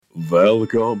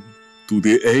Welcome to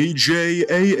the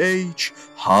AJAH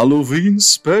Halloween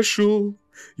special,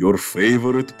 your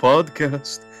favorite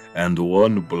podcast and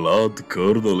one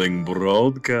blood-curdling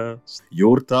broadcast.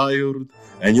 You're tired,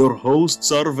 and your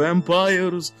hosts are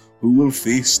vampires who will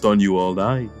feast on you all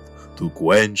night to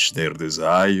quench their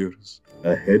desires.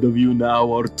 Ahead of you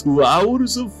now are 2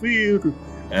 hours of fear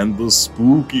and the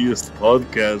spookiest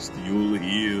podcast you'll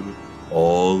hear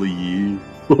all year.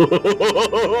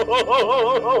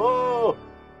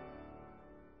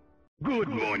 Good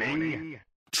morning.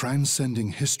 Transcending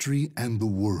history and the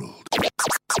world.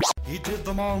 He did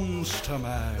the Monster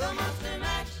Mash.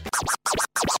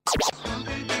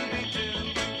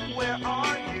 Where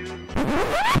are you?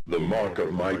 The mark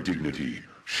of my dignity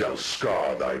shall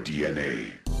scar thy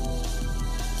DNA.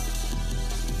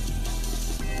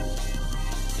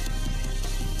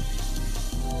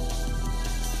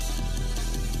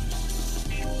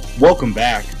 Welcome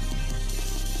back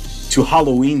to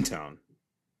Halloween Town.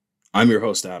 I'm your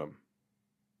host, Adam.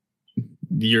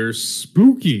 You're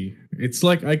spooky. It's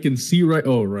like I can see right.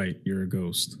 Oh, right. You're a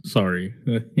ghost. Sorry.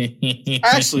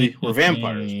 Actually, we're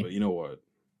vampires, but you know what?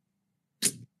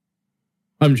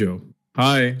 I'm Joe.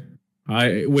 Hi.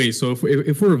 Wait, so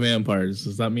if we're vampires,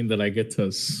 does that mean that I get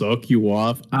to suck you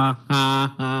off?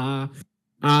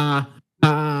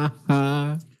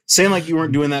 Saying like you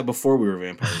weren't doing that before we were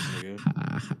vampires, nigga.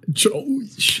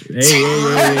 Hey.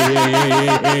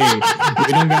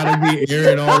 We don't gotta be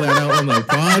airing all that out on the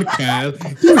podcast.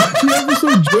 Dude, the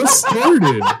episode just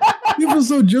started. The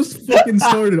episode just fucking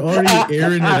started. Already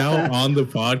airing it out on the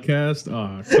podcast.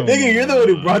 Oh, come Nigga, on. you're the one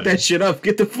who brought that shit up.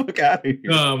 Get the fuck out of here.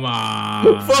 Come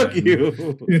on. Fuck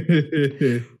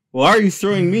you. Why are you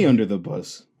throwing me under the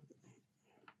bus?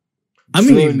 I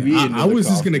Throwing mean, me into I the was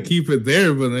just gonna coffin. keep it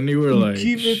there, but then you were like,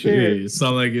 Keep it shit, there. it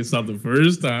sounded like it's not the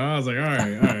first time. I was like, all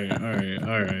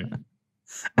right.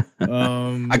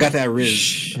 I got that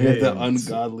Riz. I got Shit. the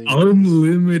ungodly.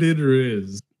 Unlimited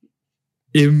Riz.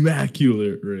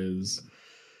 Immaculate Riz.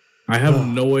 I have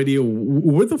no idea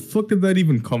where the fuck did that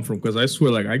even come from, because I swear,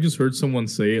 like, I just heard someone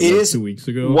say it It like is 2 weeks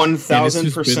ago.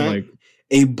 1000% like,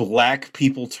 a black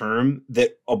people term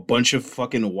that a bunch of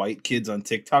fucking white kids on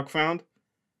TikTok found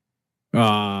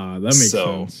that makes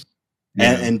So, sense.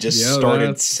 and just started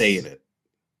that's- saying it.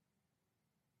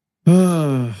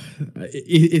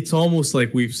 It's almost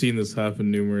like we've seen this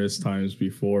happen numerous times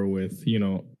before with,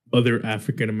 other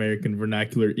African American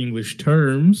vernacular English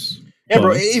terms. Yeah, bro,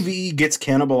 but- AVE gets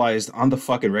cannibalized on the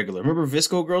fucking regular. Remember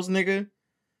Visco Girls, nigga?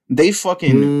 They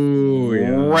fucking Ooh, yeah.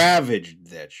 ravaged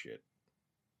that shit.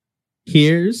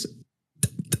 Here's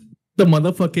the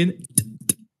motherfucking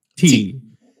tea.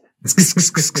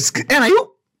 And I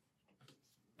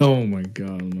Oh my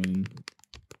god, man.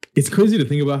 It's crazy to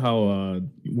think about how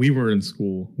we were in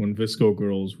school when Visco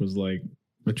Girls was like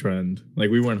a trend. Like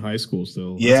we were in high school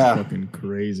still. That's Yeah. fucking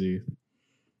crazy.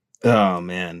 Oh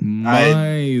man. My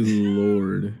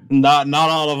lord. Not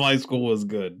all of high school was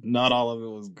good. Not all of it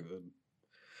was good.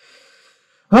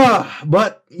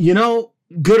 But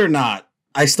good or not,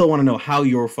 I still want to know how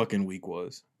your fucking week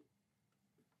was.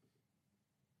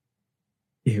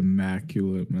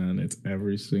 Immaculate, man. It's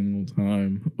every single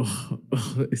time.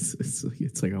 It's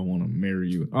like I want to marry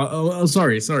you.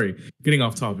 Sorry. Getting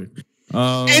off topic.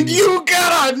 And you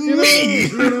got on me.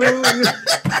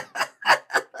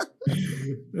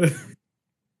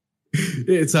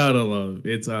 It's out of love.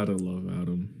 It's out of love,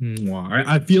 Adam. Mwah.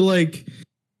 I feel like,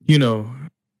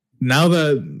 now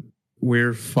that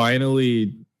we're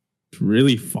finally,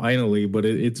 but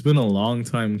it's been a long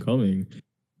time coming.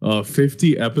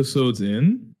 50 episodes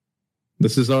in.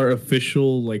 This is our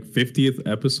official 50th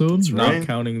episode, That's right. not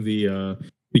counting the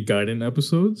Gaiden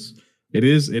episodes. It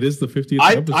is the 50th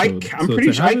episode. I'm So pretty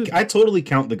to sure have it- I totally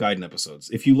count the Gaiden episodes.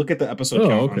 If you look at the episode Oh,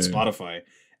 count on okay. Spotify,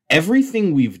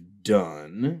 everything we've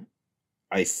done,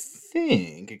 I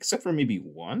think, except for maybe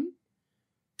one,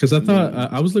 Because I thought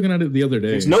I was looking at it the other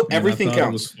day. Nope, and I everything thought it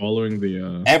counts. was following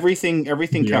the. everything The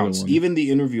other counts. one. Even the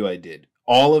interview I did,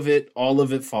 all of it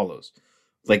follows.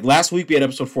 Like last week we had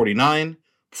episode 49.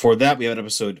 Before that we had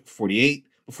episode 48.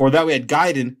 Before that we had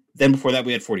Gaiden. Then before that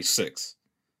we had 46.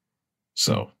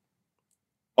 So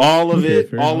all of Okay, it,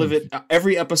 fair all of enough. it,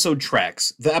 every episode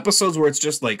tracks. The episodes where it's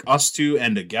just like us two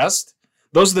and a guest,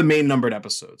 those are the main numbered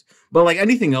episodes. But like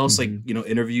anything else, like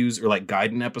interviews or like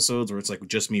Gaiden episodes where it's like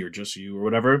just me or just you or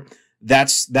whatever, that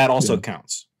also Yeah.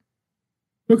 counts.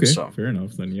 Okay, So. fair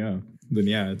enough. Then yeah,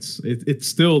 it's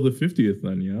still the 50th.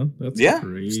 Then yeah, that's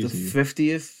crazy. It's the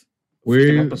 50th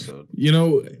We're episode.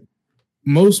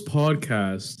 most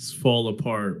podcasts fall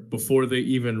apart before they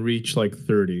even reach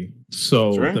 30.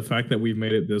 So That's right. the fact that we've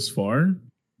made it this far,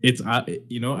 it's at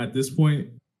this point,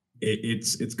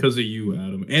 it's because of you,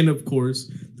 Adam, and of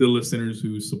course the listeners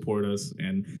who support us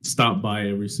and stop by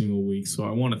every single week. So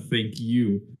I want to thank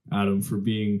you, Adam, for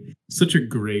being such a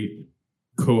great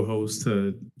co-host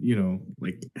to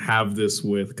like have this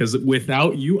with, because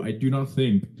without you, I do not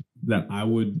think that I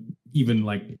would even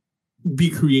like be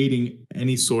creating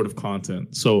any sort of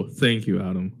content. So thank you,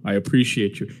 Adam. I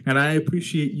appreciate you, and I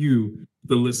appreciate you,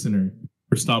 the listener,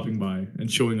 for stopping by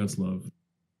and showing us love.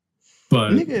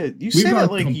 But nigga, you say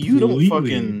that like you don't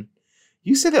fucking.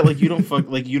 You say that like you don't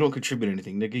like you don't contribute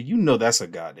anything, nigga. You know that's a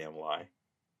goddamn lie.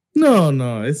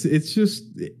 No, it's just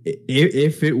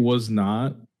if it was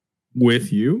not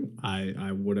with you,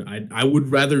 I would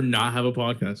rather not have a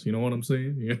podcast. You know what I'm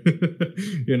saying?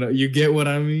 You get what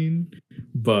I mean.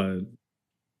 But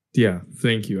yeah,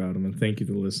 thank you, Adam, and thank you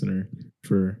to the listener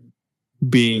for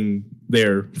being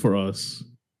there for us.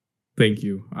 Thank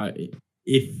you.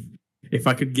 If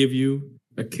I could give you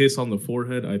a kiss on the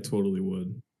forehead, I totally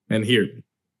would. And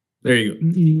there you go.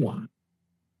 Mwah.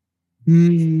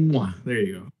 Mwah. There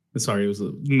you go. Sorry, it was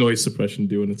a noise suppression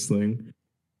doing its thing.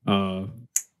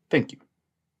 Thank you.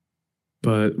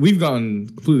 But we've gotten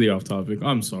completely off topic.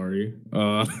 I'm sorry.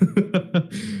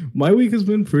 My week has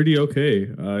been pretty okay.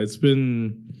 It's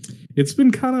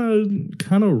been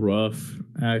kind of rough,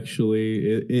 actually.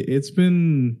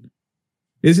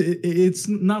 It's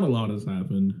not a lot has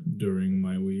happened during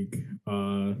my week.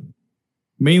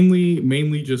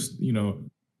 Mainly just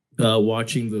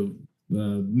watching the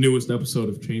newest episode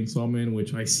of Chainsaw Man,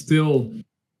 which I still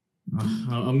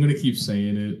I'm gonna keep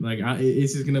saying it. Like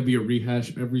it's just gonna be a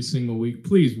rehash every single week.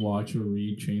 Please watch or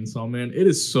read Chainsaw Man. It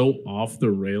is so off the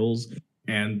rails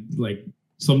and like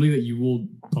something that you will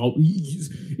probably.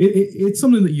 It's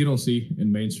something that you don't see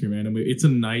in mainstream anime. It's a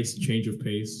nice change of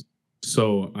pace.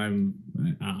 So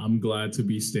I'm glad to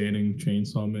be standing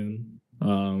Chainsaw Man.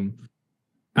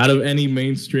 Out of any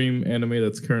mainstream anime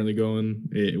that's currently going,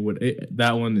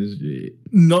 that one is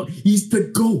no. He's the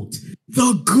GOAT.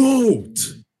 The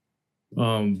GOAT.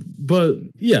 But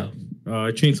yeah,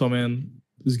 Chainsaw Man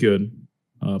is good.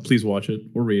 Please watch it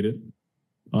or read it.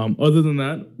 Other than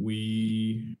that,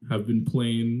 we have been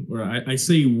playing, or I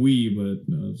say we, but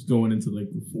it's going into like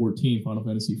the Final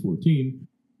Fantasy 14.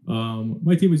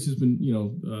 My team has just been,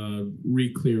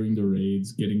 re-clearing the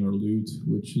raids, getting our loot,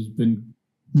 which has been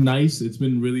nice. It's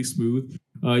been really smooth.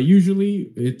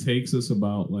 Usually it takes us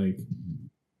about like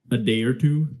a day or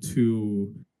two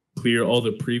to clear all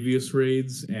the previous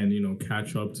raids and,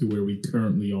 catch up to where we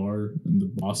currently are in the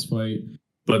boss fight.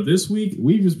 But this week,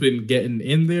 we've just been getting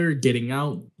in there, getting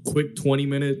out, quick 20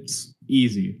 minutes,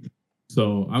 easy.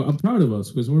 So I'm proud of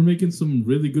us because we're making some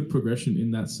really good progression in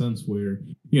that sense where,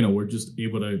 we're just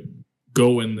able to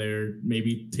go in there,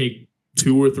 maybe take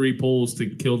 2 or 3 pulls to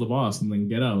kill the boss and then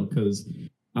get out. Because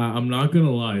I'm not going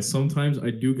to lie, sometimes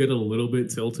I do get a little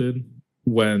bit tilted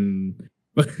when...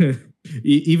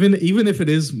 even if it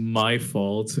is my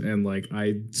fault and like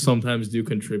I sometimes do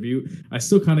contribute, I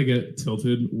still kind of get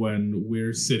tilted when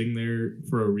we're sitting there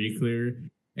for a re-clear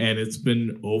and it's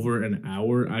been over an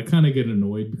hour. I kind of get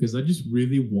annoyed because I just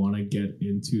really want to get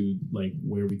into like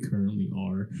where we currently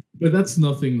are. But that's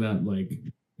nothing that like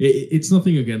it's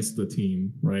nothing against the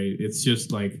team, right? It's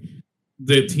just like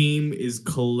the team is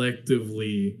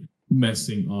collectively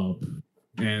messing up.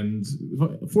 And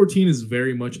 14 is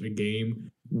very much a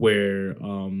game where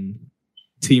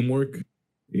teamwork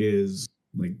is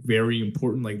like very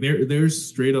important. Like there's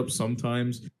straight up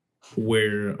sometimes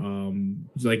where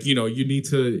you need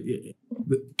to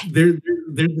there's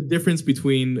the difference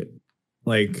between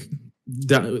like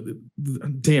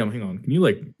damn, hang on, can you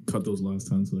like cut those last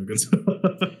 10 seconds?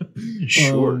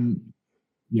 Sure.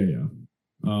 Yeah.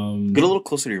 Get a little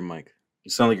closer to your mic.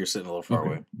 You sound like you're sitting a little far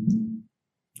away.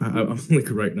 I'm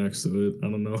like right next to it. I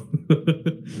don't know.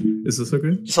 Is this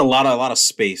okay? Just a lot of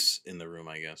space in the room,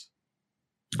 I guess.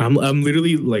 I'm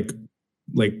literally like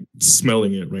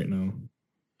smelling it right now.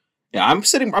 Yeah, I'm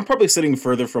probably sitting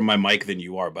further from my mic than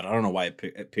you are, but I don't know why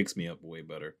it picks me up way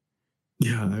better.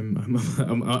 Yeah,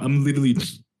 I'm literally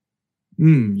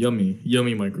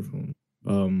yummy microphone.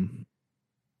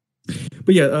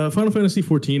 But yeah, Final Fantasy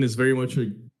 14 is very much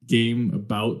a game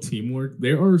about teamwork.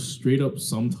 There are straight up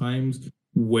sometimes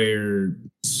where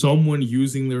someone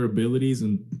using their abilities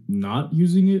and not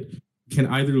using it can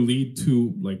either lead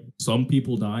to like some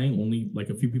people dying, only like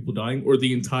a few people dying, or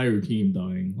the entire team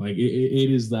dying. Like it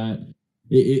is that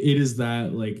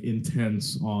like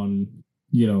intense on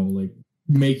like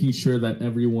making sure that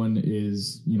everyone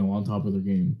is on top of their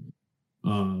game.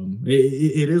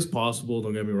 It is possible,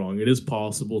 don't get me wrong, it is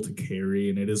possible to carry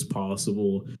and it is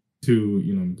possible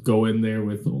to go in there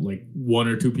with like 1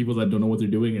 or 2 people that don't know what they're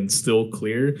doing and still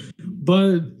clear.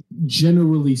 But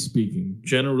generally speaking,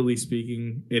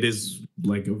 it is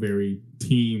like a very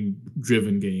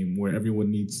team-driven game where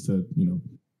everyone needs to,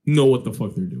 know what the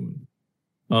fuck they're doing.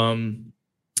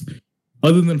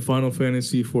 Other than Final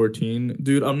Fantasy 14,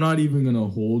 dude, I'm not even gonna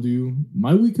hold you.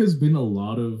 My week has been a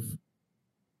lot of.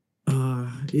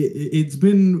 It's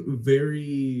been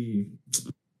very.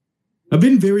 I've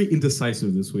been very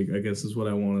indecisive this week, I guess is what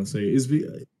I want to say.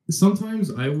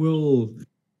 Sometimes I will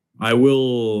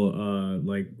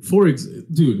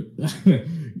dude,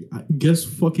 guess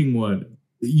fucking what?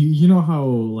 You know how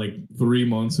like 4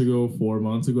 months ago,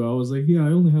 I was like, yeah,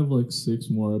 I only have like 6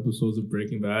 more episodes of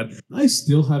Breaking Bad. I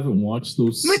still haven't watched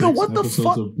those 6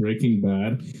 episodes of Breaking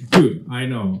Bad. Dude, I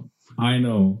know.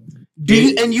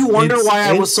 And you wonder why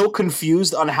I was so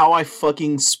confused on how I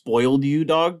fucking spoiled you,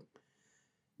 dog?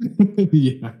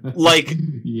 Yeah. Like,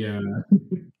 yeah.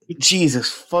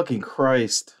 Jesus fucking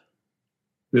Christ.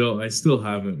 Bill, I still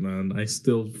haven't, man. I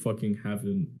still fucking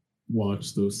haven't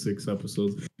watched those 6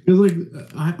 episodes. Because, like,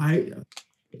 I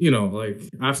like,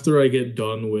 after I get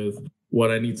done with what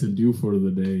I need to do for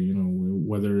the day,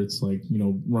 whether it's like,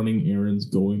 running errands,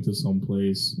 going to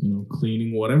someplace,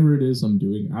 cleaning, whatever it is I'm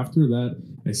doing. After that,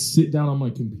 I sit down on my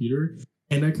computer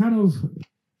and I kind of,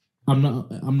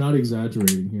 I'm not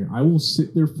exaggerating here. I will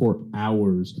sit there for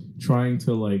hours trying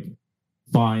to like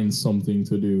find something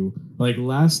to do. Like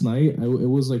last night, it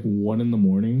was like 1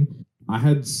 a.m. I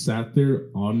had sat there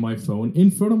on my phone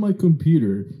in front of my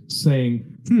computer saying,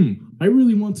 I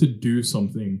really want to do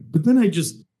something, but then I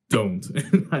just don't.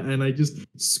 And I just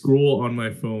scroll on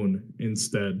my phone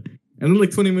instead. And then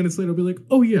like 20 minutes later, I'll be like,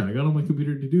 oh yeah, I got on my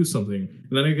computer to do something.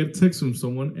 And then I get a text from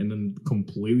someone and then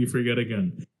completely forget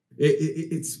again.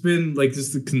 It's been like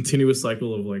just a continuous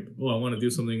cycle of like, oh, I want to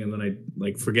do something, and then I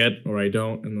like forget or I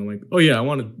don't, and then like, oh yeah, I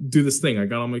want to do this thing. I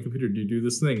got on my computer to do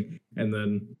this thing, and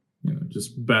then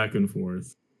just back and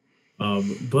forth.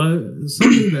 But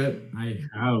something that I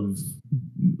have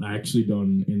actually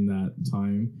done in that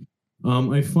time,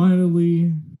 I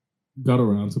finally got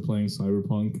around to playing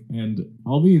Cyberpunk, and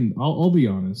I'll be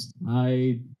honest,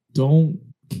 I don't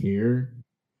care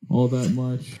all that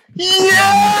much.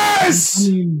 Yes! I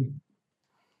mean,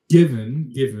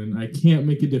 given, I can't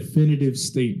make a definitive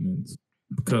statement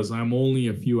because I'm only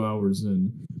a few hours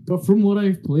in. But from what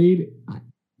I've played, like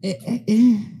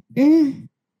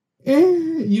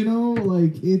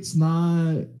it's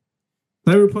not.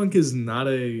 Cyberpunk is not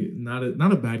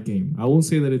a bad game. I won't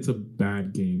say that it's a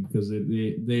bad game because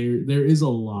there is a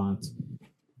lot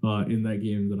in that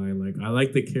game that I like. I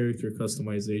like the character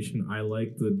customization. I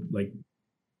like the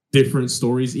different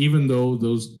stories, even though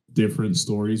those different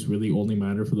stories really only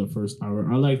matter for the first hour.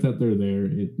 I like that they're there.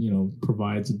 It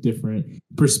provides a different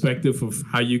perspective of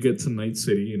how you get to Night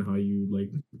City and how you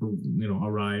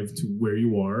arrive to where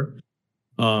you are.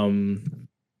 And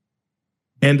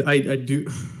I do,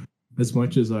 as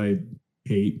much as I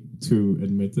hate to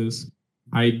admit this,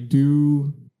 I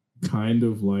do kind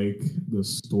of like the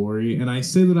story, and I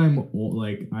say that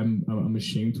I'm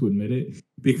ashamed to admit it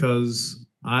because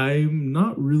I'm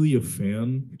not really a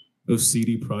fan of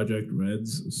CD Projekt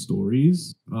Red's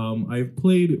stories. I've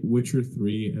played Witcher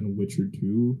 3 and Witcher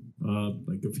 2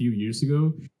 like a few years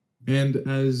ago, and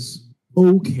as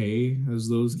okay as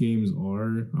those games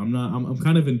are, I'm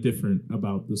kind of indifferent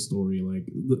about the story. Like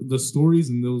the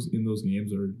stories in those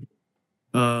games are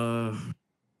how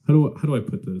do I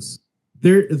put this?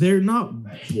 They're not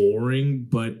boring,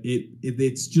 but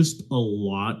it's just a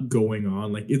lot going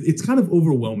on. Like it's kind of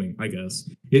overwhelming, I guess.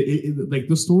 Like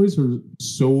the stories are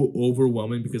so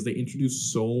overwhelming because they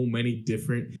introduce so many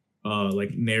different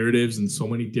narratives and so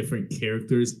many different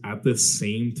characters at the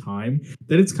same time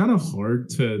that it's kind of hard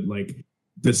to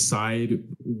decide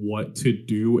what to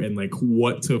do and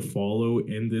what to follow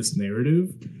in this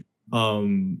narrative.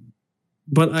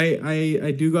 But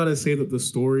I do gotta say that the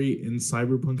story in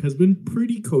Cyberpunk has been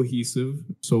pretty cohesive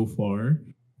so far.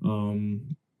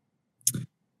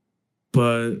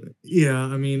 But yeah,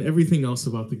 I mean, everything else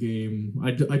about the game,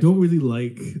 I don't really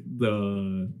like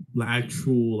the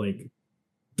actual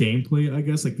gameplay, I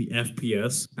guess, like the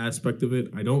FPS aspect of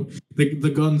it. I don't the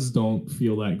guns don't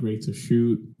feel that great to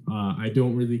shoot. I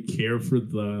don't really care for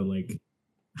the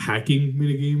hacking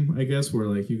minigame, I guess,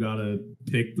 where you gotta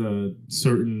pick the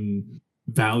certain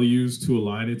values to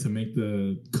align it to make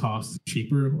the cost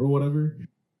cheaper or whatever.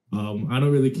 I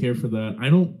don't really care for that. I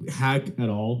don't hack at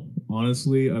all,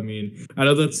 honestly. I mean, I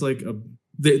know that's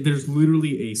there's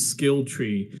literally a skill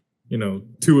tree,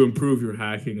 to improve your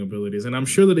hacking abilities, and I'm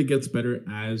sure that it gets better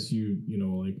as you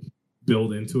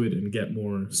build into it and get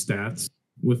more stats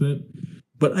with it.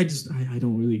 But I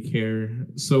don't really care.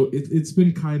 So it's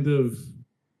been kind of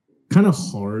kind of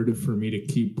hard for me to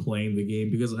keep playing the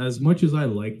game because as much as I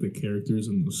like the characters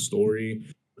and the story,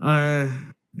 I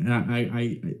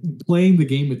playing the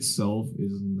game itself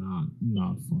is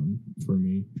not fun for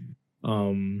me.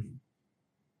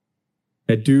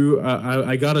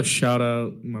 I gotta shout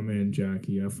out my man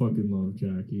Jackie. I fucking love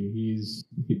Jackie.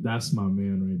 That's my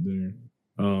man right there.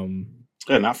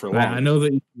 Yeah, not for long. I know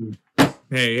that.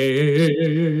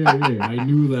 Hey! I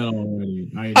knew that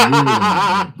already. I knew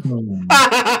that.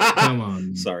 Come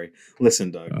on. Sorry.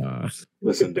 Listen, Doug.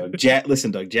 Listen, Doug.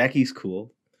 Doug. Jackie's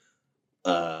cool.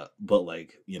 But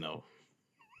like,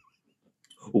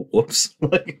 whoops.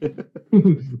 Like,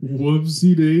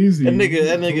 whoopsie daisy. That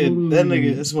nigga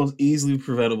is the most easily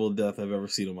preventable death I've ever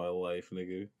seen in my life,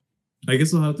 nigga. I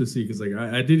guess I'll have to see because like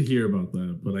I did hear about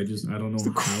that, but I don't know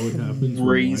how it happens.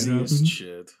 Craziest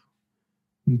shit.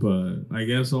 But I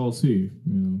guess I'll see.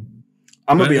 I'm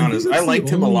gonna be honest. I liked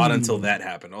him a lot until that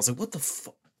happened. I was like, "What the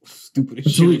fuck?" Stupidest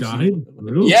until shit. Until he died.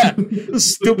 Really? Yeah, the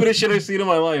stupidest shit I've seen in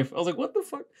my life. I was like, "What the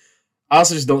fuck?" I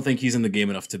also just don't think he's in the game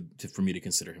enough for me to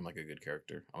consider him like a good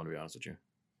character. I'm gonna be honest with you.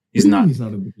 He's not. He's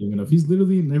not in the game enough. He's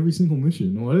literally in every single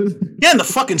mission. What? Yeah, in the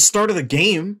fucking start of the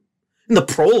game, in the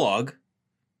prologue.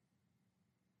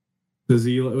 Does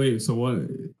he wait? So what?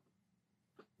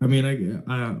 I mean,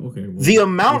 okay. Well, the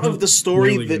amount of the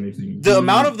story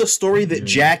that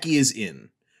Jackie is in,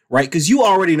 right? Because you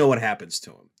already know what happens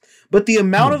to him. But the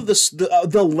amount of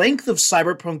the length of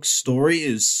Cyberpunk's story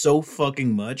is so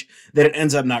fucking much that it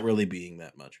ends up not really being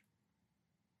that much.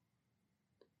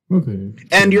 Okay.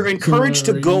 And you're encouraged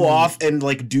to go off and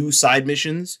like do side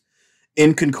missions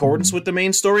in concordance with the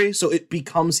main story, so it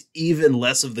becomes even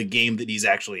less of the game that he's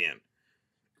actually in.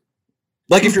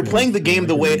 Like if you're playing the game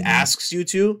the way it asks you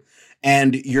to,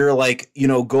 and you're like,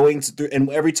 going through, and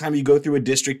every time you go through a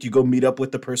district, you go meet up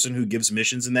with the person who gives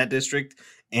missions in that district,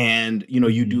 and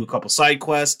you do a couple side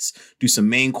quests, do some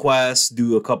main quests,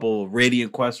 do a couple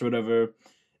Radiant quests or whatever.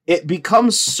 It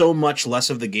becomes so much less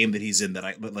of the game that he's in that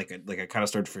I kind of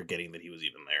started forgetting that he was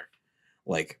even there.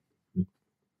 Like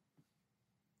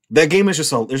that game is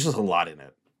there's just a lot in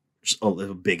it. Just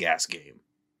a big ass game.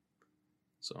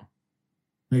 So.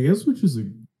 I guess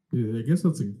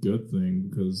that's a good thing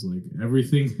because like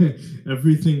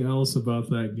everything else about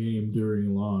that game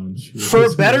during launch,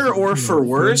 for better or for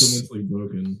worse,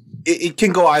 it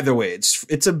can go either way.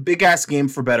 It's a big ass game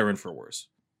for better and for worse.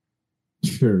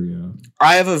 Sure, yeah.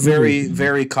 I have a very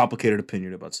very complicated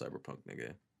opinion about Cyberpunk,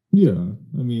 nigga. Yeah,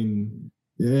 I mean,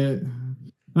 yeah.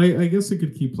 I guess I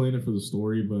could keep playing it for the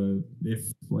story, but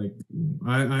if like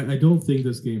I don't think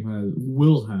this game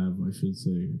will have, I should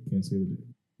say, I can't say that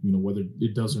whether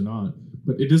it does or not,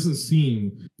 but it doesn't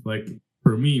seem like,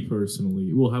 for me personally,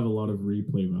 it will have a lot of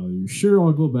replay value. Sure,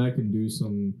 I'll go back and do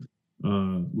some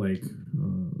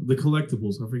the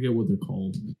collectibles, I forget what they're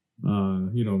called,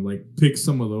 like pick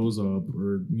some of those up,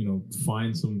 or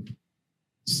find some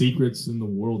secrets in the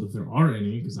world if there are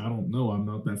any, because I don't know, I'm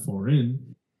not that far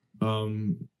in.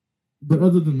 But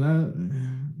other than that,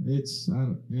 it's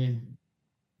I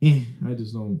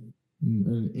just don't.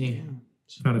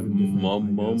 Kind of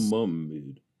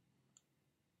indifferent,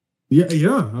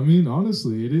 Yeah. I mean,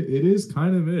 honestly, it is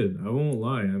kind of it. I won't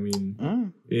lie. I mean,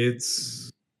 it's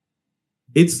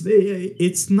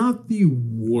not the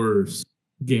worst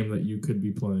game that you could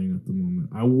be playing at the moment.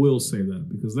 I will say that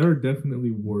because there are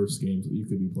definitely worse games that you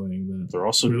could be playing. That there are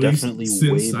also definitely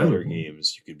way better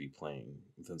games you could be playing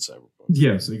than Cyberpunk.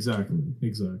 Yes, exactly.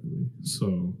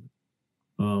 So,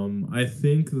 I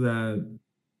think that.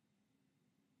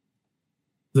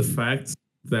 The fact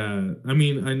that, I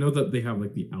mean, I know that they have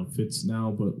like the outfits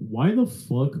now, but why the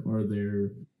fuck are there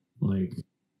like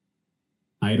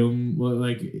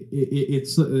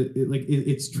it's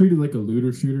treated like a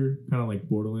looter shooter, kind of like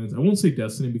Borderlands. I won't say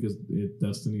Destiny because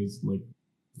Destiny is like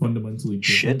fundamentally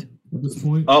shit at this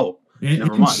point. Oh,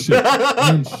 never mind. Shit.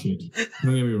 Don't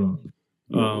get me wrong.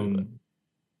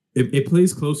 It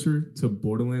plays closer to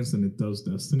Borderlands than it does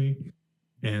Destiny,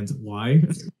 and why?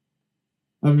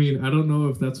 I mean, I don't know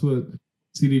if that's what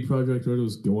CD Projekt Red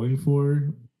was going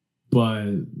for,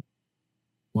 but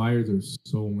why are there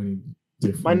so many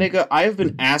different... My nigga, I have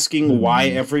been asking why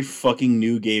every fucking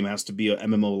new game has to be a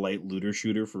MMO light looter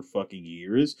shooter for fucking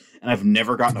years, and I've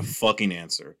never gotten a fucking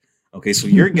answer. Okay, so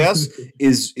your guess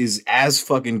is as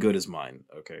fucking good as mine,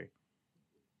 okay?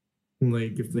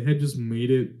 Like, if they had just made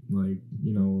it, like,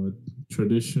 a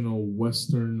traditional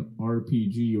Western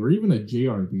RPG, or even a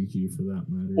JRPG for that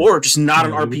matter. Or just not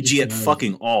an RPG at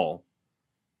fucking all.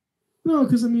 No,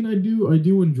 because, I mean, I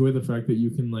do enjoy the fact that you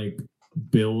can, like,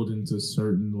 build into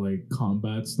certain, like,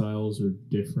 combat styles or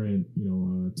different,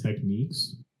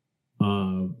 techniques.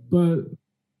 But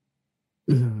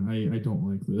I don't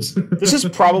like this. This is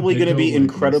probably I going to don't be like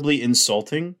incredibly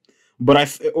insulting,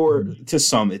 but or to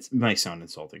some it might sound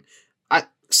insulting.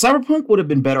 Cyberpunk would have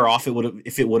been better off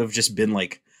if it would have just been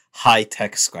like high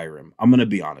tech Skyrim. I'm going to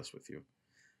be honest with you.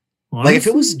 Honestly? Like if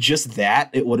it was just that,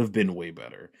 it would have been way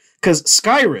better. Because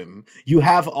Skyrim, you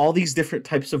have all these different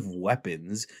types of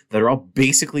weapons that are all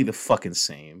basically the fucking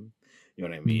same. You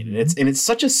know what I mean? Mhm. And it's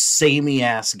such a samey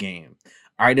ass game.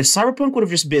 All right, if Cyberpunk would have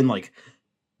just been like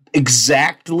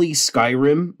exactly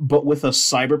Skyrim, but with a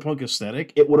cyberpunk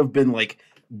aesthetic, it would have been like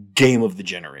game of the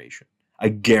generation. I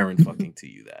guarantee fucking to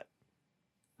you that.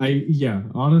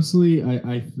 Honestly,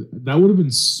 I that would have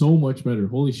been so much better.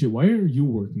 Holy shit! Why are you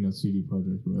working at CD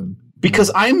Projekt Red?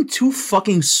 Because I'm too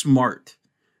fucking smart.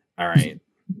 All right.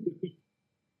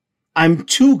 I'm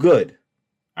too good.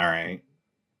 All right.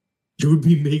 You would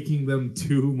be making them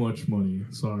too much money.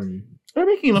 Sorry. They're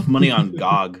making enough money on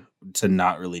GOG to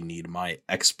not really need my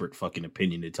expert fucking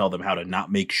opinion to tell them how to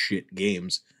not make shit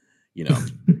games. You know,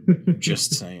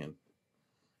 just saying.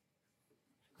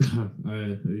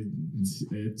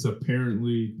 It's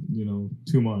apparently,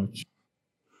 too much.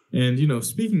 And,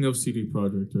 speaking of CD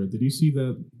Projekt Red, did you see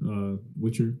that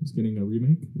Witcher is getting a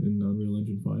remake in Unreal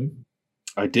Engine 5?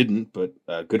 I didn't, but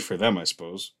good for them, I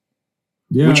suppose.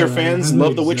 Yeah, Witcher fans I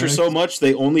love The Witcher so much,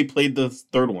 they only played the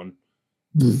third one.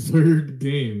 The third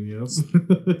game, yep.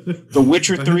 The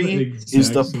Witcher 3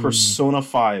 is the same- Persona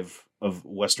 5 of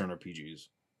Western RPGs.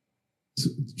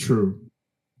 True.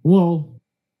 Well,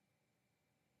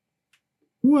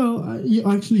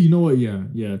 actually, you know what?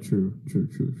 Yeah, true.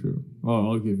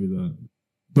 I'll give you that.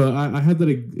 But I had that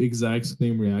exact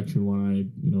same reaction when I,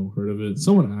 heard of it.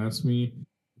 Someone asked me,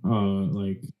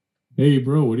 like, "Hey,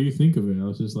 bro, what do you think of it?" I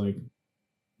was just like,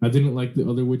 I didn't like the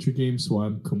other Witcher games, so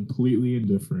I'm completely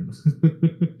indifferent.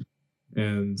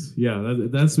 And yeah,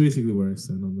 that's basically where I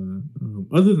stand on that.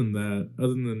 Other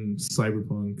than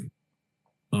Cyberpunk,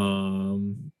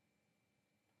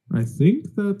 I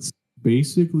think that's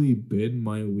basically been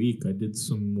my week. I did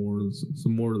some more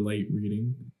light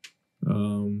reading.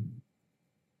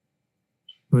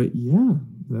 But yeah,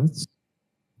 that's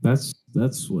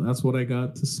what I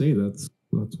got to say. That's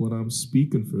what I'm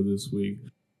speaking for this week.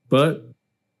 But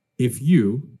if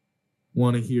you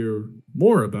want to hear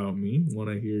more about me, want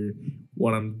to hear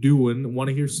what I'm doing, want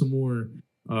to hear some more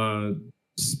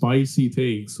spicy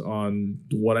takes on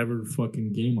whatever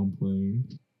fucking game I'm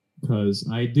playing, because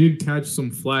I did catch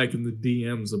some flack in the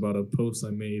DMs about a post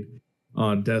I made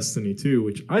on Destiny 2,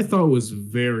 which I thought was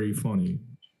very funny.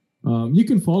 You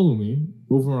can follow me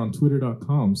over on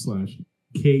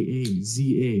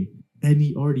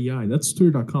twitter.com/KAZANERDI. That's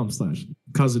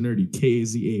twitter.com/Kazanerdy,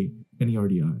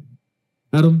 KAZANERDI.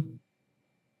 Adam,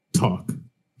 talk.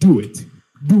 Do it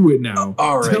now.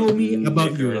 All right, Tell me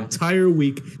about your nigga. entire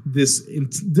week, this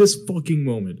fucking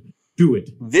moment. Do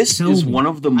it. This Tell is me. one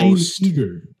of the I'm most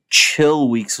eager. chill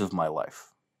weeks of my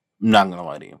life. I'm not gonna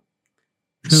lie to you.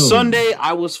 Tell me. Sunday,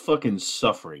 I was fucking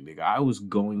suffering, nigga. I was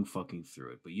going fucking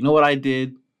through it. But you know what I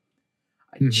did?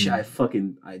 I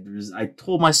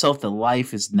told myself that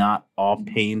life is not all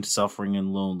pain, suffering,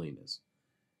 and loneliness.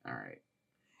 All right.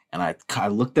 And I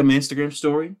looked at my Instagram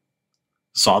story,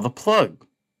 saw the plug.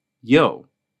 Yo,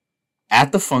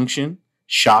 at the function,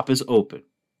 shop is open.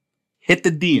 Hit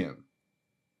the DM.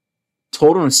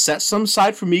 Told him to set some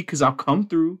aside for me because I'll come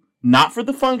through, not for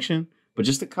the function, but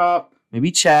just to cop,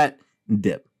 maybe chat and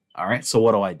dip. All right. So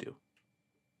what do?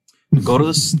 I go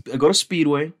to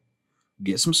Speedway,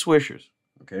 get some Swishers.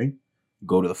 Okay.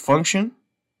 Go to the function,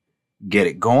 get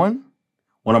it going.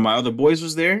 One of my other boys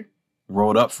was there,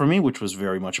 rolled up for me, which was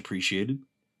very much appreciated.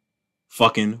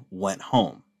 Fucking went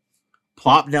home.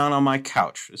 Plopped down on my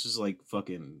couch. This is like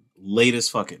fucking late as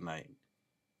fucking night.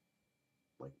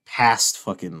 Like past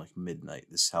fucking like midnight.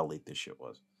 This is how late this shit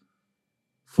was.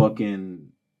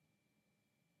 Fucking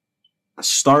I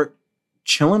start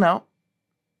chilling out.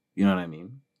 You know what I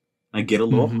mean? I get a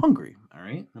little hungry. All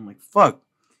right. I'm like, fuck.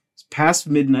 It's past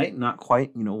midnight, not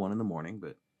quite, 1 a.m,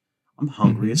 but I'm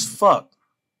hungry as fuck.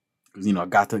 Because I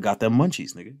got them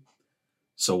munchies, nigga.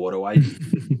 So what do?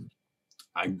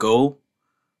 I go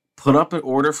put up an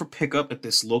order for pickup at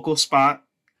this local spot.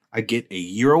 I get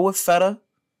a gyro with feta,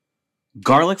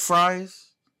 garlic fries,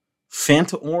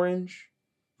 Fanta orange,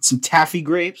 some taffy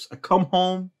grapes. I come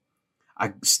home.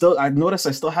 I notice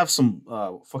I still have some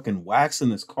fucking wax in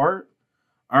this cart.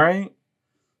 All right.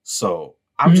 So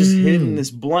I'm just hitting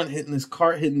this blunt, hitting this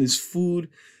cart, hitting this food,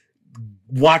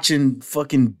 watching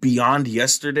fucking Beyond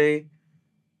Yesterday.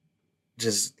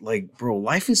 Just like, bro,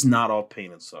 life is not all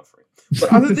pain and suffering.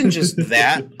 But other than just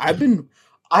that, I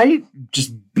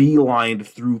just beelined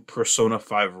through Persona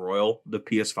 5 Royal, the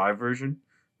PS5 version,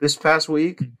 this past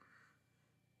week.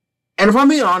 And if I'm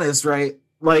being honest, right,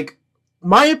 like,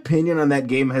 my opinion on that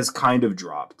game has kind of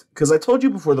dropped. Because I told you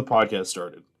before the podcast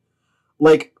started.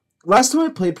 Like, last time I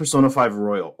played Persona 5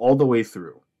 Royal all the way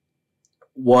through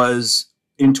was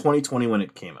in 2020 when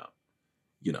it came out.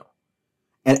 You know.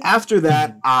 And after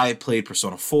that, I played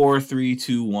Persona 4, 3,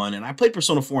 2, 1, and I played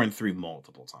Persona 4 and 3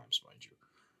 multiple times, mind you.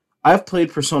 I've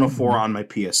played Persona 4 on my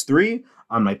PS3,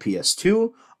 on my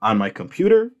PS2, on my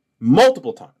computer,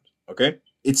 multiple times, okay?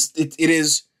 It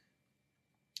is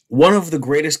one of the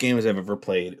greatest games I've ever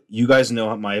played. You guys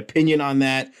know my opinion on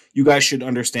that. You guys should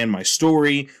understand my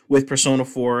story with Persona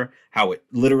 4, how it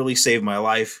literally saved my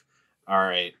life. All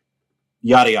right.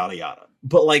 Yada, yada, yada.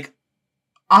 But, like,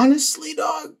 honestly,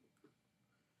 dog,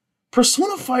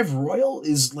 Persona 5 Royal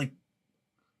is, like,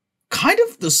 kind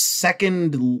of the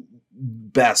second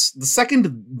best, the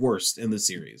second worst in the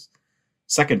series.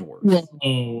 Second worst.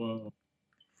 Whoa.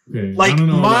 Okay. Like, I don't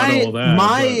know about all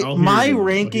that, my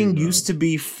ranking used to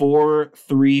be 4,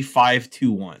 3, 5,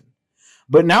 2, 1.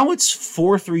 But now it's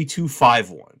 4, 3, 2, 5,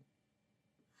 1.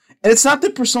 And it's not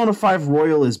that Persona 5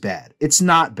 Royal is bad. It's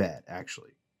not bad,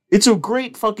 actually. It's a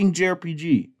great fucking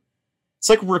JRPG. It's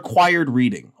like required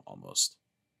reading, almost.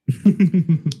 Yeah.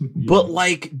 But,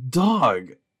 like,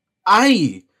 dog,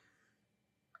 I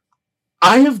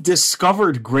have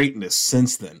discovered greatness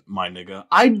since then, my nigga.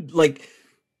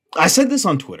 I said this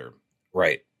on Twitter,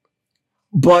 right?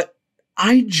 But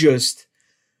I just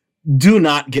do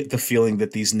not get the feeling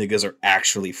that these niggas are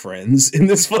actually friends in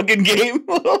this fucking game.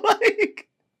 Like,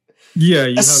 yeah,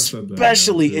 you have said that.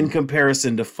 Especially in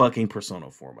comparison to fucking Persona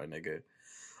 4, my nigga.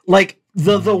 Like,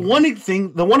 the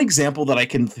one example that I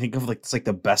can think of, like, it's like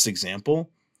the best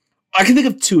example. I can think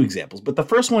of two examples, but the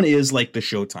first one is like the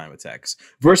Showtime attacks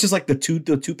versus like the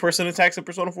two-person attacks in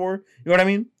Persona 4. You know what I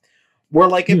mean? Where,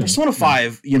 like, in Persona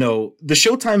 5, you know, the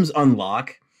Showtimes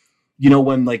unlock, you know,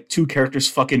 when like two characters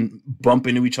fucking bump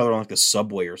into each other on like the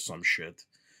subway or some shit.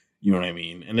 You know what I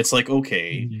mean? And it's like,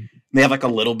 okay, they have like a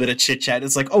little bit of chit chat.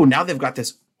 It's like, oh, now they've got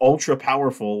this ultra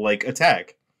powerful like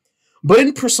attack. But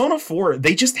in Persona 4,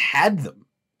 they just had them.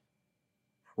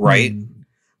 Right?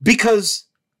 Because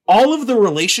all of the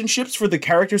relationships for the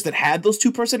characters that had those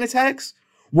two-person attacks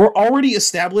were already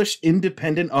established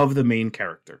independent of the main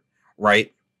character.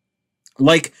 Right?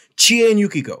 Like Chie and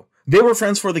Yukiko. They were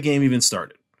friends before the game even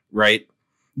started. Right?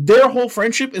 Their whole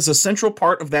friendship is a central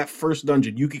part of that first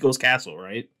dungeon, Yukiko's castle,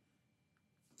 right?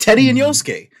 Teddy and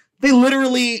Yosuke. They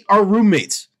literally are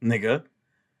roommates, nigga.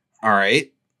 All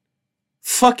right.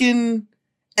 Fucking,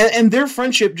 and their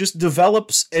friendship just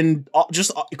develops and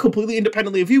just completely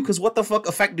independently of you, because what the fuck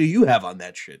effect do you have on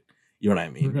that shit? You know what I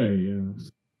mean? Right,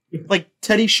 yeah. Like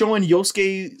Teddy showing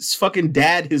Yosuke's fucking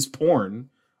dad his porn,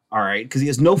 all right, because he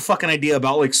has no fucking idea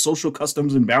about like social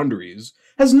customs and boundaries,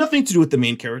 has nothing to do with the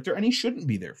main character, and he shouldn't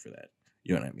be there for that.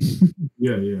 You know what I mean?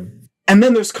 Yeah. And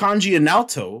then there's Kanji and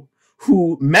Naoto,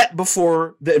 who met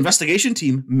before the investigation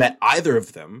team met either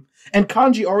of them. And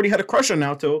Kanji already had a crush on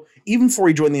Naoto even before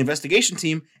he joined the investigation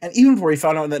team, and even before he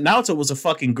found out that Naoto was a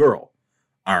fucking girl.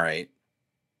 All right.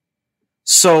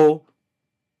 So,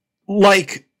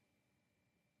 like,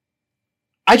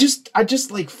 I just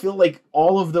like feel like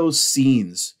all of those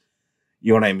scenes,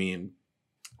 you know what I mean,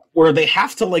 where they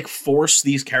have to like force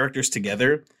these characters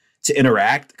together to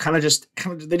interact, they just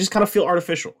kind of feel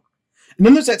artificial. And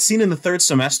then there's that scene in the third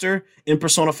semester in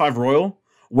Persona 5 Royal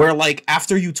where, like,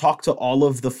 after you talk to all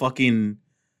of the fucking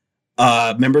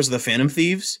members of the Phantom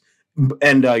Thieves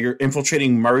and you're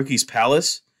infiltrating Maruki's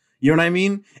palace, you know what I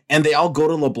mean? And they all go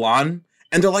to LeBlanc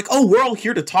and they're like, oh, we're all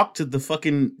here to talk to the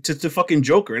fucking to fucking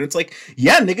Joker. And it's like,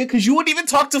 yeah, nigga, because you wouldn't even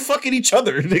talk to fucking each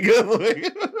other,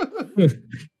 nigga.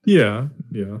 Yeah.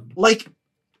 Like,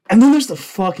 and then there's the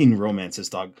fucking romances,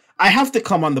 dog. I have to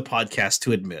come on the podcast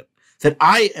to admit that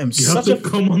I am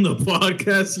come on the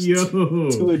podcast, yo.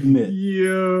 To admit,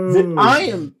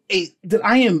 that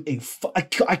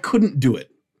I couldn't do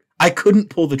it. I couldn't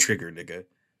pull the trigger, nigga.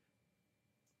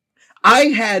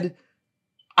 I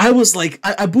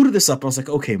booted this up. I was like,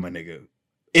 okay, my nigga.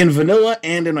 In vanilla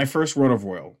and in my first run of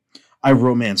Royal, I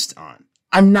romanced on.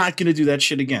 I'm not gonna do that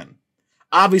shit again.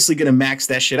 Obviously gonna max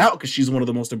that shit out because she's one of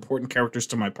the most important characters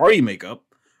to my party makeup,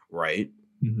 right?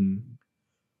 Mm-hmm.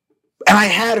 And I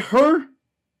had her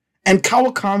and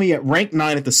Kawakami at rank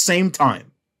 9 at the same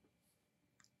time.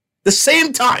 The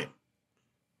same time.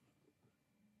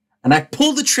 And I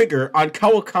pulled the trigger on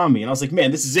Kawakami and I was like, man,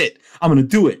 this is it. I'm going to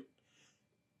do it.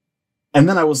 And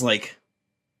then I was like,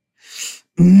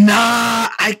 nah,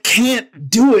 I can't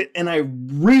do it. And I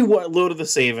reloaded the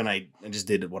save and I just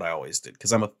did what I always did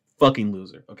because I'm a fucking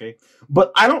loser. Okay,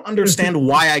 but I don't understand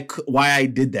why I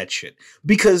did that shit.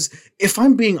 Because if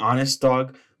I'm being honest,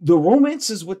 dog, the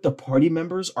romances with the party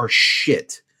members are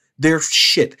shit. They're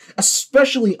shit,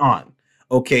 especially on.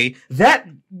 Okay, that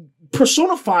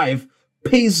Persona 5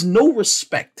 pays no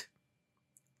respect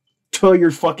to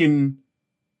your fucking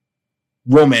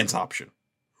romance option,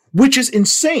 which is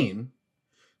insane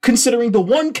considering the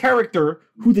one character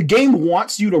who the game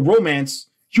wants you to romance,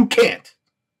 you can't.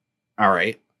 All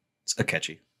right. It's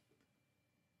Akechi.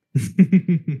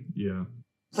 Yeah.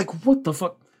 Like, what the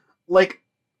fuck? Like,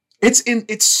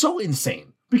 it's so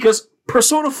insane because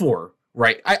Persona 4,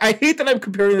 right? I hate that I'm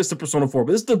comparing this to Persona 4,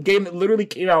 but this is the game that literally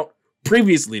came out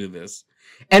previously to this.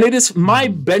 And it is my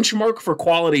benchmark for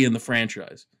quality in the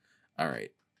franchise. All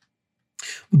right.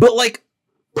 But like,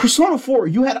 Persona 4,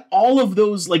 you had all of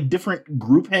those like different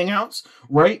group hangouts,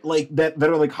 right? Like that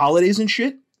are like holidays and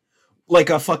shit. Like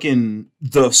a fucking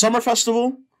the summer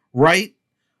festival, right?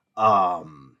 The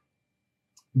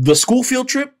school field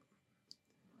trip,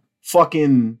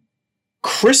 fucking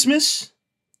Christmas,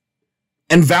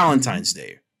 and Valentine's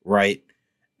Day, right?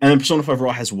 And then Persona 5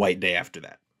 Royal has White Day after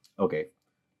that. Okay.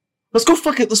 Let's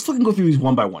fucking go through these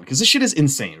one by one, because this shit is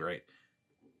insane, right?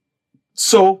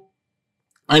 So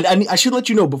I should let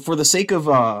you know, but for the sake of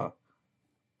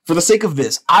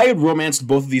this, I had romanced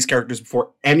both of these characters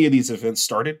before any of these events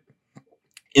started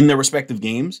in their respective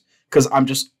games, because I'm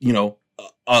just, a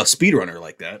speedrunner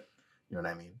like that. You know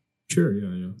what I mean? Sure,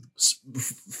 yeah.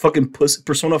 Fucking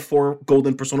Persona 4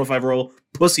 Golden, Persona 5 Royal,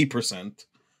 pussy percent.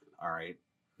 All right.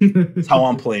 That's how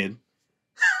I'm playing.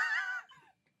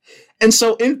 And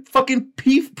so in fucking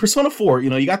Persona 4,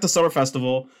 you got the summer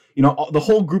festival, the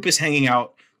whole group is hanging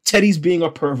out. Teddy's being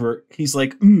a pervert. He's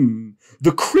like,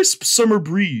 the crisp summer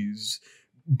breeze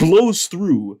blows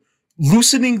through,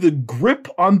 loosening the grip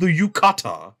on the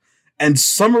yukata, and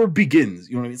summer begins.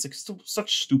 You know what I mean? It's like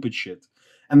such stupid shit.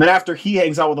 And then after he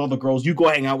hangs out with all the girls, you go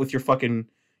hang out with your fucking,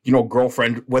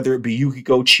 girlfriend, whether it be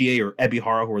Yukiko, Chie, or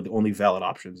Ebihara, who are the only valid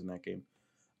options in that game.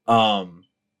 And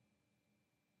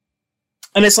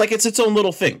it's like, it's its own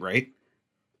little thing, right?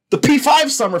 The P5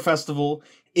 Summer Festival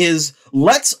is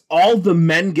let's all the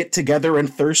men get together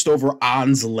and thirst over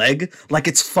Ann's leg like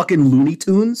it's fucking Looney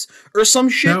Tunes or some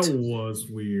shit. That was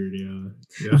weird,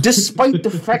 yeah. Despite the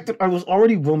fact that I was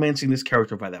already romancing this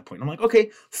character by that point. I'm like,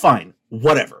 okay, fine,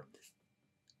 whatever.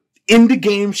 In the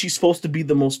game, she's supposed to be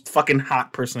the most fucking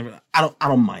hot person ever. I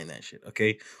don't mind that shit,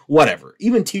 okay? Whatever.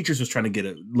 Even Teachers was trying to get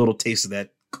a little taste of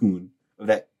that of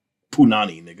that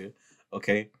punani, nigga.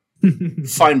 Okay?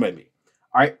 Fine by me.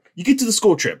 All right, you get to the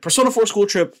school trip. Persona 4 school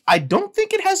trip. I don't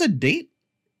think it has a date,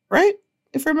 right?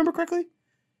 If I remember correctly,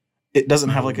 it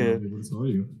doesn't have like a.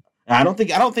 I don't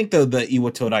think the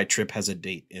Iwatodai trip has a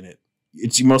date in it.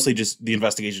 It's mostly just the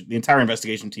entire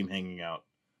investigation team hanging out.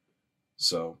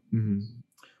 So,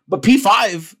 but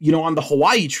P5, on the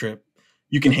Hawaii trip,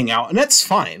 you can hang out, and that's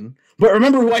fine. But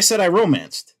remember who I said I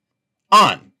romanced?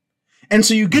 Ann. And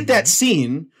so you get that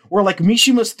scene where like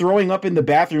Mishima's throwing up in the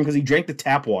bathroom because he drank the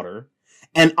tap water.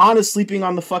 And Ann is sleeping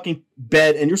on the fucking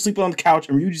bed, and you're sleeping on the couch,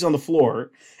 and Ryuji's on the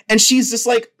floor. And she's just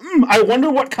like, I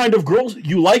wonder what kind of girls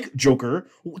you like, Joker.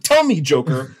 Tell me,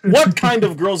 Joker, what kind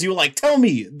of girls you like. Tell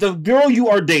me, the girl you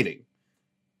are dating.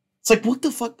 It's like, what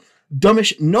the fuck?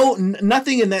 Dumbish. No,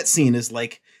 nothing in that scene is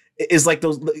like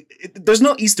those. There's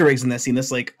no Easter eggs in that scene.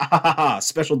 That's like,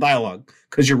 special dialogue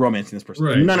because you're romancing this person.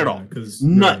 Right, None at all.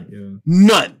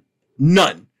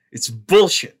 None. It's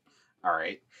bullshit. All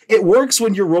right. It works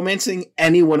when you're romancing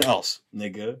anyone else,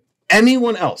 nigga.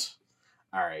 Anyone else.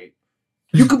 All right.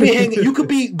 You could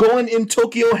be going in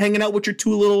Tokyo hanging out with your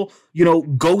two little,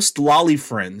 ghost lolly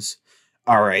friends.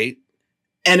 All right.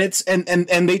 And it's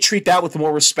and they treat that with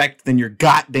more respect than your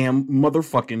goddamn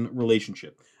motherfucking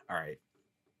relationship. All right.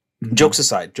 Jokes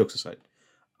aside.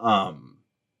 What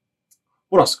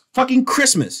else? Fucking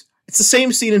Christmas. It's the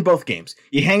same scene in both games.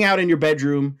 You hang out in your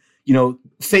bedroom,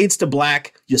 fades to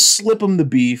black, you slip them the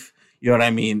beef, you know what I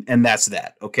mean? And that's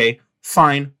that, okay?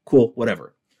 Fine, cool,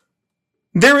 whatever.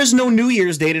 There is no New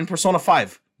Year's date in Persona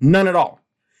 5. None at all.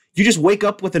 You just wake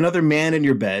up with another man in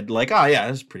your bed, like, oh yeah,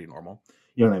 this is pretty normal.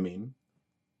 You know what I mean?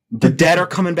 The dead are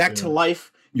coming back to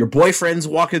life. Your boyfriend's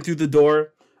walking through the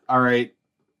door. All right.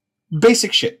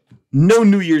 Basic shit. No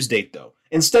New Year's date, though.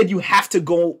 Instead, you have to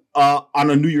go on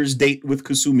a New Year's date with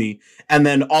Kasumi, and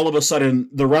then all of a sudden,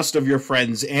 the rest of your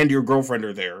friends and your girlfriend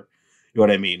are there. You know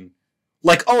what I mean?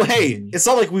 Like, oh, hey, it's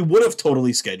not like we would have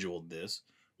totally scheduled this.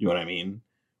 You know what I mean?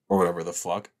 Or whatever the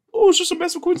fuck. Oh, it's just a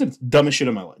massive coincidence. Dumbest shit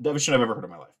in my life. Dumbest shit I've ever heard in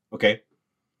my life. Okay?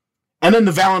 And then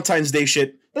the Valentine's Day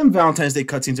shit. Then Valentine's Day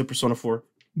cutscenes in Persona 4.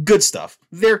 Good stuff.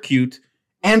 They're cute.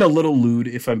 And a little lewd,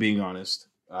 if I'm being honest.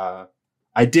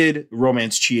 I did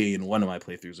romance Chie in one of my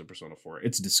playthroughs of Persona 4.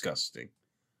 It's disgusting.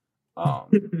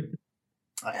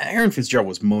 Aaron Fitzgerald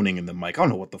was moaning in the mic. I don't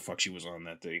know what the fuck she was on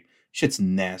that day. Shit's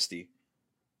nasty.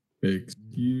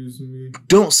 Excuse me.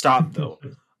 Don't stop though.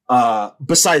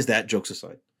 Besides that, jokes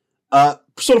aside,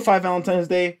 Persona 5 Valentine's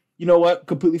Day. You know what?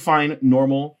 Completely fine,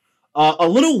 normal. A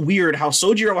little weird how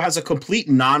Sojiro has a complete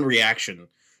non-reaction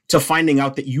to finding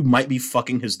out that you might be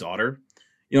fucking his daughter.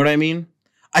 You know what I mean?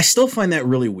 I still find that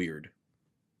really weird.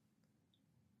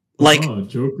 Like, oh,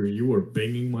 Joker, you are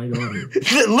banging my daughter.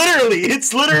 Literally,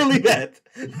 it's literally that.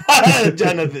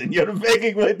 Jonathan, you're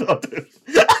banging my daughter.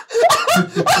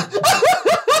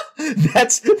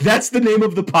 That's the name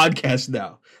of the podcast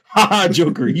now. Haha,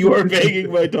 Joker, you are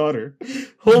banging my daughter.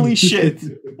 Holy shit!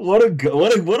 What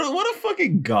a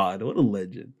fucking god! What a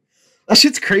legend! That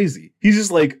shit's crazy. He's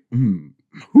just like,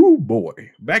 whoo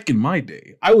boy. Back in my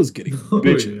day, I was getting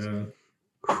bitches.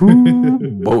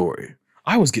 Whoo boy.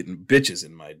 I was getting bitches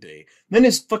in my day. Then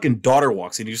his fucking daughter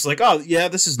walks in. He's just like, oh, yeah,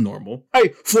 this is normal. Hey,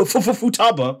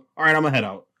 Futaba. All right, I'm gonna head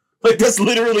out. Like, that's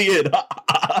literally it.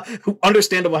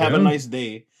 Understandable. Have a nice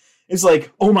day. It's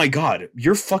like, oh my god,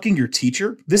 you're fucking your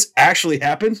teacher? This actually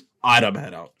happened? I'm gonna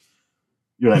head out.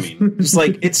 You know what I mean? Just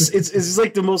like, it's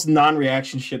like the most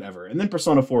non-reaction shit ever. And then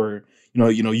Persona 4,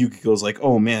 Yukiko's like,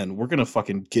 oh man, we're gonna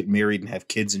fucking get married and have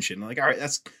kids and shit. And I'm like, all right,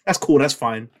 that's cool. That's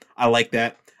fine. I like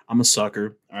that. I'm a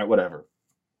sucker. All right, whatever.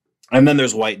 And then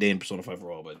there's White Day in Persona 5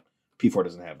 Royal, but P4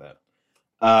 doesn't have that.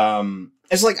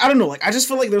 It's like, I don't know, like, I just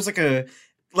feel like there's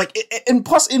and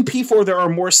plus in P4 there are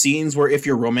more scenes where if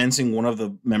you're romancing one of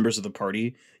the members of the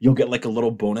party, you'll get like a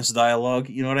little bonus dialogue,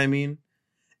 you know what I mean?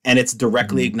 And it's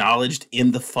directly acknowledged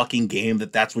in the fucking game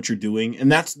that that's what you're doing,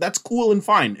 and that's cool and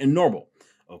fine and normal.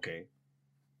 Okay.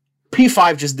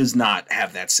 P5 just does not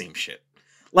have that same shit.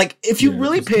 Like, if you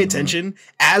really pay attention,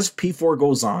 as P4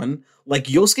 goes on, like,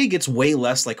 Yosuke gets way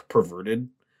less, like, perverted,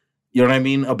 you know what I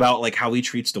mean, about, like, how he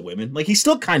treats the women. Like, he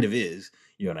still kind of is,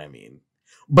 you know what I mean?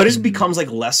 But it becomes, like,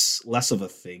 less of a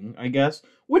thing, I guess,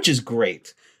 which is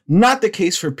great. Not the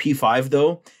case for P5,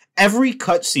 though. Every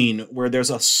cutscene where there's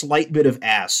a slight bit of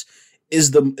ass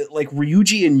is like,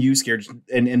 Ryuji and Yusuke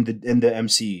and the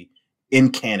MC in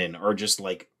canon are just,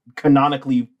 like,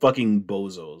 canonically fucking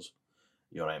bozos.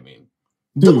 You know what I mean?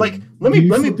 Dude, like, let me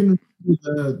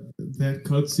that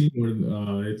cutscene where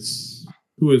it's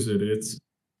who is it? It's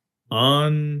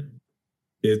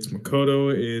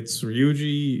Makoto, it's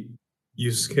Ryuji,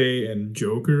 Yusuke, and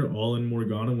Joker all in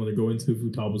Morgana when they go into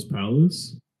Futaba's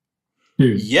palace.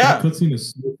 Dude, yeah, that cutscene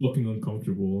is so fucking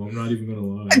uncomfortable. I'm not even gonna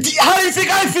lie. How do you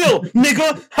think I feel,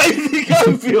 nigga? How do you think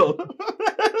I feel?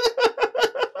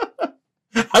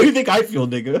 How do you think I feel,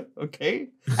 nigga? Okay?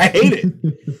 I hate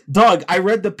it. Dog, I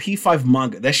read the P5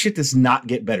 manga. That shit does not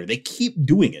get better. They keep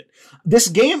doing it. This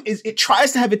game it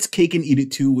tries to have its cake and eat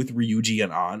it too with Ryuji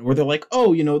and An, where they're like,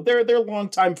 oh, they're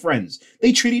longtime friends.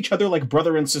 They treat each other like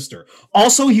brother and sister.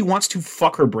 Also, he wants to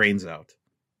fuck her brains out.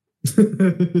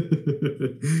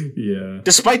 Yeah.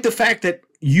 Despite the fact that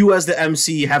you as the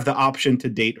MC have the option to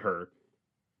date her.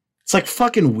 It's like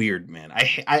fucking weird, man.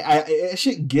 I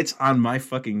shit gets on my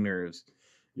fucking nerves.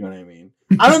 You know what I mean?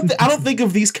 I don't think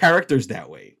of these characters that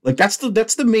way. Like, that's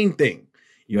the main thing.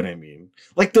 You know what I mean?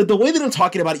 Like, the way that I'm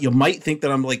talking about it, you might think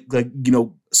that I'm like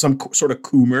some sort of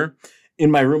coomer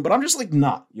in my room, but I'm just like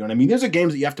not. You know what I mean? There's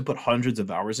games that you have to put hundreds of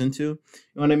hours into. You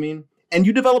know what I mean? And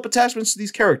you develop attachments to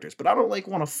these characters, but I don't like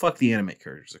want to fuck the anime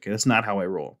characters. Okay, that's not how I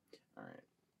roll. All right.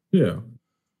 Yeah.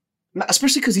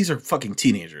 Especially because these are fucking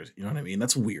teenagers. You know what I mean?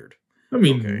 That's weird. I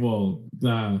mean, okay. Well,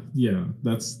 yeah,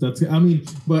 that's. I mean,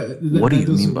 but what do you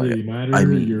doesn't mean by really it? matter. I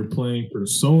mean, you're playing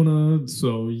Persona,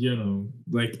 so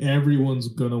like everyone's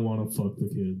gonna want to fuck the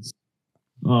kids.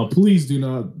 Please do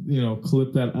not,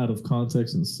 clip that out of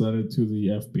context and send it to the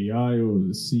FBI or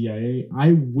the CIA.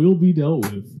 I will be dealt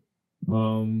with.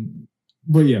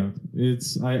 But yeah,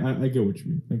 it's I get what you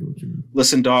mean. I get what you mean.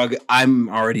 Listen, dog, I'm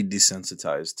already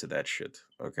desensitized to that shit.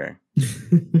 Okay.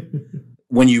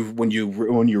 When you're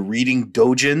reading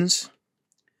doujins,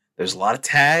 there's a lot of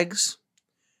tags.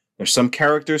 There's some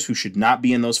characters who should not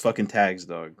be in those fucking tags,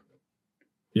 dog.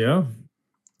 Yeah.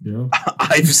 Yeah.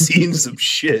 I've seen some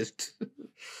shit.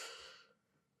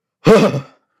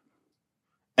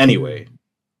 Anyway,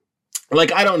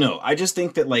 like, I don't know. I just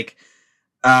think that, like,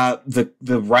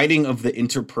 the writing of the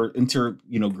inter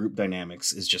group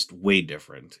dynamics is just way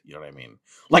different. You know what I mean?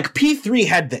 Like, P3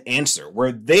 had the answer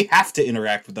where they have to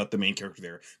interact without the main character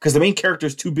there because the main character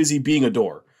is too busy being a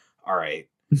door. All right.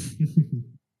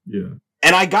 Yeah.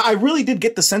 And I really did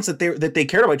get the sense that they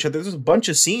cared about each other. There's a bunch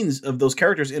of scenes of those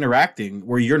characters interacting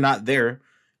where you're not there.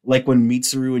 Like when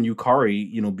Mitsuru and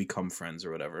Yukari, become friends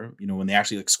or whatever, when they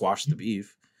actually like squash the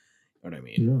beef. You know what I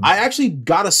mean? Yeah. I actually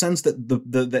got a sense that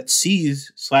that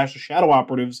C's / the Shadow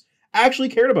Operatives actually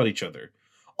cared about each other.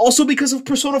 Also because of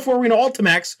Persona 4 Arena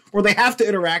Ultimax, where they have to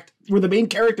interact, where the main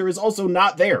character is also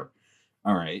not there.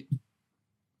 All right.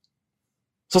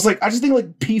 So it's like, I just think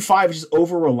like P5 is just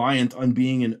over-reliant on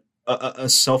being a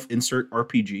self-insert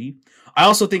RPG. I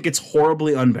also think it's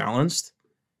horribly unbalanced.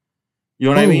 You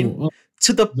know what I mean?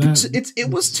 It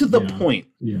was to the point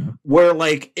where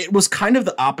like it was kind of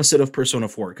the opposite of Persona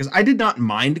 4, because I did not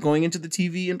mind going into the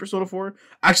TV in Persona 4.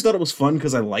 I actually thought it was fun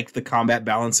because I liked the combat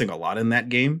balancing a lot in that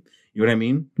game. You know what I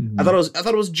mean? Mm-hmm. I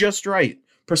thought it was just right.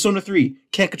 Persona 3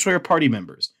 can't control your party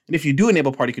members, and if you do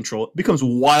enable party control, it becomes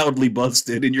wildly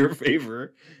busted in your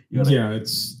favor. You know what I mean?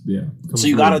 So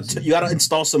you gotta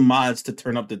install some mods to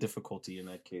turn up the difficulty in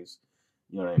that case.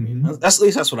 You know what I mean? Mm-hmm. That's at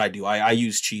least that's what I do. I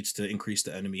use cheats to increase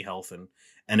the enemy health and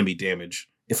enemy damage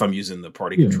if I'm using the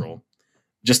party control,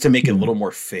 just to make it a little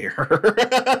more fair.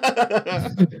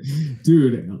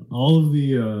 Dude, all of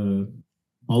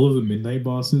the midnight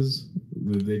bosses,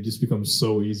 they just become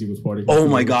so easy with party control. Oh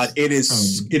my god, it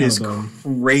is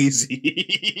crazy.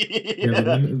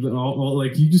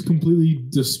 Like you just completely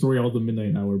destroy all the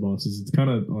midnight hour bosses. It's kind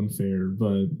of unfair,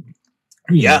 but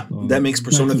that makes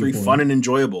Persona 3 fun and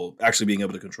enjoyable, actually being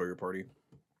able to control your party.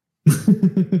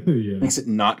 Makes it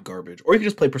not garbage. Or you can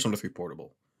just play Persona 3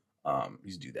 Portable. You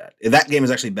just do that. That game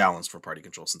is actually balanced for party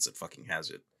control since it fucking has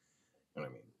it. You know what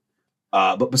I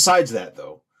mean? But besides that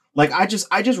though, like I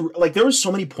just like there were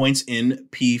so many points in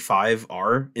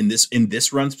P5R in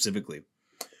this run specifically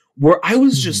where I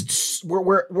was just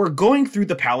we're going through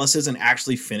the palaces and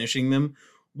actually finishing them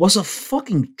was a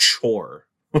fucking chore.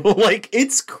 Like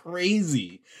it's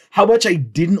crazy how much I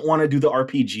didn't want to do the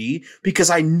RPG because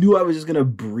I knew I was just gonna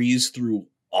breeze through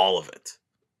all of it.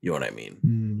 You know what I mean?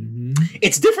 Mm-hmm.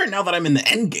 It's different now that I'm in the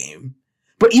end game,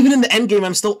 but even in the end game,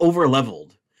 I'm still over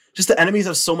leveled. Just the enemies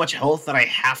have so much health that I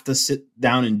have to sit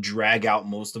down and drag out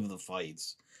most of the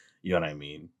fights. You know what I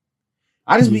mean?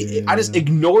 I just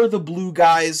ignore the blue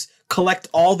guys, collect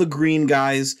all the green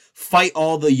guys, fight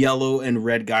all the yellow and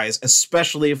red guys,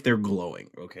 especially if they're glowing.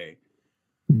 Okay.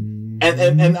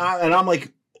 And I'm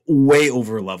like way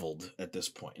over leveled at this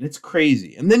point. And it's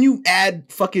crazy. And then you add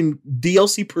fucking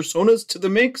DLC personas to the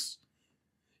mix.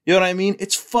 You know what I mean?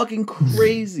 It's fucking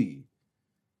crazy.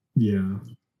 Yeah,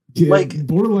 like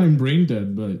borderline brain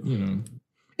dead, but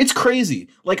it's crazy.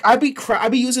 Like I be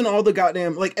using all the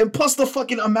goddamn and plus the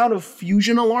fucking amount of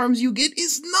fusion alarms you get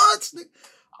is nuts.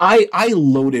 I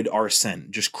loaded Arsene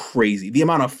just crazy. The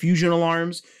amount of fusion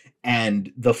alarms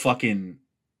and the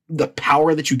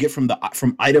power that you get from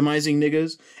itemizing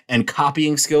niggas and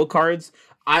copying skill cards.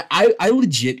 I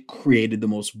legit created the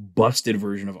most busted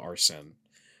version of Arsene.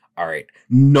 All right,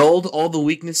 nulled all the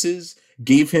weaknesses,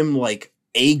 gave him like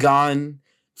Aegon,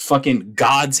 fucking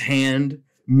God's Hand,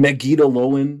 Megiddo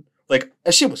Lowen. Like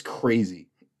that shit was crazy.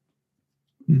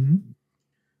 Mm-hmm.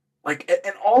 Like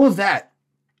and all of that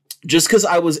just because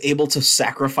I was able to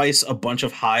sacrifice a bunch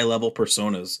of high level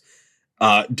personas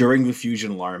during the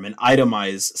fusion alarm and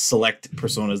itemize select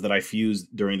personas that I fused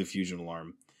during the fusion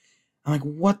alarm. I'm like,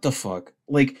 what the fuck?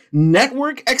 Like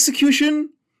network execution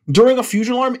during a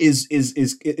fusion alarm is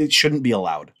it shouldn't be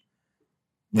allowed.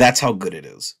 That's how good it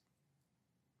is.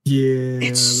 Yeah,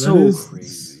 it's so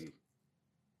crazy.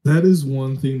 That is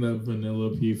one thing that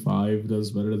vanilla P5 does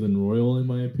better than Royal, in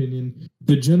my opinion.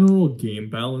 The general game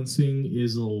balancing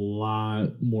is a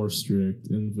lot more strict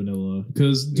in vanilla.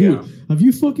 Because, dude, have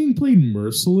you fucking played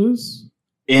Merciless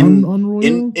on Royal?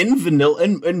 In vanilla,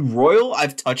 in Royal,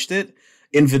 I've touched it.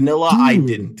 In vanilla, dude, I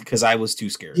didn't because I was too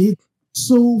scared.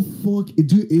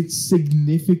 It's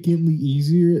significantly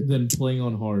easier than playing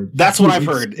on hard. That's what I've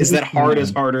heard, is that hard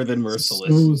is harder than Merciless.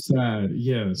 So sad.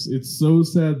 Yes, it's so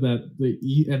sad that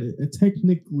a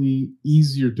technically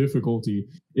easier difficulty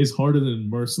is harder than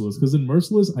Merciless. Because in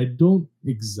Merciless, I don't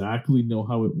exactly know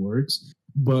how it works,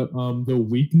 but the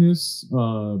weakness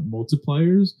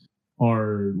multipliers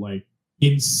are like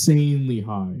insanely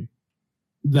high.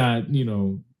 That,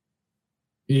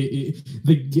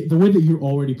 the way that you're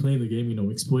already playing the game,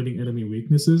 exploiting enemy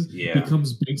weaknesses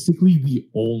becomes basically the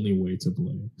only way to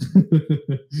play.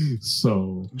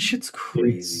 So shit's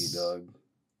crazy, dog.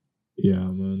 Yeah,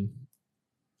 man.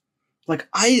 Like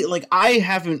I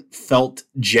haven't felt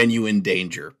genuine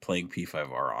danger playing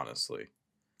P5R, honestly.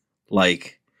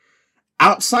 Like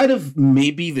outside of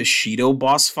maybe the Shido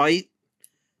boss fight.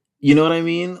 You know what I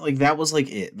mean? Like, that was, like,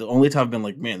 it. The only time I've been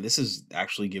like, man, this is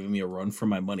actually giving me a run for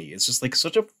my money. It's just, like,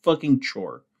 such a fucking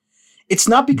chore. It's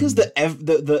not because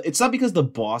it's not because the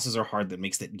bosses are hard that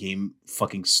makes that game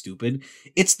fucking stupid.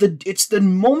 It's the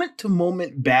moment to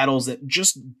moment battles that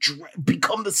just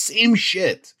become the same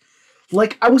shit.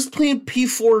 Like I was playing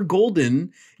P4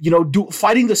 Golden,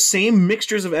 fighting the same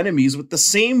mixtures of enemies with the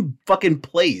same fucking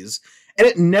plays, and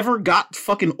it never got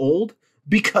fucking old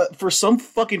because for some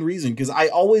fucking reason, because I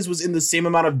always was in the same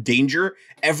amount of danger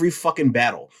every fucking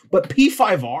battle. But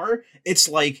P5R, it's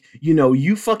like,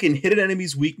 you fucking hit an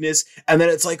enemy's weakness, and then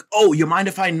it's like, oh, you mind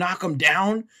if I knock him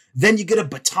down? Then you get a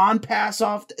baton pass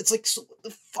off. It's like, so what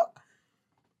the fuck?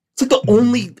 It's like the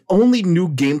only new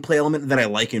gameplay element that I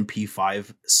like in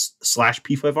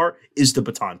P5/P5R is the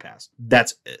baton pass.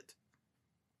 That's it.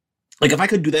 Like if I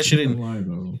could do that shit in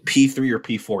P3 or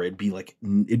P4, it'd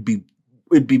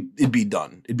be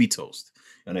done. It'd be toast.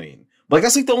 You know what I mean? Like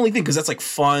that's like the only thing, because that's like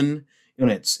fun,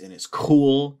 and it's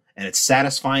cool and it's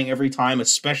satisfying every time,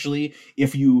 especially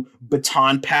if you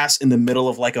baton pass in the middle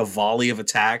of like a volley of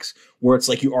attacks where it's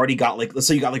like you already got like, let's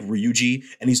say you got like Ryuji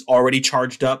and he's already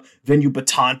charged up, then you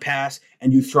baton pass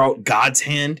and you throw out God's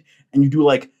hand and you do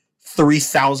like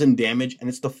 3,000 damage and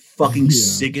it's the fucking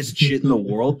sickest shit in the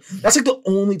world. That's like the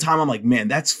only time I'm like, man,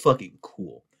 that's fucking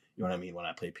cool. You know what I mean? When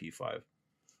I play P5.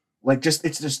 Like it's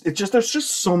just there's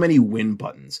just so many win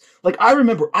buttons. Like I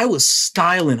remember I was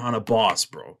styling on a boss,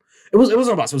 bro. It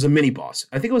wasn't a boss, it was a mini boss.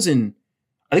 I think it was in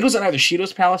either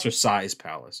Shido's Palace or Sai's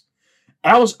Palace.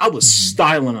 And I was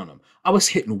styling on him. I was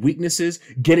hitting weaknesses,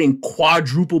 getting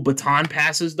quadruple baton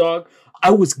passes, dog.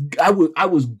 I was going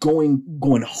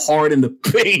hard in the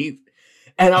paint.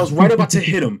 And I was right about to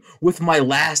hit him with my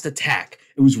last attack.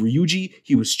 It was Ryuji,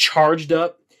 he was charged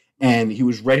up. And he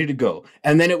was ready to go.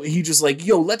 And then he just like,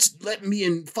 yo, let me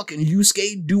and fucking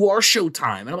Yusuke do our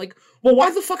showtime. And I'm like, well, why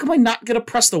the fuck am I not going to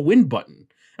press the win button?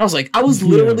 And I was like, I was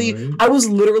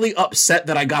literally upset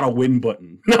that I got a win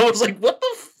button. And I was like, what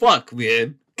the fuck,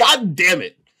 man? God damn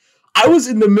it. I was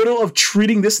in the middle of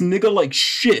treating this nigga like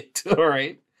shit. All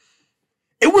right.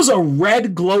 It was a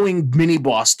red glowing mini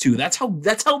boss too. That's how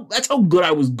good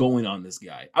I was going on this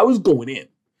guy. I was going in.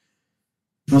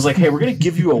 I was like, hey, we're going to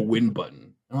give you a win button.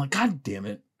 I'm like, God damn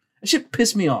it. That shit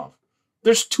pissed me off.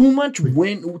 There's too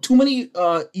many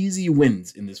easy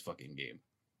wins in this fucking game.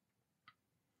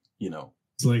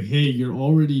 It's like, hey, you're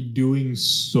already doing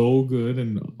so good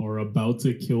and are about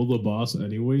to kill the boss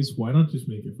anyways. Why not just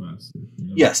make it faster?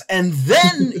 Yes, and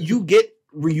then you get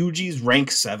Ryuji's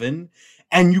rank 7,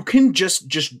 and you can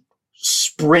just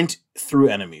sprint through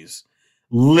enemies.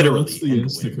 Literally. That's the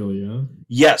insta-kill, yeah?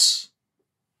 Yes.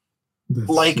 That's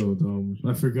like, so dumb.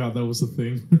 I forgot that was a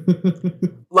thing.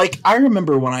 Like, I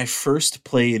remember when I first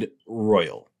played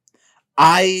Royal,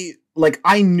 I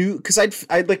knew, because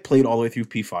I'd like played all the way through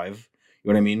P5,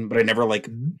 you know what I mean? But I never like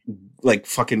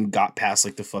fucking got past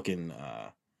like the fucking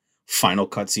final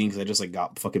cutscene, because I just like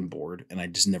got fucking bored and I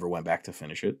just never went back to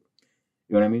finish it.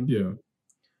 You know what I mean? Yeah.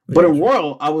 But in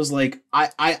Royal, I was like,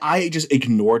 I just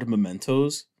ignored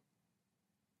mementos,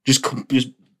 just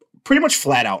pretty much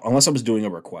flat out, unless I was doing a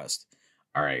request.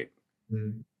 All right.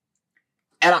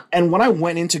 And when I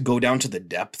went in to go down to the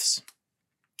depths,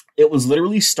 it was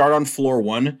literally start on floor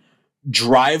 1,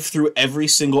 drive through every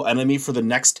single enemy for the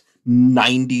next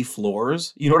 90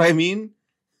 floors. You know what I mean?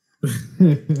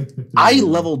 I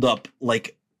leveled up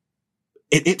like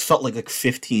it felt like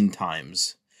 15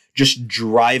 times just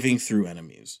driving through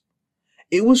enemies.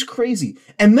 It was crazy.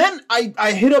 And then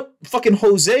I hit up fucking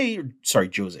Jose.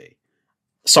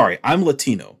 Sorry, I'm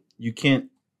Latino. You can't,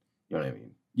 you know what I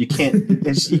mean? You can't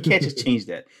just change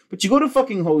that. But you go to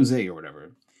fucking Jose or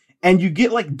whatever, and you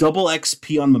get like double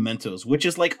XP on mementos, which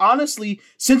is like, honestly,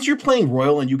 since you're playing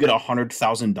Royal and you get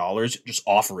 $100,000 just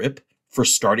off rip for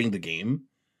starting the game,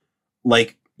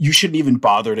 like you shouldn't even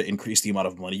bother to increase the amount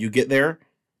of money you get there.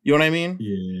 You know what I mean?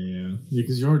 Yeah,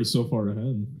 because you're already so far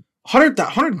ahead.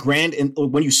 100 grand and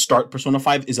when you start Persona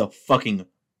 5 is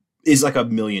like $1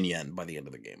 million yen by the end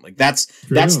of the game. Like that's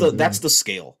the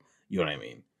scale. You know what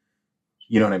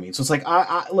I mean? So it's like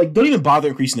I like, don't even bother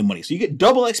increasing the money. So you get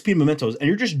double XP mementos and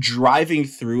you're just driving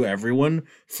through everyone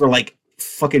for like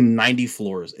fucking 90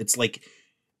 floors. It's like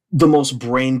the most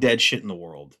brain dead shit in the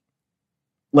world.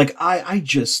 Like I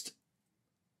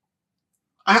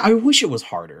wish it was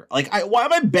harder. Like why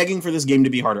am I begging for this game to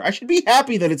be harder? I should be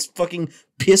happy that it's fucking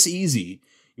piss easy.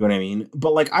 You know what I mean?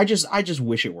 But like I just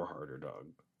wish it were harder, dog.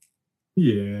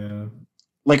 Yeah.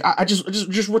 Like I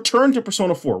just return to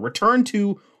Persona 4. Return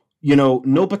to,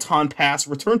 no baton pass.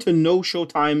 Return to no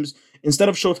showtimes. Instead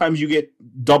of showtimes, you get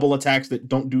double attacks that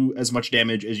don't do as much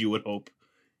damage as you would hope.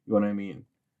 You know what I mean?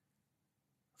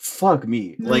 fuck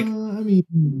me. Like, I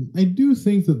mean, I do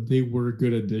think that they were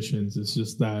good additions. It's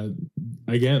just that,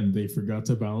 again, they forgot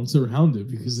to balance around it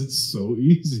because it's so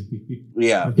easy.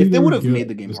 yeah, I if think they were would have good. made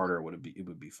the game harder, it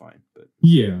would be fine. But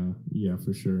Yeah,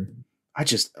 for sure. I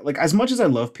just like, as much as I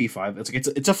love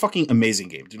P5, it's a fucking amazing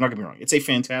game. Do not get me wrong. It's a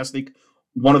fantastic,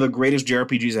 one of the greatest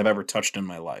JRPGs I've ever touched in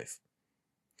my life.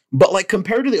 But like,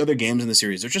 compared to the other games in the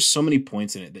series, there's just so many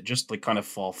points in it that just like kind of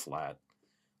fall flat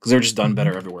because they're just done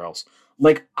better everywhere else.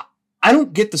 Like, I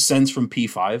don't get the sense from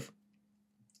P5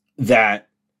 that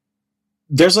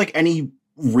there's like any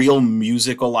real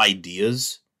musical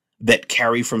ideas that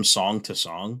carry from song to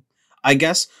song. I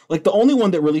guess like the only one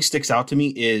that really sticks out to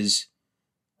me is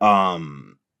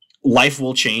Life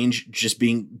Will Change, just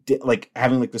being like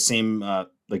having like the same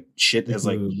like shit as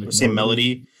like the same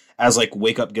melody as like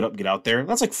Wake Up, Get Up, Get Out There.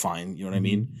 That's like fine, you know what I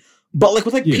mean? But like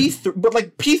with like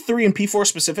P3 and P4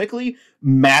 specifically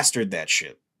mastered that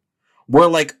shit. Where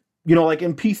like, you know, like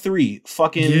in P3,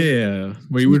 fucking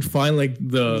where you would find like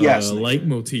the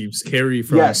leitmotifs carry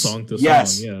from song to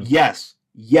song.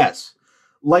 Yes.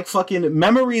 Like fucking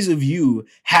Memories of You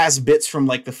has bits from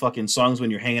like the fucking songs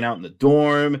when you're hanging out in the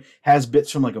dorm, has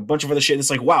bits from like a bunch of other shit. It's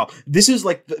like, wow, this is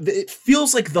like, it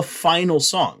feels like the final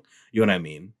song. You know what I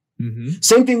mean?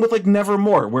 Same thing with like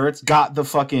Nevermore, where it's got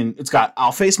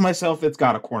I'll Face Myself, it's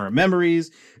got A Corner of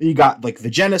Memories, and you got like the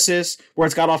Genesis, where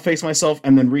it's got I'll Face Myself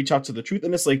and then Reach Out to the Truth,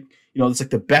 and it's like, you know, it's like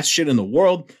the best shit in the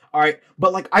world. All right,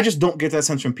 but like, I just don't get that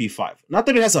sense from P5. Not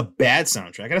that it has a bad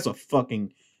soundtrack, it has a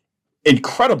fucking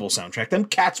incredible soundtrack. Them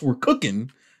cats were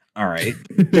cooking. All right,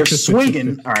 they're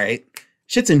swinging. All right,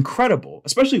 shit's incredible,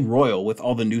 especially Royal with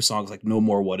all the new songs like No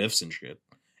More What Ifs and shit.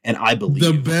 And I Believe.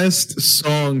 The best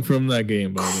song from that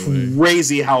game, by the way.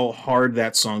 Crazy how hard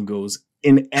that song goes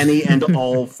in any and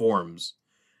all forms.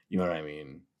 You know what I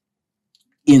mean?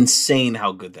 Insane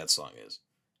how good that song is.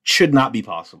 Should not be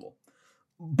possible.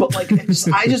 But like,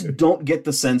 I just don't get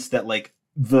the sense that like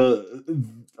that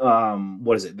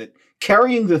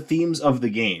carrying the themes of the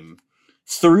game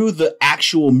through the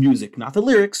actual music, not the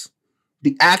lyrics,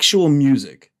 the actual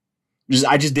music.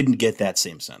 I just didn't get that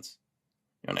same sense.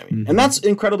 You know what I mean? And that's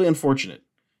incredibly unfortunate.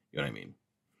 You know what I mean?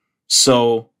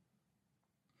 So,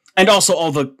 and also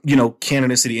all the, you know,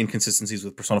 canonicity inconsistencies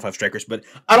with Persona 5 Strikers, but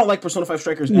I don't like Persona 5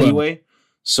 Strikers anyway.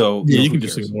 So, yeah, you can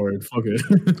just ignore it. Fuck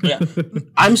it. Yeah.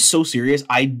 I'm so serious.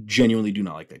 I genuinely do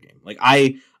not like that game. Like,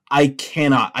 I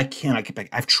cannot get back.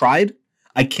 I've tried.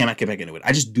 I cannot get back into it.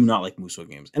 I just do not like Musou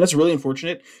games. And that's really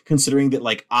unfortunate considering that,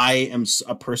 like, I am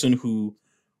a person who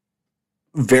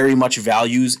very much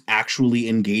values actually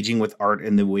engaging with art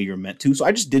in the way you're meant to. So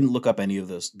I just didn't look up any of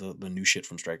the new shit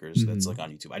from Strikers that's like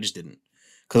on YouTube. I just didn't,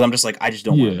 because I'm just like, I just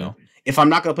don't want to know. If I'm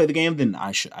not gonna play the game, then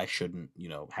I shouldn't, you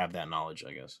know, have that knowledge,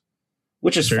 I guess.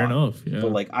 Which is fair fine. enough. Yeah.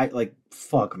 But like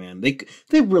fuck, man,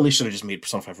 they really should have just made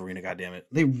Persona 5 Arena. Goddammit,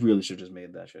 they really should have just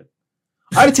made that shit.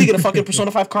 I'd have taken a fucking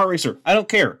Persona 5 car racer. I don't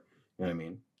care. You know what I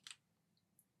mean?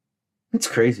 It's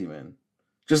crazy, man.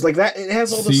 Just like that, it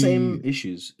has all the same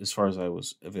issues as far as I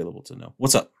was available to know.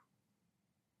 What's up?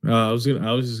 I was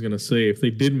just gonna say, if they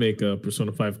did make a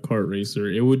Persona 5 kart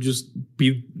racer, it would just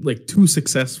be like too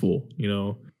successful. You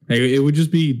know, like, it would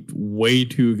just be way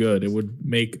too good. It would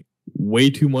make way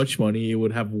too much money. It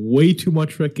would have way too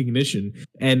much recognition,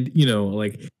 and you know,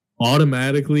 like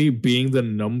automatically being the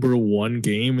 #1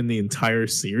 game in the entire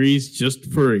series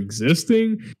just for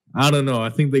existing. I don't know. I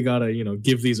think they gotta, you know,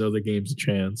 give these other games a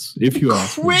chance. If you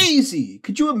ask me. Crazy.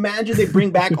 Could you imagine they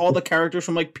bring back all the characters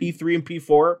from like P3 and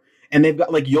P4, and they've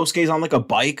got like Yosuke's on like a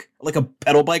bike, like a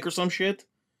pedal bike or some shit?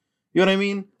 You know what I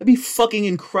mean? That'd be fucking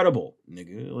incredible,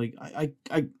 nigga. Like I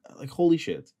like, holy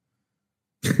shit.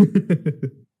 I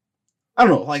don't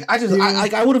know. Like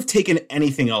I would have taken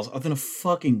anything else other than a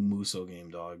fucking Musou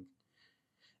game, dog.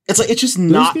 It's like, it's just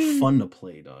not fun to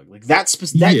play, dog. Like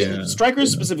game,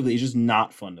 Strikers specifically is just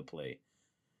not fun to play.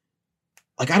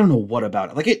 Like, I don't know what about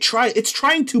it. Like, it's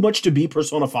trying too much to be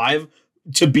Persona 5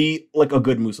 to be like a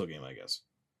good Musou game, I guess.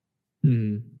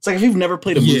 It's like, if you've never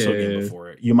played a Musou game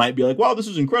before, you might be like, wow, this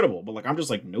is incredible. But like, I'm just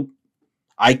like, nope.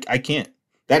 I can't.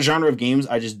 That genre of games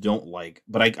I just don't like.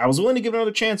 But I was willing to give it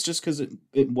another chance just because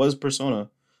it was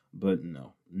Persona. But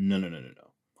no.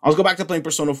 I'll go back to playing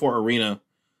Persona 4 Arena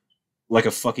like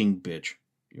a fucking bitch.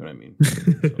 You know what I mean?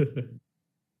 So.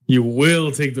 You will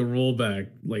take the rollback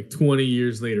like 20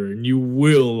 years later, and you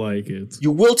will like it.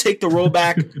 You will take the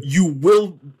rollback. You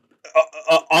will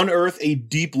unearth a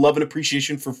deep love and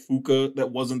appreciation for Fuka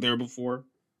that wasn't there before.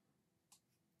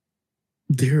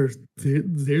 There's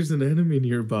an enemy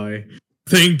nearby.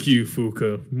 Thank you,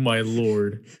 Fuka, my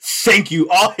lord. Thank you.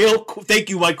 All hail. Thank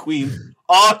you, my queen.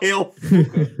 All hail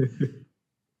Fuka.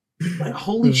 Like,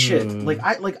 holy shit!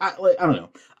 I don't know.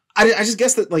 I just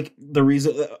guess that like the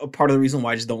reason, a part of the reason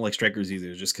why I just don't like Strikers either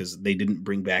is just because they didn't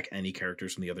bring back any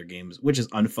characters from the other games, which is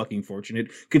unfucking fortunate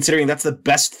considering that's the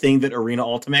best thing that Arena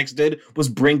Ultimax did was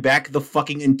bring back the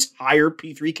fucking entire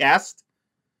P3 cast.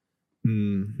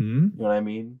 Mm-hmm. You know what I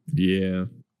mean? Yeah.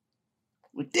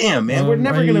 Like, damn, man, we're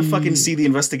never gonna fucking see the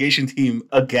investigation team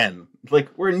again. Like,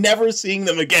 we're never seeing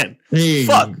them again. Hey,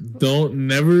 fuck. Don't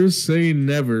never say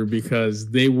never because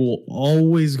they will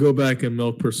always go back and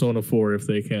milk Persona 4 if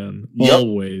they can. Yep.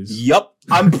 Always. Yup.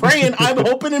 I'm praying. I'm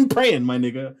hoping and praying, my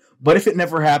nigga. But if it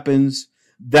never happens,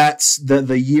 that's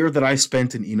the year that I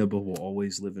spent in Inaba will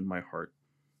always live in my heart.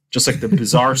 Just like the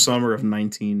bizarre summer of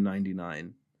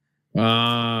 1999.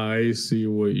 Ah, I see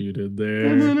what you did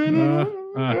there.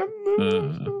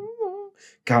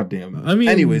 Goddamn. I mean,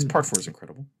 anyways, part 4 is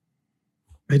incredible.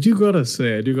 I do gotta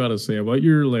say about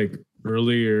your like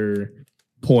earlier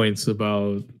points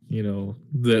about, you know,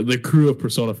 the crew of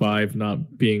Persona 5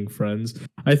 not being friends.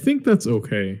 I think that's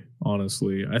okay,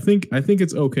 honestly. I think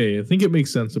it's okay. I think it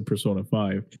makes sense in Persona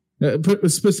 5,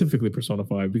 specifically Persona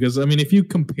 5, because I mean, if you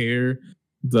compare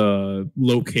the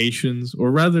locations,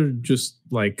 or rather just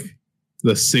like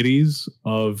the cities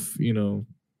of, you know,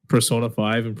 Persona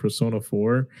 5 and Persona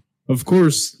 4, of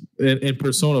course, in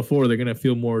Persona 4, they're gonna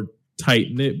feel more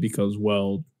tight-knit because,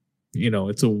 well, you know,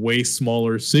 it's a way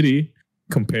smaller city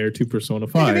compared to Persona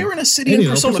 5. They were in a city in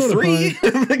Persona 3.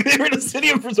 Like, they were in a city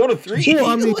in Persona 3. Well,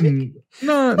 I mean,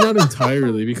 not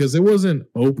entirely, because it wasn't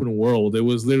open world. It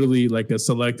was literally like a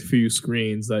select few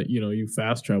screens that, you know, you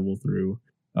fast travel through.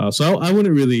 So I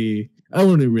wouldn't really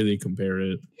compare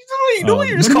it. You know what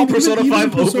you just call Persona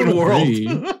 5 open world.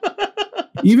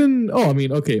 I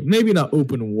mean, okay, maybe not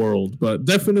open world, but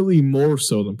definitely more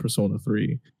so than Persona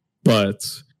 3. But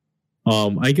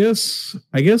I guess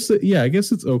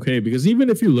it's okay, because even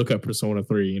if you look at Persona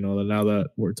 3, you know, now that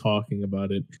we're talking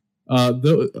about it,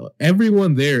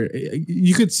 everyone there,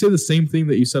 you could say the same thing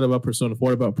that you said about Persona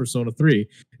 4 about Persona 3,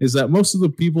 is that most of the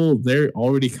people there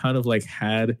already kind of like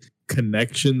had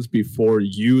connections before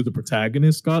you, the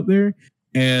protagonist, got there.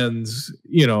 And,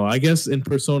 you know, I guess in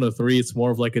Persona 3, it's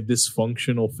more of like a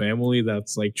dysfunctional family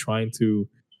that's like trying to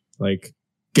like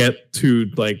get to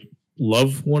like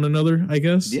love one another, I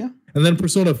guess. Yeah. And then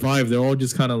Persona 5, they're all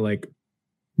just kind of like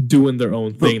doing their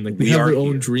own thing. Like they have their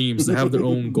own dreams, they have their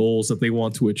own goals that they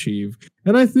want to achieve.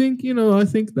 And I think, you know,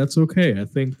 that's okay. I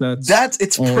think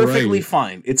it's perfectly right.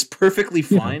 fine. It's perfectly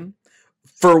fine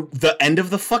for the end of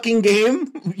the fucking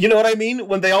game. You know what I mean?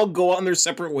 When they all go on their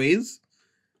separate ways.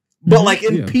 But like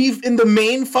in the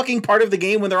main fucking part of the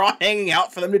game, when they're all hanging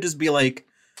out, for them to just be like,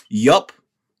 yup,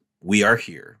 we are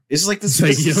here. It's like this.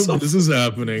 This is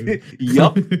happening.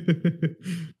 Yup.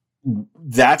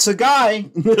 That's a guy.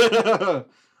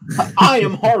 I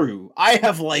am Haru. I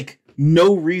have like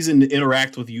no reason to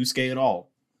interact with Yusuke at all.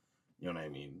 You know what I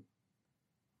mean?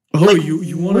 Oh, like,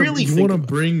 you want to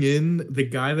bring in the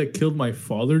guy that killed my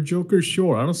father, Joker?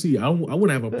 Sure. Honestly, I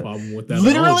wouldn't have a problem with that.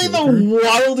 Literally the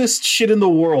wildest shit in the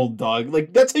world, dog.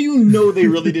 Like, that's how you know they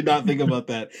really did not think about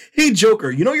that. Hey,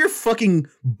 Joker, you know your fucking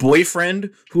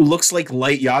boyfriend who looks like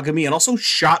Light Yagami and also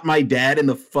shot my dad in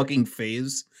the fucking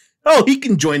face? Oh, he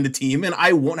can join the team and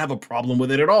I won't have a problem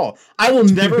with it at all. I will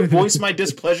never voice my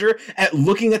displeasure at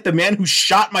looking at the man who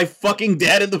shot my fucking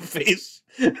dad in the face.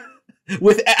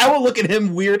 I will look at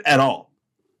him weird at all.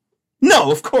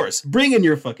 No, of course. Bring in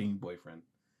your fucking boyfriend.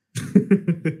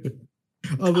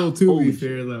 Although, to be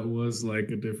fair, that was like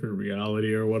a different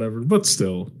reality or whatever, but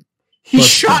still. He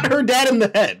shot her dad in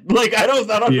the head. Like, I don't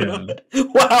know.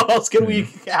 Well, how else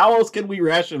can we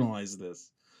rationalize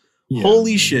this? Yeah,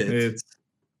 holy shit.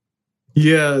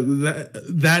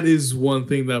 That is one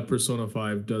thing that Persona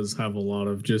 5 does have a lot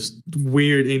of, just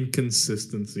weird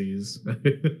inconsistencies.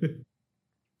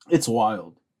 It's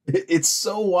wild. It's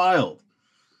so wild.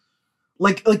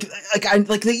 Like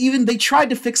they tried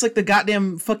to fix like the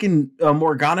goddamn fucking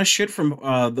Morgana shit from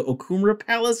the Okumura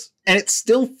Palace, and it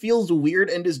still feels weird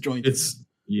and disjointed.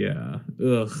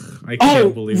 I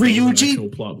can't believe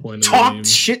Ryuji plot point talked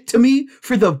shit to me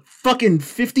for the fucking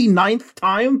 59th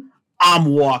time. I'm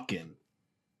walking.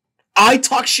 I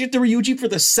talk shit to Ryuji for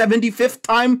the 75th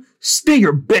time. Stay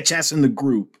your bitch ass in the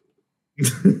group.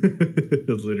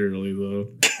 Literally though.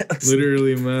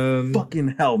 Literally, man.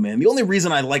 Fucking hell, man. The only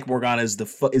reason I like Morgana is the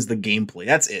gameplay.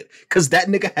 That's it. Because that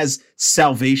nigga has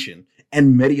salvation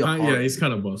and Mediahara. Yeah, he's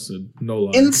kind of busted. No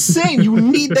lie. Insane. You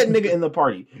need that nigga in the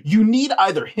party. You need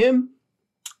either him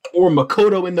or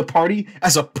Makoto in the party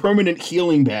as a permanent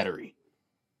healing battery.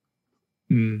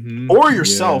 Mm-hmm. Or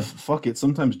yourself. Yeah. Fuck it.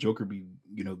 Sometimes Joker be,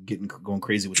 going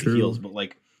crazy with the heals, but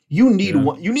like You need Yeah.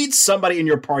 one. You need somebody in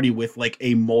your party with like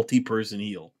a multi-person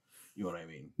heal. You know what I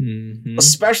mean? Mhm.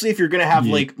 Especially if you're gonna have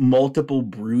Yeah. like multiple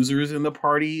bruisers in the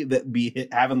party that be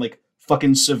having like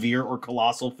fucking severe or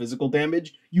colossal physical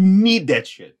damage. You need that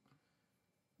shit.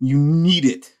 You need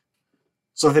it.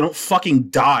 So they don't fucking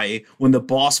die when the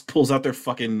boss pulls out their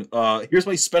fucking here's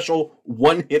my special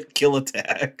one-hit kill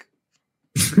attack.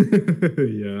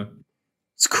 Yeah.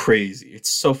 It's crazy. It's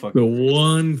so fucking The crazy.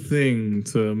 one thing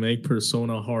to make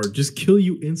Persona hard, just kill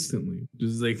you instantly.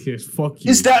 Just like, here, fuck you.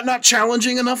 Is that not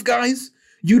challenging enough, guys?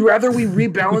 You'd rather we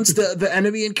rebalance the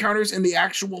enemy encounters in the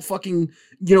actual fucking,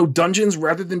 dungeons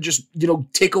rather than just,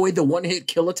 take away the one-hit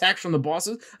kill attacks from the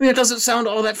bosses? I mean, it doesn't sound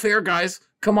all that fair, guys.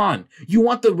 Come on. You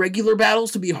want the regular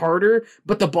battles to be harder,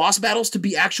 but the boss battles to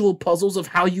be actual puzzles of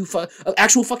how you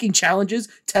actual fucking challenges,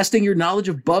 testing your knowledge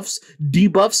of buffs,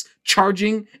 debuffs,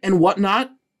 charging, and whatnot,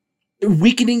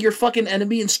 weakening your fucking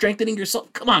enemy and strengthening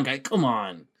yourself. Come on, guy. Come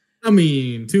on. I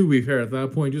mean, to be fair, at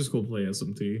that point, just go play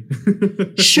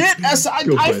SMT. Shit,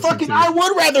 Go play SMT. I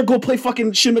would rather go play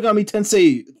fucking Shin Megami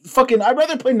Tensei. I'd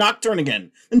rather play Nocturne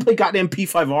again than play goddamn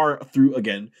P5R through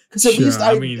again. Because at Sure, least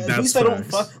I mean, that's I don't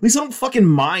facts. at least I don't fucking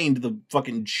mind the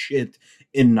fucking shit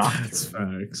in Nocturne. That's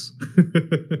facts.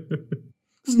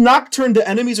 Because Nocturne, the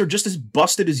enemies are just as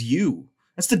busted as you.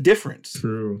 That's the difference.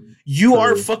 True. You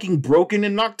are True. fucking broken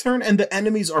in Nocturne, and the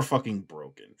enemies are fucking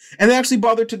broken. And they actually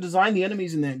bothered to design the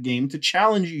enemies in that game to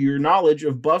challenge your knowledge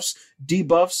of buffs,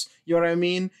 debuffs, you know what I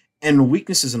mean, and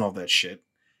weaknesses and all that shit.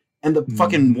 And the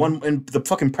fucking the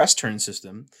fucking press turn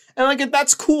system. And like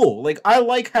that's cool. Like I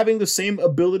like having the same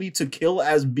ability to kill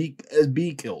as be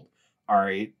killed. All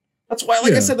right. That's why,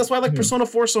 like I Yeah, said, that's why I like yeah. Persona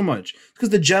 4 so much. Because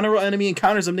the general enemy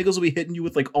encounters, them niggas will be hitting you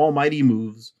with like almighty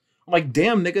moves. I'm like,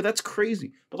 damn, nigga, that's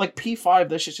crazy. But like P5,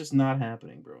 that shit's just not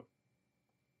happening, bro.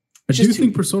 I Just do too-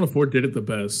 think Persona 4 did it the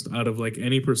best out of like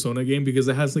any Persona game because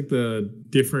it has like the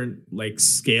different like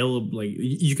scale of like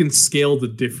you can scale the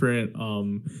different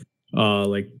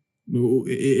like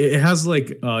it has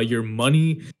like your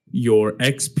money, your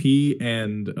XP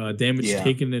and damage Yeah.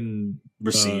 taken and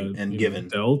Received and given.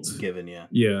 dealt. Given, yeah.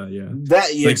 Yeah, yeah.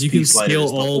 That EXP Like, you can slider scale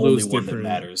is the all only those one that different-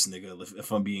 matters, nigga.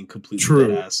 If I'm being completely True.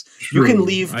 deadass, you can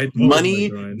leave I- oh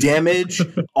money, my God. damage,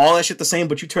 all that shit the same,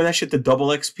 but you turn that shit to double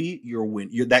XP,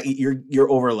 you're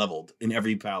over leveled in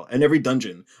every every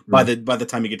dungeon by the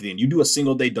time you get to the end. You do a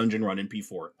single day dungeon run in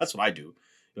P4. That's what I do.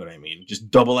 You know what I mean?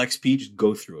 Just double XP, just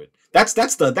go through it. That's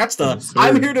the Yes, sir.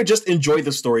 I'm here to just enjoy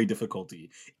the story difficulty.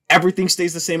 Everything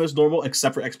stays the same as normal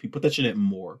except for XP. Put that shit at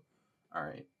more. All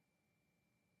right.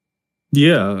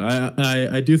 Yeah,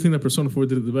 I do think that Persona 4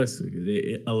 did it the best.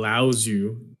 It allows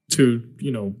you to,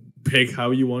 pick how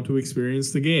you want to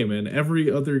experience the game. And every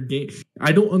other game,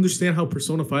 I don't understand how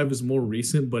Persona 5 is more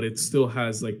recent, but it still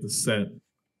has like the set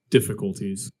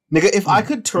difficulties. Nigga, if I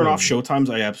could turn Yeah. off showtimes,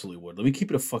 I absolutely would. Let me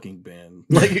keep it a fucking ban.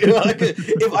 Like,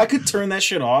 if I could turn that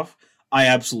shit off, I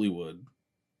absolutely would.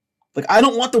 Like, I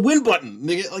don't want the win button,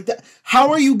 nigga. Like that.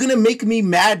 How are you gonna make me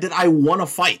mad that I want to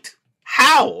fight?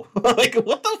 How? Like,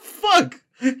 what the fuck?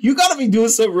 You gotta be doing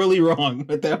something really wrong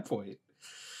at that point.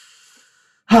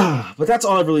 But that's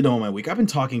all I've really done with my week. I've been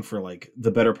talking for like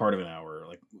the better part of an hour,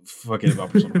 like fucking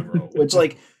about Persona 5 Royal, which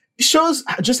like shows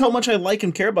just how much I like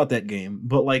and care about that game.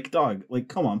 But like, dog, like,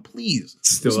 come on, please.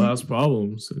 Still Just- has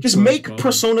problems. It Just still has make problems.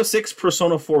 Persona 6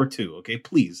 Persona 4 too, okay?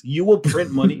 Please. You will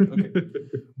print money. Okay.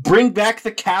 Bring back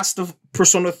the cast of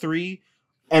Persona 3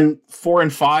 and 4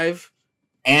 and 5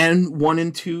 and 1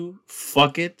 and 2.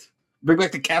 Fuck it. Bring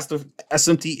back the cast of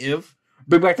SMT If.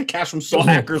 Bring back the cast from Soul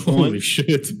Hackers 1. Holy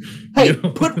shit. Hey,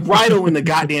 Yo. put Raito in the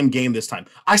goddamn game this time.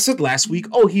 I said last week,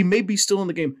 oh, he may be still in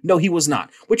the game. No, he was not,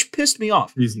 which pissed me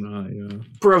off. He's not, yeah.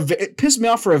 It pissed me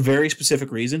off for a very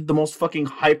specific reason. The most fucking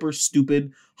hyper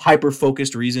stupid, hyper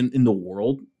focused reason in the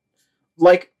world.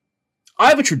 Like, I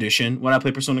have a tradition when I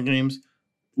play Persona games.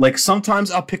 Like,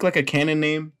 sometimes I'll pick like a canon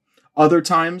name. Other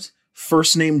times,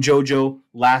 first name JoJo,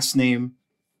 last name,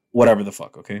 whatever the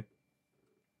fuck, okay?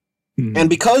 Mhm. And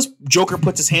because Joker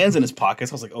puts his hands in his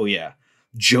pockets, I was like, oh yeah,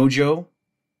 JoJo,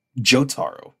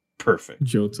 Jotaro. Perfect.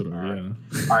 Jotaro,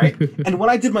 yeah. All right. And when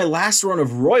I did my last run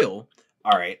of Royal,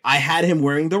 all right, I had him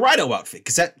wearing the Raito outfit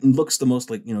because that looks the most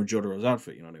like, Jotaro's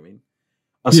outfit. You know what I mean?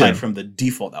 Aside Yeah. from the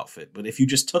default outfit. But if you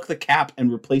just took the cap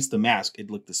and replaced the mask, it'd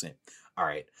look the same. All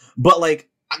right. But like,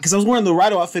 because I was wearing the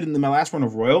Raito outfit in my last run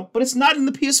of Royal, but it's not in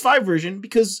the PS5 version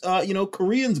because,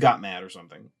 Koreans got mad or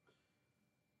something.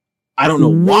 I don't know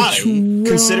why, Which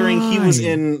considering he was why?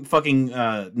 in fucking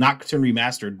Nocturne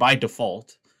Remastered by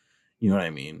default. You know what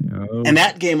I mean? Yeah. And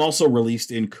that game also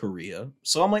released in Korea.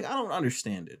 So I'm like, I don't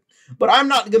understand it. But I'm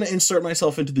not going to insert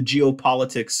myself into the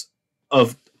geopolitics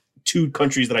of two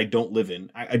countries that I don't live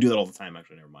in. I do that all the time.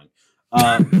 Actually, never mind.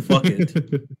 Fuck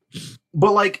it.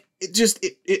 But like, it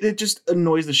just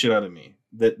annoys the shit out of me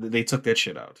that they took that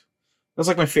shit out. That's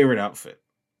like my favorite outfit.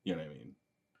 You know what I mean?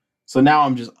 So now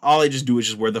all I just do is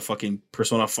just wear the fucking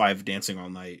Persona 5 dancing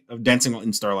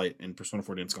in Starlight and Persona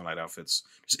 4 dancing all night outfits.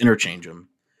 Just interchange them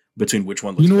between which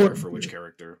one looks better for which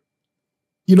character.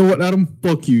 You know what, Adam?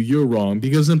 Fuck you. You're wrong.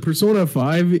 Because in Persona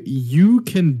 5, you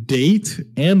can date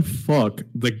and fuck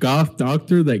the goth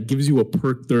doctor that gives you a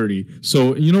perk 30.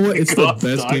 So, you know what? It's the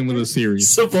best game of the series.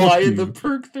 Supplying the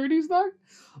perk 30s, dog?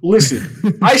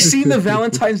 Listen, I seen the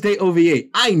Valentine's Day OVA.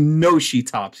 I know she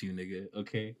tops you, nigga.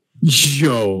 Okay?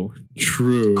 Yo,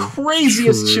 true.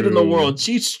 Craziest shit in the world.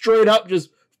 She straight up just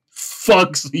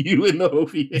fucks you in the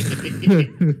OVA.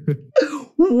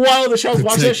 While the show was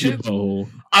watching that shit,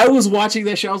 I was watching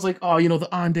that show. I was like, oh,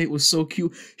 the on date was so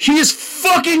cute. He is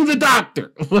fucking the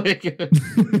doctor. Like,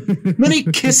 then he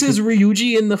kisses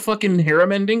Ryuji in the fucking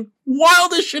harem ending.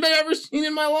 Wildest shit I ever seen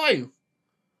in my life.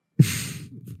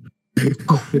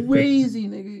 Crazy,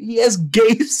 nigga. He has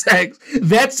gay sex.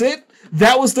 That's it.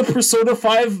 That was the Persona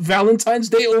 5 Valentine's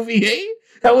Day OVA?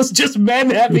 That was just men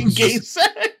having gay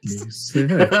sex?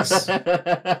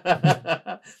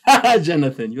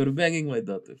 Jonathan, you're banging my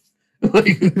daughter.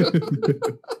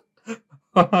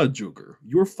 Joker,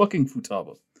 you're fucking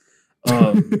Futaba.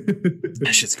 That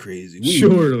shit's crazy.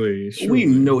 Surely. We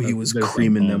know he was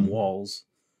creaming them walls.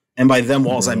 And by them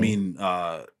walls, I mean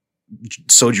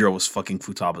Sojiro was fucking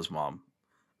Futaba's mom.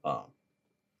 I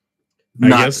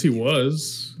guess he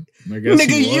was.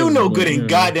 Nigga, you know good and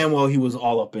goddamn well he was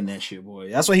all up in that shit,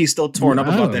 boy. That's why he's still torn up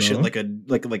about that shit like a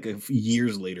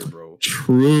years later, bro.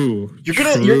 True. You're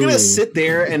gonna sit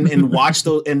there and watch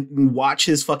watch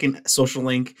his fucking social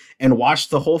link and watch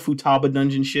the whole Futaba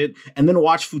dungeon shit and then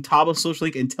watch Futaba social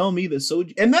link and tell me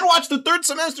that and then watch the third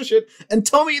semester shit and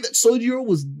tell me that Sojiro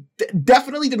was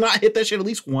definitely did not hit that shit at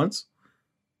least once.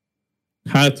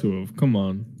 Had to have. Come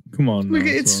on. Nigga,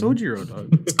 it's Sojiro, dog.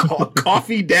 It's called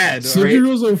Coffee Dad.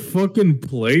 Sojiro's a fucking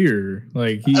player.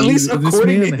 Like at least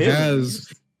according to him.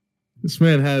 This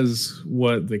man has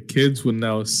what the kids would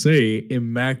now say,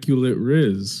 immaculate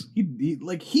riz.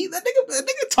 That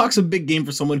nigga talks a big game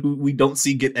for someone who we don't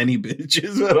see get any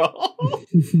bitches at all.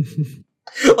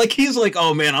 Like he's like,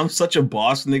 oh man, I'm such a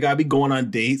boss, nigga. I be going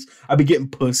on dates, I be getting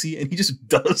pussy, and he just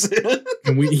does it.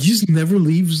 And he just never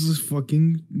leaves his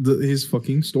fucking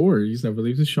store. He just never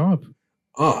leaves his shop.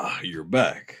 You're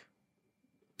back.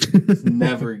 This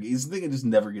nigga just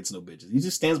never gets no bitches. He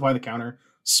just stands by the counter,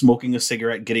 smoking a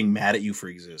cigarette, getting mad at you for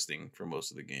existing for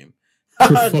most of the game.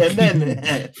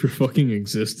 For fucking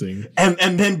existing.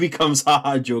 And then becomes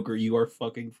haha Joker, you are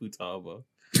fucking Futaba.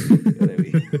 You know what I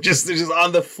mean? just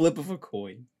on the flip of a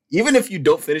coin. Even if you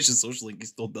don't finish the social link, he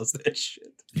still does that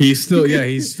shit. He's still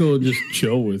just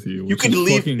chill with you. You could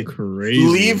fucking crazy.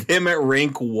 Leave him at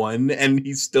rank 1, and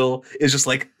he still is just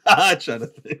like,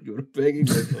 Jonathan, you're begging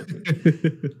my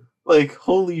fucking. Like,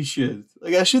 holy shit!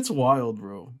 Like that shit's wild,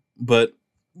 bro. But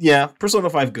yeah, Persona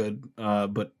 5 good,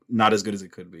 but not as good as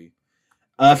it could be.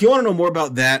 If you want to know more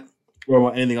about that or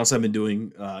about anything else I've been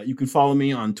doing, you can follow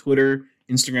me on Twitter,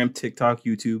 Instagram, TikTok,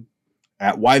 YouTube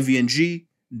at YVNGDENDE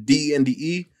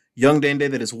Young Dende.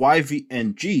 That is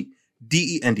YVNGDENDE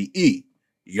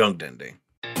Young Dende.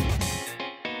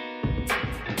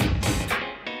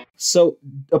 So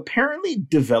apparently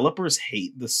developers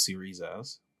hate the Series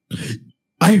S.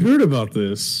 I heard about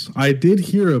this. I did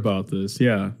hear about this.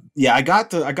 Yeah. Yeah, I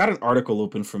got an article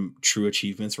open from True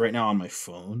Achievements right now on my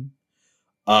phone.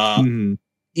 Ian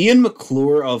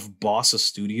McClure of Bossa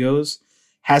Studios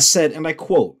has said, and I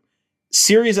quote,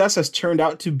 Series S has turned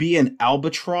out to be an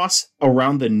albatross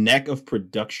around the neck of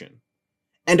production.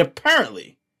 And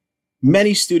apparently,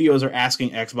 many studios are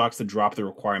asking Xbox to drop the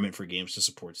requirement for games to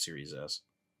support Series S.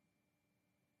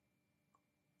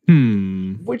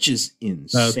 Which is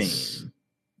insane.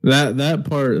 That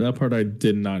part I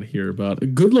did not hear about.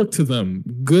 Good luck to them.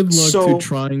 Good luck to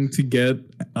trying to get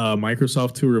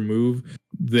Microsoft to remove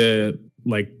the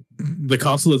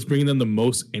console that's bringing them the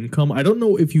most income. I don't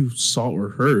know if you saw or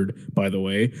heard, by the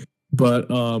way, but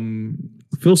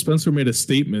Phil Spencer made a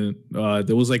statement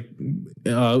that was like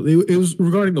it was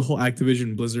regarding the whole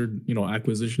Activision Blizzard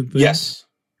acquisition thing. Yes.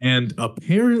 And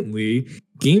apparently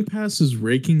Game Pass is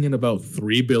raking in about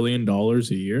 $3 billion a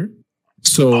year.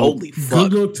 So holy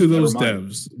fuck. Good luck to those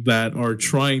devs that are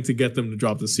trying to get them to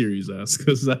drop the Series S,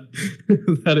 because that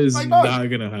is not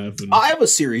going to happen. I have a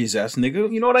Series S,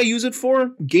 nigga. You know what I use it for?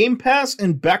 Game Pass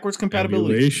and backwards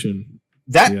compatibility. Emulation.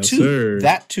 That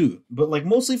too. But like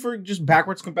mostly for just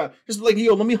backwards compatibility. Just like,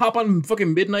 yo, let me hop on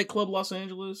fucking Midnight Club Los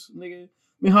Angeles, nigga. Let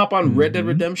me hop on Red Dead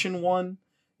Redemption 1.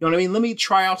 You know what I mean? Let me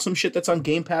try out some shit that's on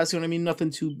Game Pass. You know what I mean?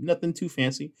 Nothing too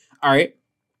fancy. All right.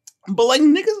 But like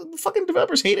niggas, fucking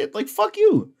developers hate it. Like fuck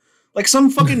you. Like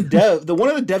some fucking one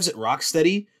of the devs at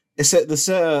Rocksteady, it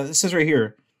says right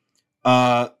here,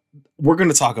 we're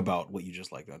gonna talk about what you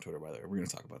just liked on Twitter, by the way. We're gonna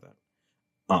talk about that.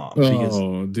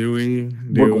 Do we?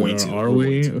 We're going to. Are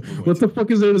we? What the fuck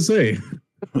is there to say?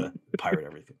 Pirate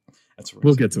everything. That's what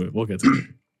we'll get to it.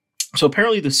 So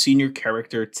apparently the senior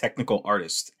character technical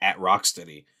artist at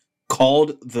Rocksteady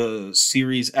called the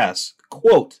Series S,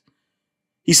 quote,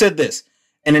 he said this,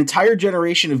 an entire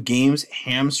generation of games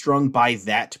hamstrung by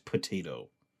that potato,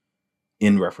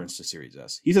 in reference to Series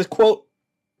S. He says, quote,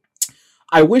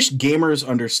 I wish gamers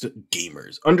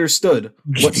understood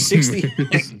what 60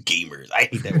 gamers. I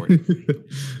hate that word.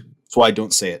 That's why I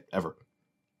don't say it ever.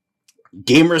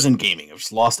 Gamers and gaming have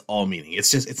just lost all meaning.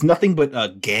 It's nothing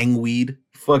but gangweed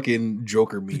fucking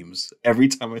Joker memes every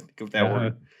time I think of that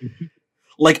word.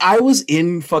 Like I was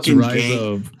in fucking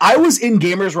I was in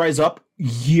Gamers Rise Up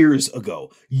years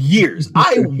ago.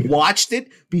 I watched it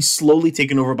be slowly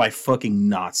taken over by fucking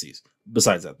Nazis.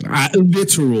 Besides that,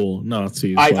 literal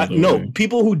Nazis. No,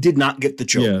 people who did not get the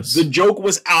joke. Yes. The joke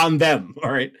was on them.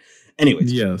 All right.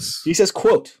 Anyways, yes. He says,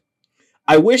 quote,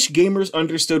 I wish gamers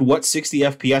understood what 60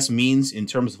 FPS means in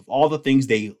terms of all the things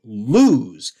they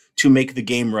lose to make the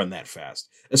game run that fast,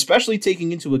 especially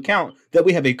taking into account that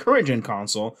we have a current gen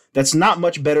console that's not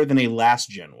much better than a last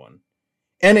gen one.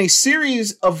 And a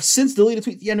series of since deleted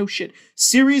tweets. Yeah, no shit.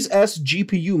 Series S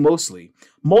GPU mostly.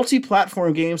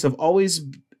 Multi-platform games have always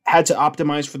had to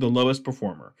optimize for the lowest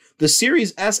performer. The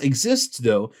Series S exists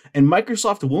though, and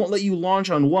Microsoft won't let you launch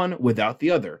on one without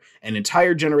the other. An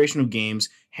entire generation of games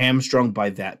hamstrung by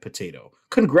that potato.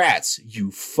 Congrats,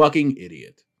 you fucking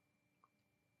idiot.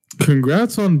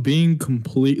 Congrats on being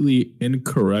completely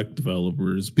incorrect,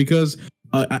 developers, because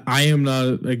I am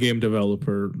not a game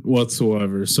developer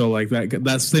whatsoever. So like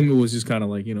that statement was just kind of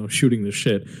like, shooting the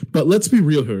shit. But let's be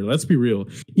real here. Let's be real.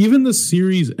 Even the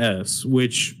Series S,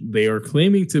 which they are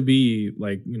claiming to be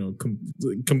like,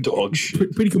 dog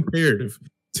shit. Pretty comparative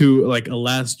to like a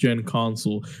last gen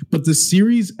console, but the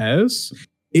Series S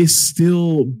is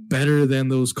still better than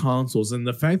those consoles. And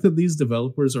the fact that these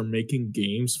developers are making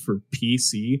games for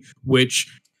PC,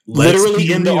 which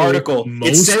literally in the article,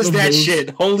 it says that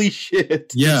shit. Holy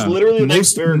shit. Yeah. It's literally the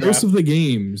next paragraph. Most of the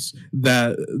games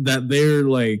that they're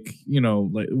like,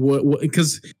 what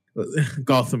because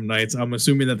Gotham Knights, I'm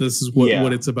assuming that this is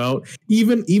what it's about.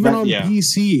 Even on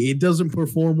PC, it doesn't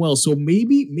perform well. So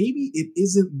maybe it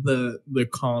isn't the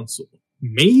console.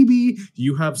 Maybe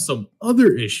you have some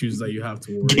other issues that you have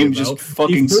to worry Game about just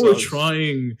fucking before sucks.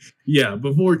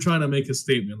 before trying to make a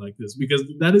statement like this, because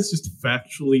that is just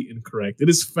factually incorrect. It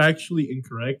is factually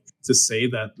incorrect to say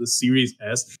that the Series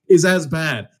S is as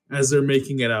bad as they're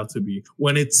making it out to be,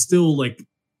 when it's still like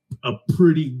a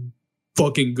pretty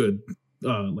fucking good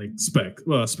spec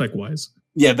wise.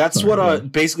 Yeah, that's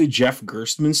what basically Jeff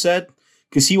Gerstmann said,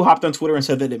 because he hopped on Twitter and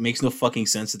said that it makes no fucking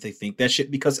sense that they think that shit,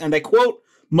 because, and I quote,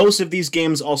 most of these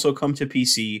games also come to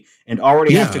PC and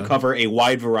already have to cover a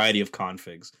wide variety of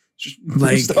configs. Just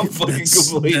stop fucking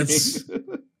complaining. That's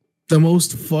the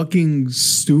most fucking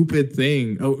stupid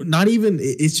thing. Oh, not even,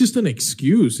 it's just an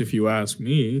excuse if you ask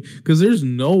me, because there's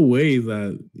no way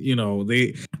that,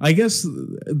 I guess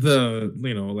the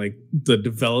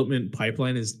development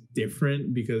pipeline is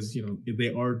different because,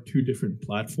 they are two different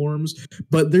platforms,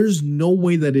 but there's no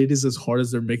way that it is as hard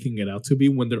as they're making it out to be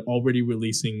when they're already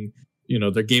releasing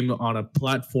their game on a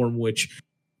platform which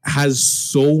has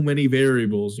so many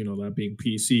variables, that being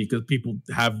PC, because people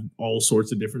have all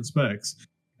sorts of different specs.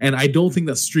 And I don't think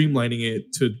that streamlining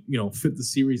it to, fit the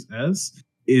Series S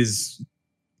is,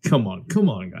 come on,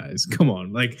 guys. Come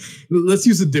on. Like, let's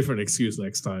use a different excuse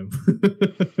next time.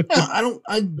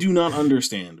 I do not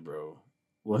understand, bro.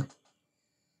 What?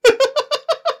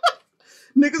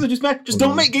 Niggas are just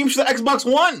don't make games for the Xbox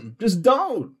One. Just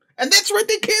don't. And that's right,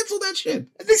 they canceled that shit.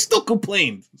 And they still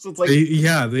complained. So it's like,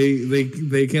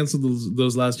 they canceled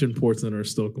those last gen ports and are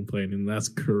still complaining. That's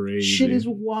crazy. Shit is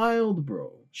wild,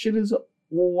 bro. Shit is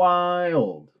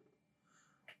wild.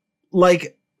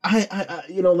 Like I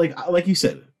like you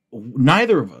said,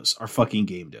 neither of us are fucking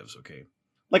game devs. Okay,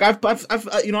 like I've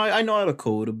I know how to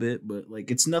code a bit, but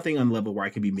like it's nothing on level where I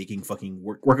could be making fucking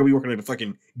work. Where I could be working at a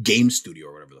fucking game studio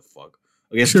or whatever the fuck.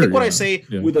 Okay, so take what I say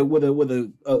with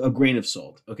a grain of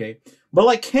salt, okay? But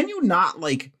like, can you not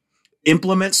like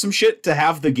implement some shit to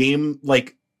have the game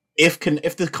like if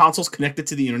the console's connected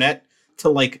to the internet to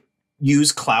like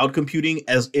use cloud computing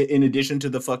as in addition to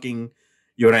the fucking,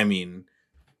 you know what I mean,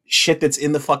 shit that's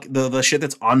in the shit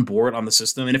that's on board on the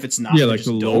system, and if it's not, like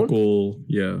the local,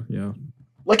 yeah.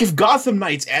 Like if Gotham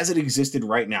Knights, as it existed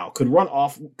right now, could run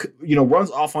off,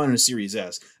 runs offline on a Series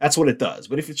S, that's what it does.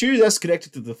 But if the Series S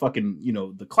connected to the fucking,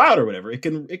 the cloud or whatever, it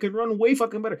can run way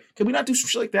fucking better. Can we not do some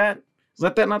shit like that? Is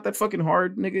that not that fucking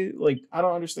hard, nigga? Like, I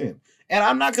don't understand. And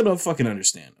I'm not gonna fucking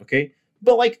understand, okay?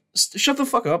 But like, shut the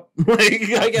fuck up.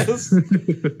 Like, I guess.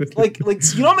 like,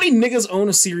 you know how many niggas own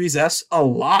a Series S? A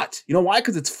lot. You know why?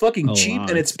 Because it's fucking cheap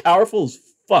and it's powerful as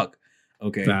fuck.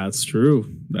 Okay. That's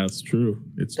true. That's cheap and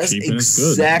it's good.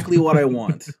 Exactly what I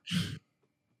want.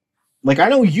 Like, I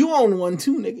know you own one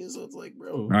too, nigga. So it's like,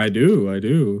 bro. I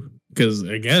do. Because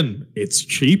again, it's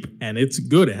cheap and it's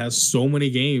good. It has so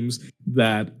many games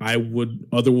that I would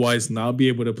otherwise not be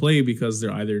able to play because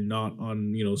they're either not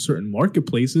on, certain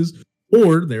marketplaces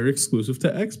or they're exclusive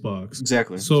to Xbox.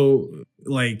 Exactly. So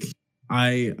like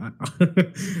I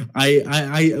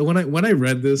when I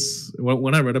read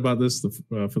about this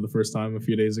for the first time a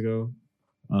few days ago,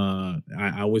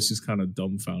 I was just kind of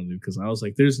dumbfounded because I was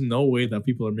like, there's no way that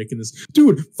people are making this.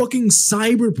 Dude, fucking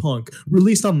Cyberpunk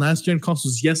released on last gen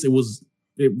consoles. Yes, it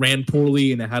ran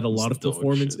poorly and it had a lot of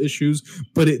performance issues,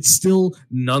 but it still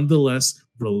nonetheless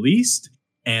released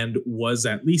and was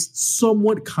at least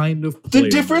somewhat kind of playable. The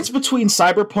difference between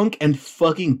Cyberpunk and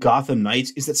fucking Gotham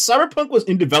Knights is that Cyberpunk was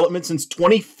in development since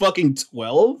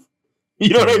 2012. You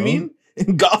know what I mean?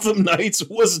 And Gotham Knights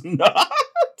was not.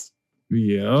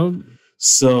 Yeah.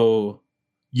 So,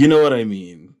 you know what I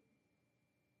mean?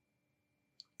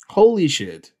 Holy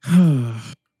shit.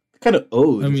 Kind of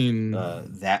owed. I mean,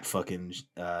 that fucking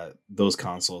those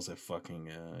consoles have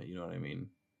fucking you know what I mean,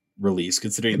 release,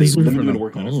 considering they've been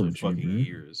working on it for fucking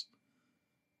years.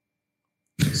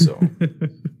 So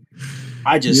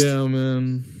I just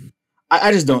man.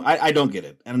 I just don't I don't get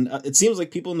it. And it seems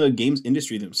like people in the games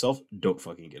industry themselves don't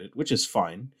fucking get it, which is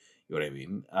fine. You know what I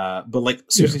mean? But like,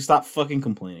 seriously, stop fucking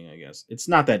complaining, I guess. It's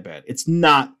not that bad. It's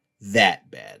not that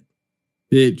bad.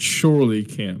 It surely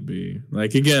can't be.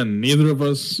 Like, again, neither of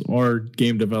us are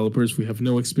game developers. We have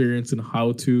no experience in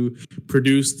how to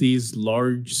produce these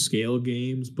large-scale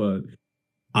games, but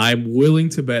I'm willing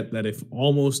to bet that if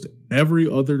almost every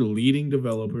other leading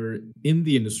developer in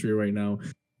the industry right now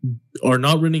are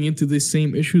not running into the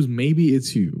same issues, maybe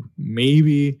it's you.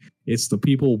 Maybe it's the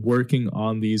people working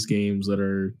on these games that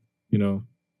are,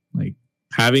 like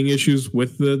having issues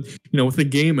with with the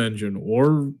game engine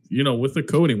or, with the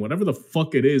coding, whatever the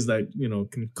fuck it is that,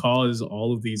 can cause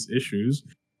all of these issues,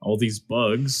 all these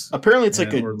bugs. Apparently it's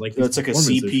like a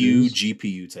CPU,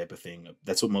 GPU type of thing.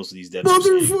 That's what most of these devs are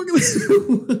saying.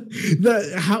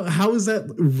 How is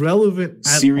that relevant at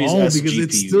Series all? S because GPU,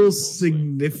 it's still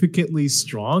significantly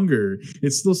stronger.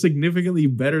 It's still significantly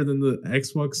better than the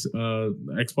Xbox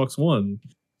One.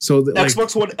 So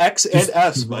Xbox One X and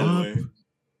S, by the way.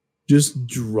 Just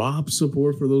drop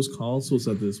support for those consoles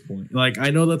at this point. Like,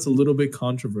 I know that's a little bit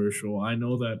controversial. I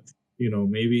know that,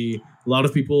 maybe a lot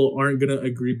of people aren't going to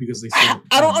agree because they say...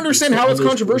 I don't understand how it's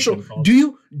controversial.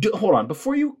 Hold on,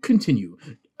 before you continue.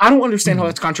 I don't understand how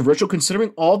that's controversial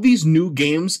considering all these new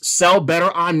games sell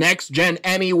better on next gen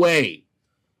anyway.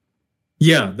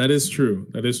 Yeah, that is true.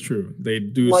 They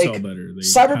do sell better.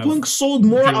 Cyberpunk sold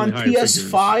more on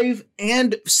PS5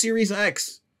 and Series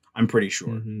X. I'm pretty sure.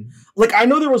 Mm-hmm. Like, I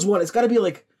know there was one. It's got to be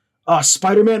like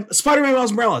Spider-Man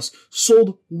Miles Morales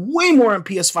sold way more on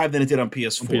PS5 than it did on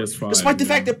PS4. Despite the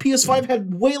fact that PS5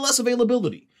 had way less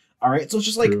availability. All right, so it's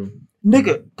just like,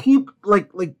 nigga, keep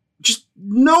like just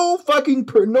no fucking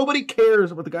nobody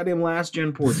cares about the goddamn last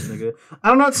gen ports, nigga.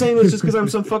 I'm not saying this just because I'm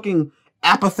some fucking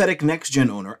apathetic next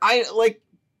gen owner. I like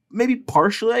maybe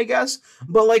partially, I guess,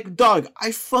 but like, dog,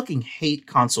 I fucking hate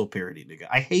console parity, nigga.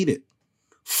 I hate it.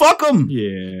 Fuck them.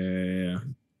 Yeah.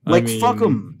 Fuck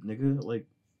them, nigga. Like,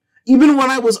 even when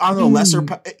I was on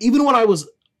even when I was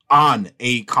on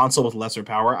a console with lesser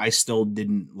power, I still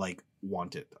didn't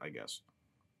want it, I guess.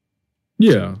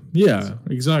 Yeah,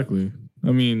 exactly.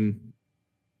 I mean,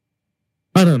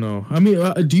 I don't know. I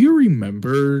mean, do you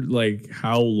remember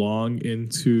how long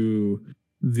into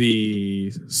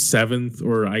the 7th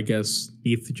or I guess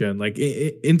 8th gen,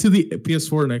 into the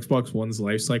PS4 and Xbox One's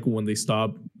life cycle when they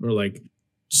stopped or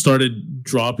started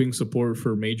dropping support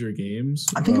for major games?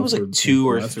 I think it was 2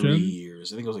 or 3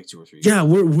 years. I think it was 2 or 3 years. Yeah,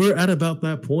 we're at about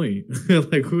that point.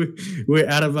 We're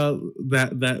at about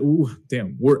that.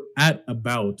 We're at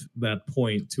about that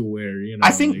point to where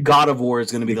I think God of War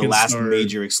is going to be the last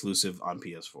major exclusive on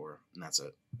PS4, and that's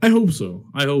it. I hope so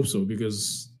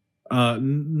because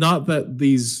not that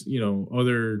these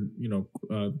other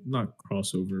not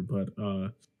crossover but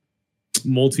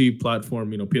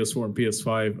multi-platform PS4 and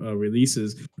PS5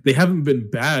 releases, they haven't been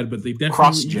bad, but they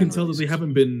definitely, you can tell that they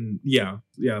haven't been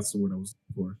that's the word I was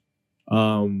looking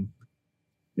for.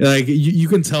 like you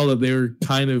can tell that they're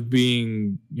kind of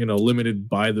being, limited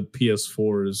by the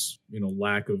PS4's,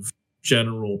 lack of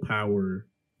general power.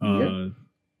 And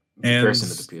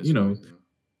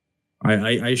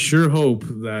I sure hope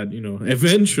that,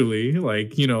 eventually,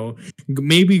 like,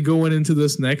 maybe going into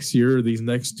this next year or these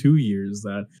next 2 years,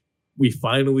 that we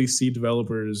finally see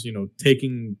developers,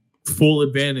 taking full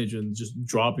advantage and just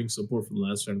dropping support for the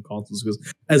last gen consoles.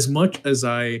 Because as much as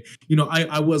I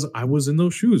was in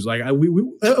those shoes, like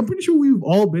I'm pretty sure we've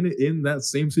all been in that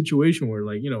same situation where,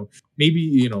 like, maybe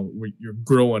you're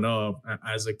growing up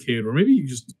as a kid, or maybe you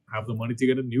just have the money to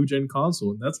get a new gen console,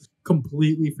 and that's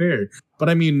completely fair. But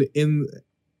I mean,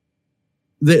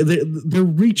 there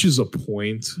reaches a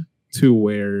point to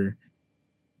where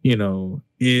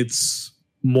it's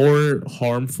more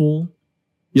harmful.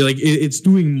 Yeah, like it's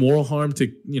doing more harm to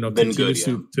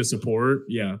continue to support.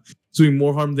 Yeah, it's doing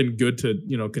more harm than good to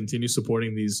continue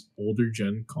supporting these older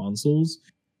gen consoles.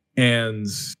 And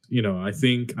I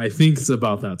think it's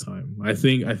about that time. I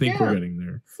think we're getting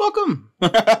there. Fuck them.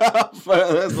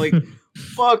 That's like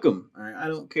fuck them. I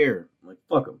don't care. Like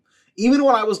fuck them. Even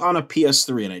when I was on a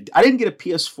PS3 and I didn't get a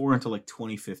PS4 until like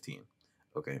 2015.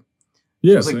 Okay.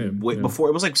 Yeah, it was like before.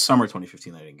 It was like summer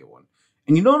 2015. I didn't get one.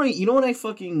 And you know what I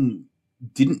fucking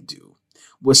didn't do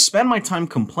was spend my time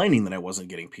complaining that I wasn't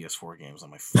getting PS4 games on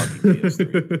my fucking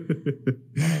PS3.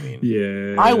 I mean,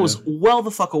 yeah, I was well the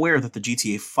fuck aware that the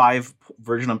GTA 5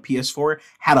 version on PS4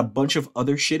 had a bunch of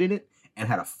other shit in it and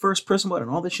had a first person mode and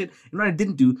all this shit. And what I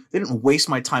didn't do, they didn't waste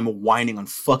my time whining on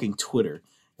fucking Twitter.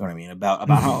 You know what I mean? About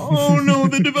how, oh no,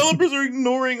 the developers are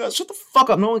ignoring us. Shut the fuck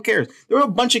up. No one cares. There were a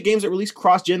bunch of games that released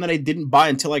cross-gen that I didn't buy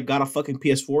until I got a fucking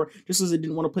PS4, just as I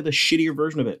didn't want to play the shittier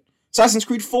version of it. Assassin's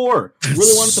Creed 4.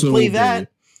 Really wanted to play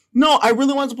that. No, I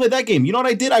really wanted to play that game. You know what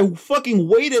I did? I fucking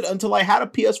waited until I had a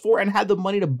PS4 and had the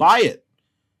money to buy it.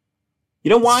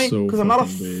 You know why? Because I'm not a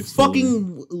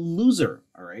fucking loser.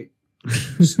 All right?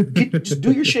 Just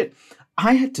do your shit.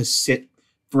 I had to sit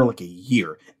for like a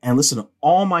year and listen to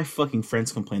all my fucking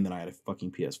friends complain that I had a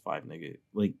fucking PS5, nigga.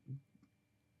 Like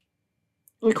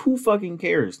who fucking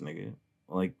cares, nigga?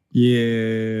 Like,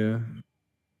 yeah.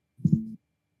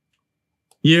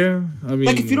 Yeah, I mean,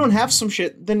 like, if you don't have some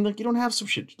shit, then like you don't have some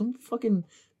shit. Just don't fucking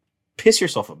piss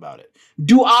yourself about it.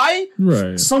 Do I,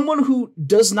 someone who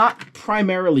does not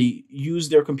primarily use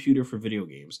their computer for video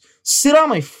games, sit on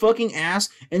my fucking ass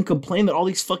and complain that all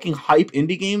these fucking hype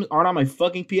indie games aren't on my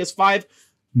fucking PS5?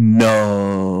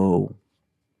 No,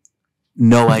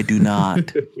 I do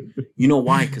not. You know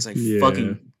why? Because I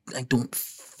don't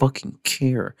fucking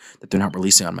care that they're not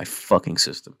releasing on my fucking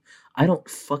system. I don't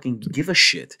fucking give a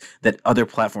shit that other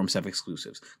platforms have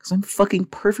exclusives, because I'm fucking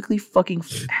perfectly fucking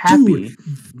happy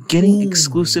getting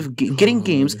getting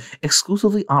games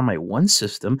exclusively on my one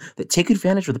system that take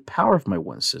advantage of the power of my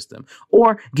one system,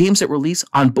 or games that release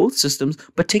on both systems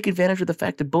but take advantage of the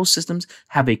fact that both systems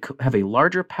have a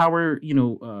larger power,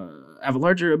 have a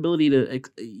larger ability to,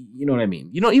 you know what I mean?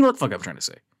 You know what the fuck I'm trying to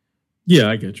say? Yeah,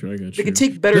 I get you. They can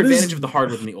take better advantage of the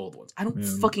hardware than the old ones. I don't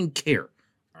fucking care.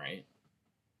 All right.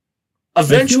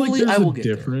 Eventually, I will get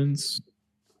difference.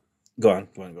 There.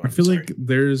 Go on. I feel like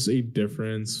there's a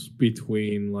difference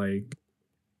between like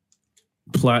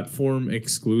platform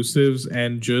exclusives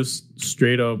and just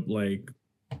straight up like,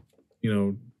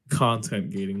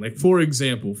 content gating. Like for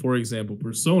example,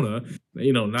 Persona.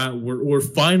 Now we're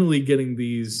finally getting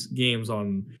these games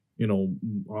on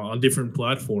on different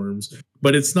platforms,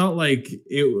 but it's not like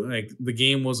the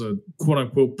game was a quote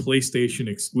unquote PlayStation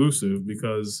exclusive,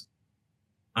 because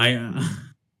I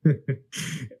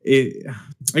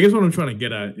guess what I'm trying to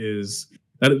get at is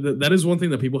that is one thing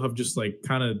that people have just like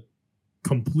kind of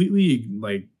completely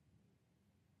like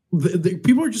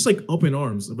people are just like up in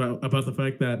arms about the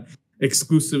fact that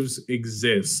exclusives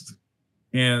exist.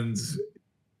 And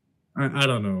I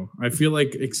don't know. I feel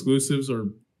like exclusives are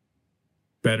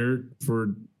better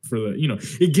for the,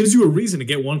 it gives you a reason to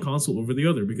get one console over the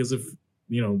other, because if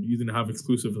you didn't have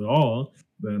exclusive at all,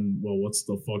 then well, what's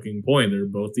the fucking point? They're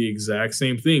both the exact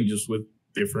same thing, just with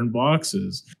different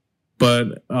boxes.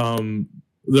 But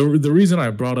the reason I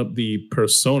brought up the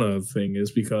Persona thing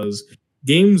is because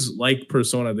games like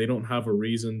Persona, they don't have a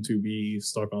reason to be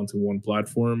stuck onto one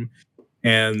platform.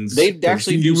 And they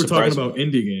actually you were talking about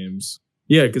indie games.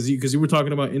 Yeah, because you were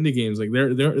talking about indie games. Like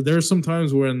there are some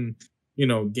times when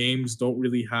games don't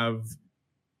really have,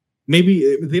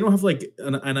 maybe they don't have like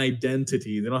an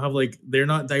identity. They don't have like, they're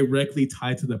not directly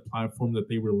tied to the platform that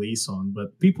they release on.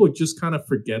 But people just kind of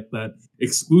forget that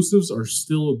exclusives are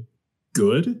still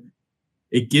good.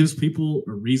 It gives people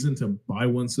a reason to buy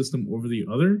one system over the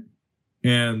other.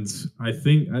 And I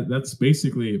think that's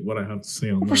basically what I have to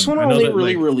say on that. Persona I know only that,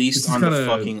 really like, released this is on the kinda-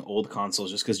 fucking old consoles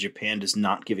just because Japan does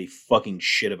not give a fucking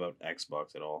shit about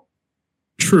Xbox at all.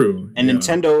 True. And yeah.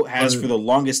 Nintendo has But- for the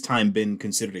longest time been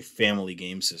considered a family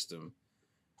game system.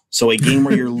 So a game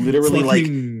where you're literally like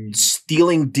Fucking-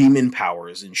 stealing demon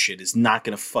powers and shit is not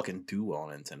gonna fucking do well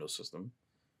on a Nintendo system.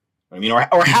 I mean, or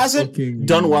has it fucking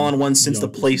done well on one since the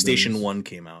Yakuza PlayStation does. 1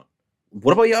 came out?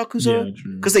 What about Yakuza? Yeah,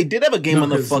 true. Because they did have a game No, on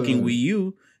the 'cause, fucking Wii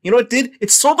U. You know what it did? It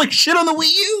sold like shit on the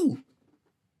Wii U.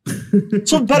 It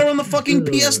sold better on the fucking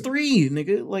PS3,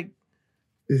 nigga. Like,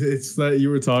 It's that you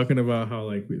were talking about how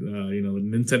like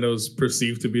Nintendo's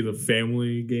perceived to be the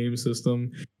family game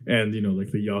system, and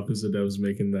like the Yakuza devs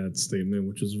making that statement,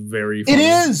 which is very funny.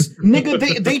 it is,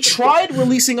 nigga. They tried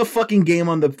releasing a fucking game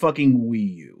on the fucking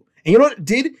Wii U, and you know what it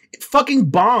did? It fucking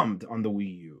bombed on the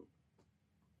Wii U.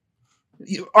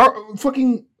 Our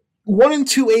fucking 1 and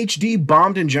 2 HD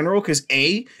bombed in general because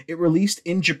A, it released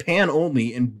in Japan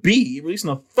only, and B, it released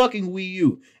on the fucking Wii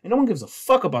U, and no one gives a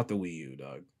fuck about the Wii U,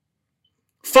 dog.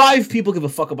 5 people give a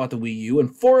fuck about the Wii U,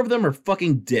 and 4 of them are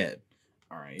fucking dead.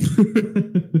 All right.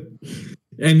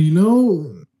 And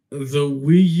the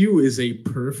Wii U is a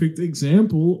perfect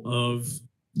example of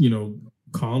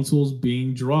consoles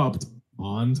being dropped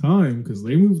on time because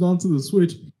they moved on to the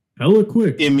Switch hella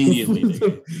quick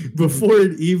Immediately, before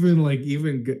it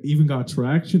even got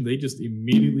traction. They just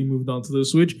immediately moved on to the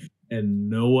Switch, and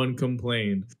no one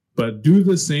complained. But do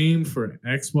the same for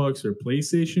Xbox or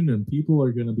PlayStation, and people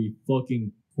are gonna be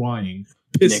fucking crying,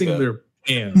 pissing Nigga. their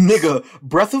pants. Nigga,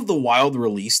 Breath of the Wild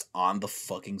released on the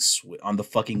fucking on the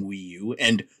fucking Wii U,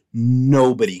 and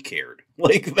nobody cared.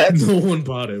 Like that's No one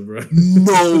bought it, bro.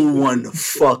 no one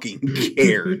fucking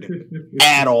cared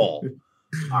at all.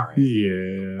 All right.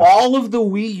 Yeah. All of the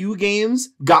Wii U games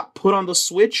got put on the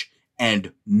Switch,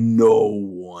 and no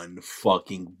one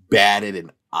fucking batted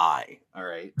an eye. All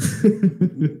right.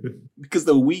 Because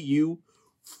the Wii U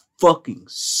fucking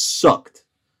sucked.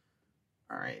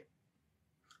 All right.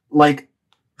 Like,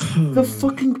 the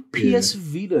fucking PS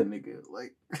Vita, nigga.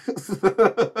 Like,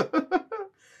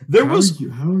 there was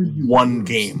how are you one worse?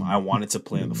 game I wanted to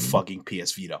play on the fucking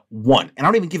PS Vita. One. And I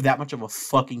don't even give that much of a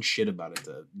fucking shit about it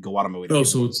to go out of my way to Oh, get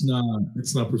so it.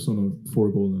 it's not Persona 4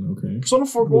 Golden, okay. Persona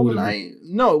 4 What Golden, was it?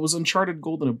 no, it was Uncharted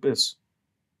Golden Abyss.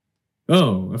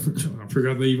 Oh, I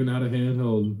forgot they even had a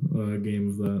handheld game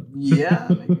of that. Yeah.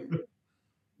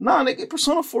 Nah, nigga,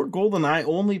 Persona 4 Golden, I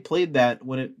only played that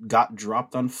when it got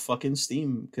dropped on fucking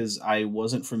Steam because I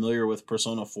wasn't familiar with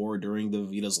Persona 4 during the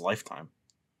Vita's lifetime.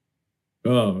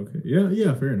 Oh, okay.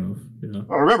 Yeah, fair enough. Yeah.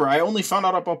 I remember, I only found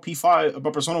out about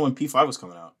Persona when P5 was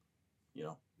coming out.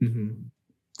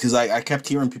 Because I kept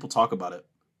hearing people talk about it.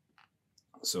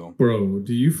 So, Bro,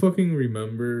 do you fucking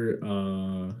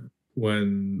remember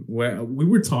when we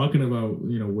were talking about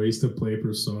ways to play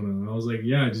Persona? And I was like,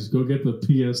 yeah, just go get the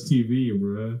PS TV,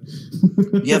 bro.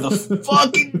 yeah, the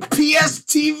fucking PS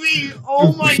TV.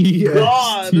 Oh my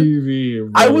god.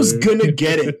 TV, I was gonna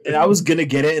get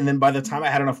it, and then by the time I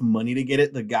had enough money to get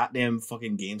it, the goddamn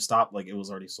fucking GameStop, like, it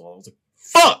was already sold. I was like,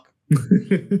 fuck!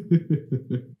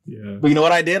 Yeah. But you know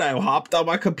what I did? I hopped on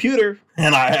my computer,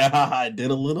 and I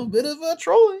did a little bit of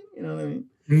trolling. You know what I mean?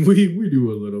 We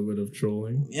do a little bit of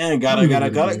trolling. Yeah, got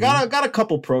a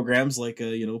couple programs like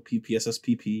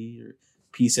PPSSPP or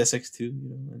PSSX2.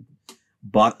 And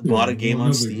bought a game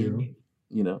on Steam.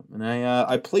 And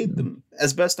I played them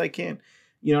as best I can.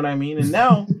 You know what I mean? And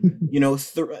now,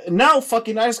 now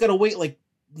fucking I just gotta wait like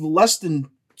less than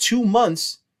 2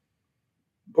 months.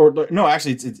 Or no,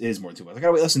 actually, it is more than 2 months. I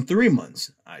gotta wait less than 3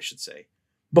 months, I should say,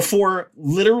 before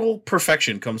literal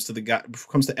perfection comes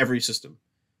to every system.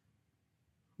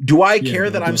 Do I care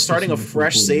that I'm starting a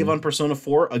fresh save on Persona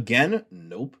 4 again?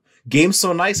 Nope. Game's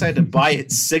so nice I had to buy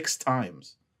it 6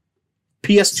 times.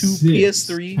 PS2,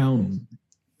 PS3,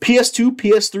 PS2,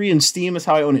 PS3, and Steam is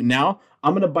how I own it now.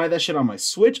 I'm gonna buy that shit on my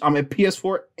Switch, on my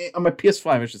PS4, on my PS5,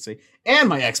 I should say, and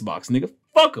my Xbox, nigga.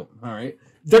 Fuck them. All right.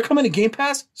 They're coming to Game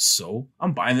Pass, so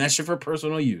I'm buying that shit for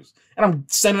personal use. And I'm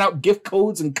sending out gift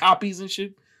codes and copies and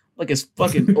shit. Like it's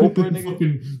fucking Oprah,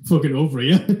 nigga. fucking Oprah,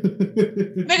 yeah.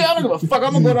 Nigga, I don't give a fuck.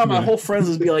 I'm gonna go down my whole friends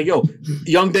list and be like, yo,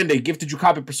 Young Dende, gifted you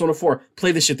copy Persona 4.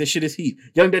 Play this shit. This shit is heat.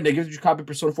 Young Dende, gifted you copy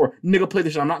Persona 4. Nigga, play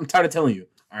this shit. I'm not tired of telling you.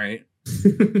 All right.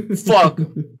 Fuck.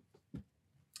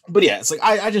 But yeah, it's like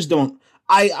I just don't.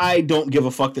 I don't give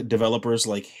a fuck that developers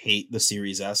like hate the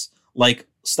Series S. Like,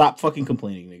 stop fucking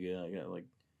complaining, nigga. Like,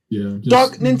 yeah,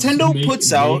 dog, Nintendo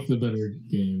puts out the better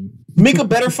game. Make a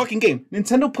better fucking game.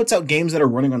 Nintendo puts out games that are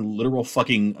running on literal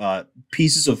fucking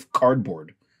pieces of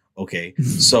cardboard. Okay,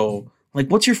 so like,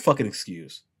 what's your fucking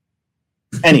excuse?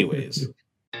 Anyways,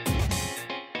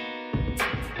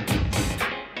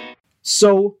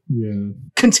 So, Yeah.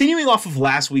 continuing off of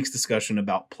last week's discussion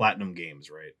about Platinum Games,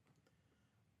 right?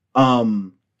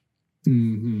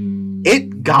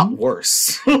 It got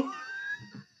worse.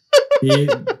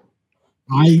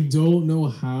 I don't know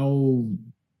how.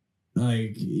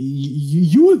 Like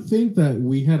you would think that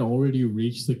we had already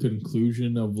reached the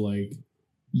conclusion of like,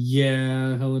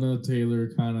 yeah, Helena Taylor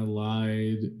kind of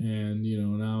lied, and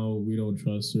now we don't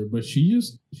trust her. But she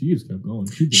just kept going.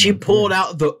 She pulled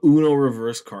out the Uno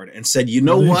reverse card and said, "You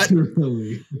know what?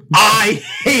 I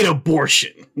hate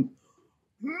abortion."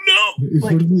 No,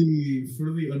 for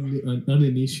the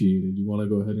uninitiated, you want to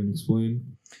go ahead and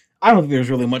explain? I don't think there's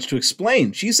really much to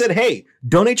explain. She said, "Hey,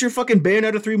 donate your fucking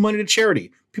Bayonetta 3 money to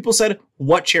charity." People said,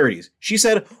 "What charities?" She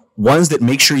said, "Ones that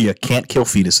make sure you can't kill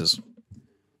fetuses."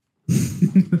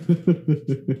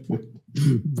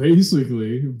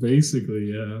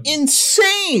 basically, yeah.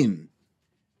 Insane.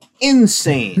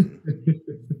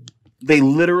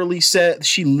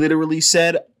 She literally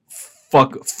said,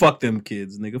 fuck them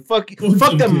kids, nigga. Fuck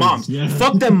them moms. Yeah.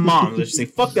 Fuck them moms. I should say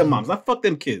fuck them moms, not fuck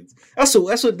them kids. That's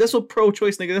what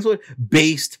pro-choice, nigga. That's what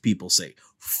based people say.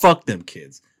 Fuck them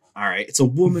kids. All right, it's a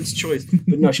woman's choice.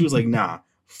 But no, she was like, nah,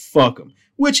 fuck them.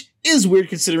 Which is weird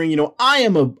considering, I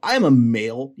am a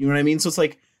male, you know what I mean? So it's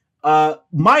like,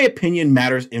 my opinion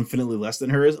matters infinitely less than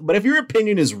hers, but if your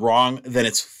opinion is wrong, then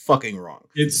it's fucking wrong.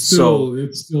 It's still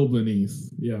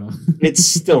beneath. Yeah. It's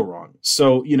still wrong.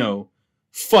 So,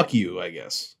 fuck you, I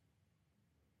guess.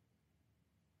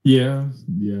 Yeah.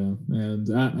 And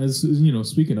as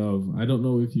speaking of, I don't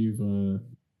know if you've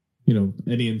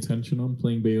any intention on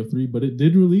playing Bayo 3, but it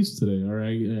did release today. All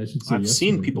right, I should say I've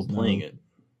seen people playing it.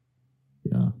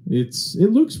 Yeah,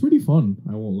 it looks pretty fun.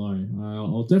 I won't lie.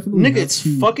 I'll definitely. Nigga, it's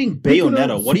fucking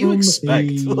Bayonetta. What do you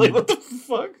expect? Like, what the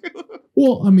fuck?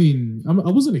 Well, I mean,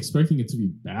 I wasn't expecting it to be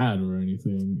bad or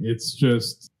anything. It's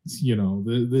just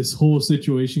this whole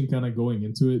situation kind of going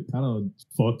into it kind of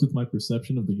fucked with my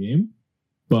perception of the game,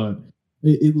 but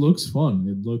it looks fun.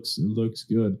 It looks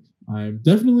good. I'm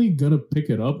definitely gonna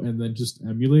pick it up and then just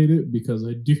emulate it because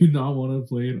I do not want to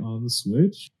play it on the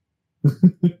Switch.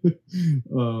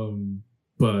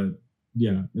 But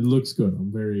yeah, it looks good.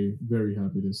 I'm very, very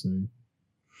happy to say.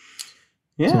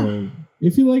 Yeah. So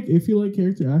if you like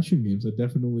character action games, I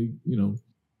definitely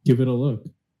give it a look.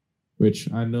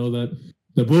 Which I know that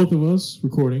the both of us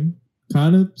recording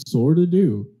kind of sort of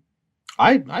do.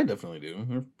 I definitely do.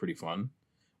 They're pretty fun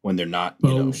when they're not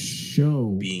being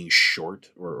short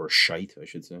or shite, I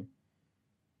should say.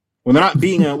 When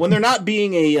they're not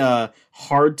being a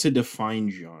hard to define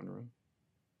genre.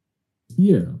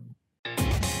 Yeah.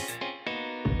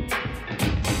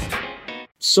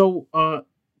 So,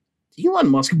 Elon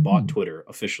Musk bought Twitter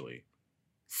officially,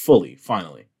 fully,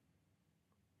 finally,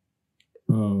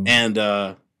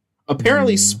 and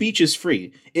apparently speech is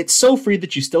free. It's so free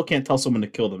that you still can't tell someone to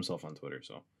kill themselves on Twitter.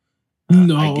 So,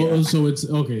 so it's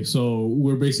okay. So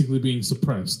we're basically being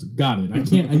suppressed. Got it. I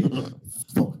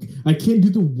can't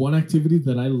do the one activity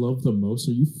that I love the most.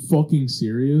 Are you fucking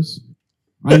serious?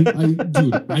 Dude,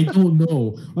 I don't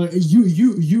know.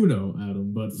 You know,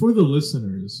 Adam, but for the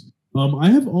listeners, I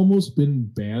have almost been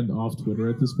banned off Twitter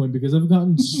at this point because I've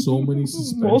gotten so many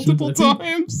suspensions. Multiple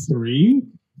times.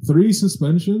 Three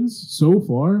suspensions so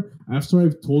far after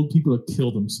I've told people to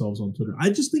kill themselves on Twitter. I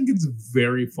just think it's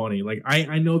very funny. Like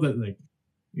I know that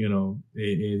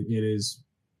it is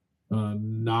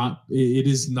not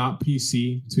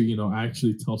PC to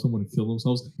actually tell someone to kill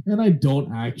themselves, and I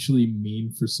don't actually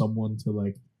mean for someone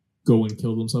to go and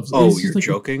kill themselves. Oh, you're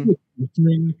joking?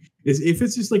 If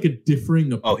it's just like a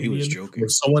differing opinion, he was joking, or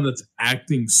someone that's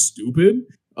acting stupid,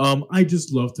 I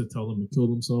just love to tell them to kill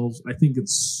themselves. I think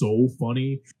it's so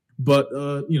funny, but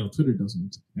Twitter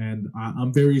doesn't, and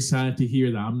I'm very sad to hear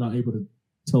that I'm not able to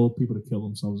tell people to kill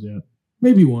themselves yet.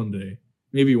 Maybe one day.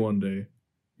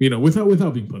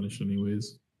 Without being punished,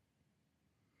 anyways.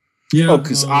 Yeah. Oh,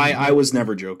 because I was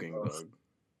never joking, Doug.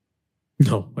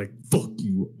 No, fuck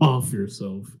you off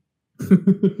yourself.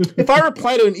 If I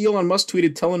reply to an Elon Musk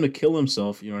tweeted, tell him to kill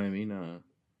himself, you know what I mean?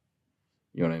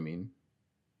 You know what I mean?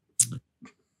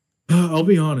 I'll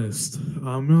be honest.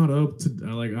 I'm not up to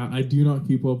I do not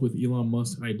keep up with Elon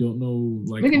Musk. I don't know.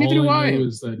 Neither do I. Know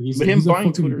is that he's a buying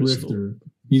fucking Twitter grifter.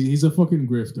 He's a fucking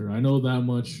grifter. I know that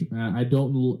much. I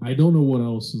don't know what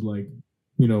else is going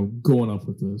up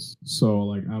with this.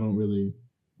 So I don't really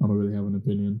have an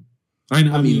opinion.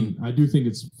 I mean, I do think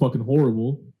it's fucking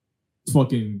horrible,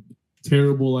 fucking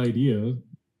terrible idea.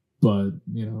 But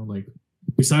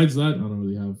besides that, I don't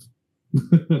really have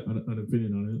an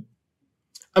opinion on it.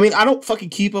 I mean, I don't fucking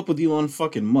keep up with Elon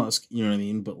fucking Musk. You know what I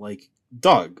mean? But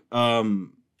dog,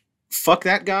 fuck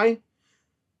that guy.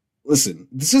 listen,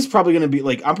 this is probably going to be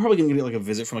like, I'm probably going to get like a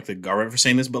visit from like the government for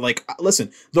saying this, but like,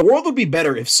 listen, the world would be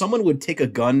better if someone would take a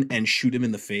gun and shoot him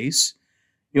in the face.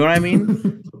 You know what I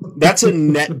mean? That's a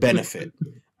net benefit.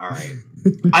 All right.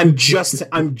 I'm just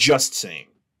saying.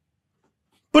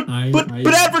 But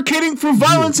advocating for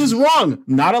violence is wrong.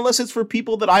 Not unless it's for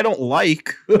people that I don't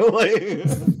like. Like,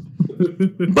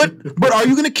 but are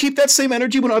you going to keep that same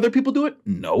energy when other people do it?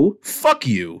 No. Fuck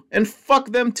you. And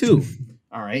fuck them too.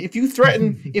 All right.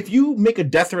 If you make a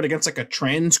death threat against like a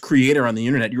trans creator on the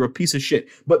internet, you're a piece of shit.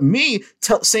 But me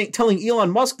telling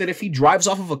Elon Musk that if he drives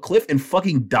off of a cliff and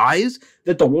fucking dies,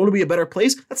 that the world will be a better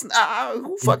place. That's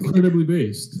who fucking incredibly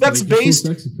based. That's like,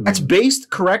 based. That's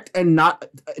based, correct, and not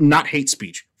hate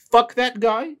speech. Fuck that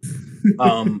guy.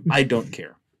 I don't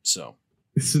care. So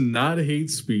it's not hate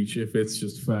speech if it's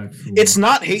just factual. It's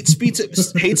not hate speech.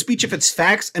 Hate speech if it's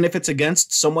facts and if it's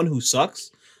against someone who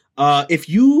sucks. If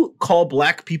you call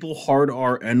black people hard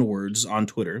R N words on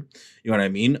Twitter, you know what I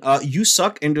mean? You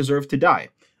suck and deserve to die.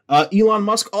 Elon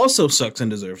Musk also sucks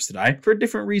and deserves to die for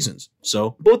different reasons.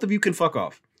 So both of you can fuck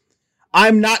off.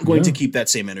 I'm not going to keep that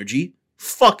same energy.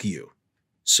 Fuck you.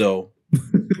 So,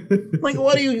 like,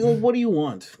 what do you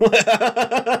want?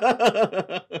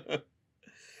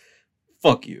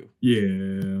 Fuck you.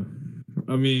 Yeah.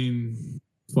 I mean,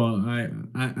 well, I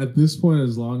at this point,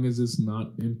 as long as it's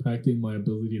not impacting my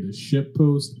ability to ship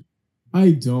post,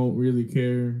 I don't really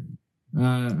care.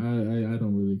 I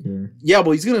don't really care. Yeah,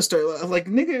 but he's gonna start like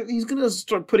nigga. He's gonna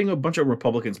start putting a bunch of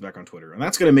Republicans back on Twitter, and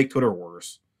that's gonna make Twitter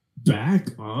worse.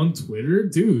 Back on Twitter,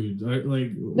 dude.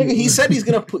 Nigga, he said he's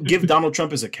gonna give Donald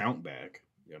Trump his account back.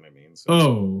 You know what I mean? So,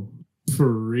 oh,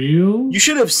 for real? You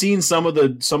should have seen some of the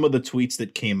tweets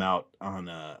that came out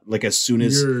on like as soon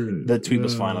as the tweet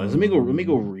was finalized. Let me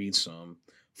go read some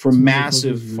for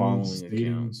massive following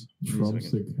accounts.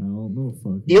 Trump's account. No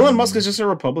fuck. Elon Musk is just a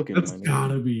Republican. That's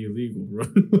gotta be illegal, bro.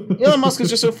 Elon Musk is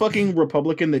just a fucking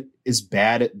Republican that is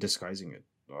bad at disguising it,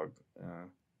 dog.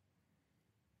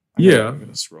 I'm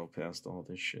gonna scroll past all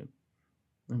this shit.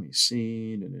 Let me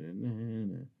see.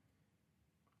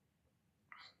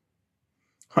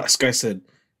 This guy said,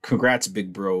 "Congrats,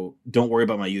 big bro. Don't worry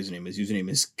about my username. His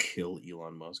username is Kill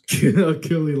Elon Musk."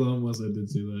 Kill Elon Musk. I did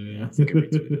see that. Yeah, I think I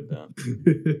retweeted that.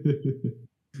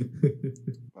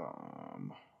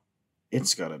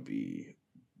 It's gotta be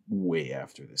way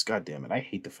after this. God damn it! I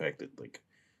hate the fact that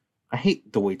I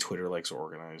hate the way Twitter likes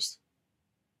organized.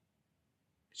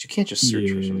 You can't just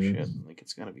search for some shit. Like,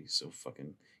 it's gotta be so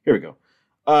fucking. Here we go.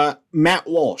 Matt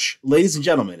Walsh, ladies and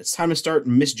gentlemen, it's time to start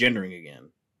misgendering again.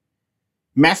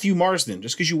 Matthew Marsden,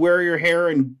 just because you wear your hair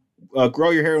and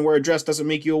grow your hair and wear a dress doesn't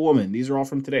make you a woman. These are all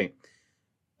from today.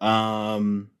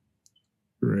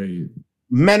 Great.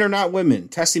 Men are not women.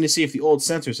 Testing to see if the old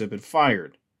censors have been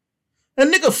fired. That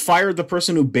nigga fired the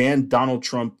person who banned Donald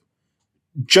Trump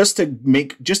just to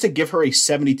give her a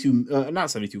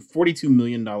 $42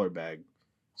 million bag.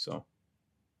 So,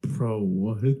 bro,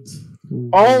 what?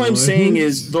 All I'm saying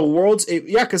is the world's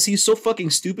because he's so fucking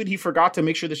stupid. He forgot to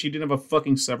make sure that she didn't have a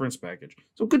fucking severance package.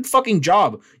 So good fucking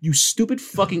job, you stupid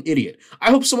fucking idiot. I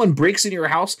hope someone breaks into your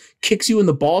house, kicks you in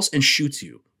the balls, and shoots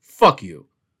you. Fuck you.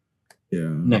 Yeah.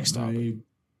 Next topic.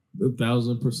 I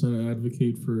 1,000%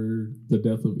 advocate for the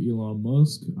death of Elon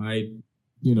Musk.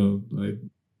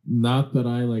 Not that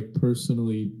I like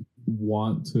personally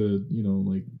want to,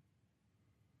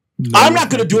 I'm not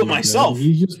going to do it myself.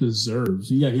 He just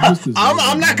deserves. Yeah, he just deserves.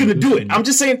 I'm not going to do it. I'm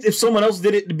just saying if someone else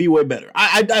did it, it'd be way better.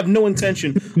 I have no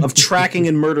intention of tracking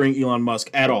and murdering Elon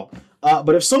Musk at all.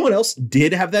 But if someone else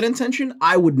did have that intention,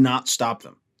 I would not stop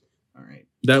them. All right.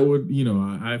 That would,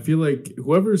 I feel like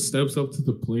whoever steps up to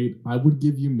the plate, I would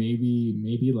give you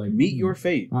maybe like meet your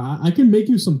fate. I can make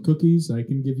you some cookies. I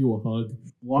can give you a hug.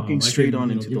 Walking straight on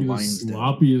into the lion's den.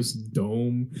 Sloppiest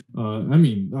dome.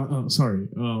 Sorry.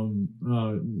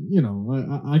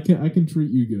 I can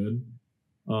treat you good.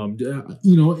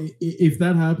 If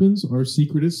that happens, our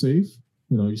secret is safe.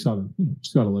 You just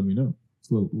gotta let me know.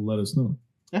 Let us know.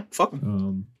 Yeah, fuck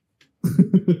them.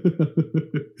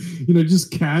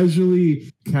 Just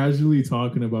casually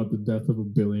talking about the death of a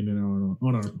billionaire on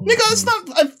our podcast. Nigga, it's not.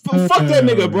 Fuck that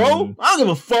nigga, bro. I don't give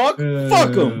a fuck.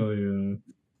 Fuck him. Yeah.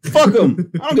 Fuck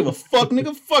him. I don't give a fuck,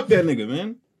 nigga. Fuck that nigga,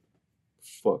 man.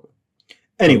 Fuck him.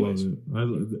 Anyways, I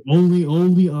love it.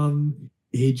 Only on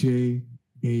AJAH.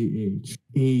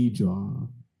 AJAH.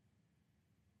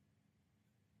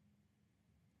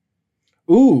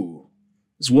 Ooh,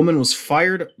 this woman was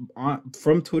fired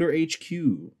from Twitter HQ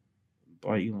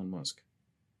by Elon Musk.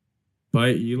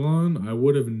 By Elon, I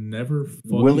would have never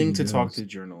willing to talk to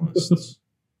journalists.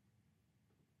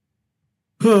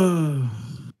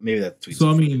 Maybe that tweet.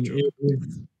 So I mean,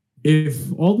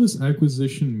 if all this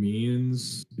acquisition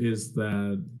means is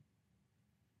that,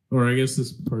 or I guess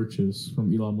this purchase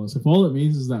from Elon Musk, if all it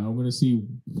means is that I'm gonna see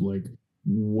like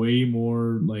way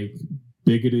more like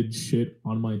bigoted shit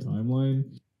on my timeline,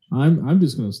 I'm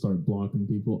just gonna start blocking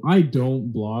people. I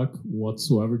don't block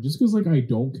whatsoever, just because like I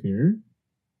don't care.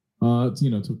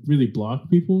 To really block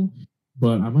people,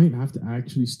 but I might have to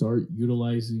actually start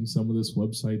utilizing some of this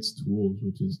website's tools,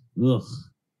 which is ugh.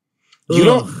 You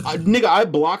don't, nigga. I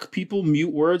block people,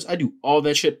 mute words. I do all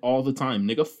that shit all the time,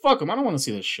 nigga. Fuck them. I don't want to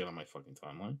see that shit on my fucking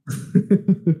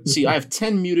timeline. See, I have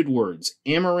 10 muted words: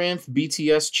 Amaranth,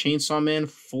 BTS, Chainsaw Man,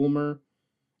 Fulmer,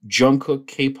 Jungkook,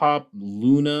 K-pop,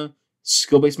 Luna,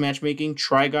 skill-based matchmaking,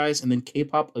 Try Guys, and then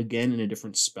K-pop again in a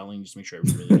different spelling, just to make sure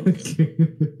I really don't get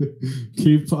it.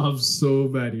 K-pop's so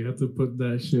bad. You have to put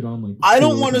that shit on like. I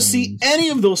don't want to see any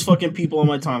of those fucking people on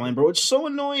my timeline, bro. It's so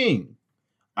annoying.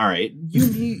 All right,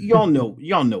 y'all know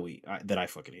that I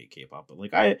fucking hate K-pop, but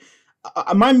like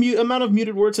my amount of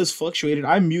muted words has fluctuated.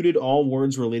 I muted all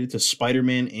words related to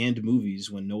Spider-Man and movies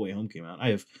when No Way Home came out. I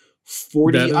have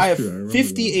 40. I have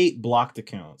 58 blocked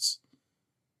accounts.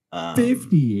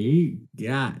 58.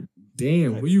 God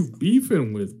damn, who you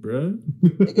beefing with, bro?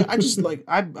 I just like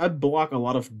I block a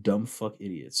lot of dumb fuck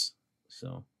idiots.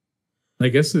 So I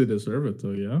guess they deserve it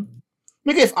though, yeah.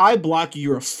 Like if I block you,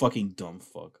 you're a fucking dumb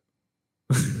fuck.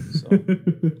 So.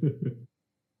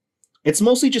 It's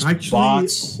mostly just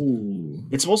bots.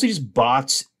 It's mostly just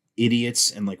bots,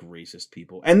 idiots, and like racist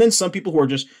people. And then some people who are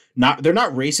just they're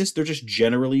not racist, they're just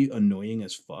generally annoying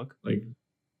as fuck. Like,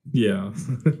 yeah.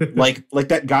 like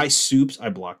that guy Soups, I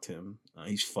blocked him.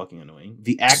 He's fucking annoying.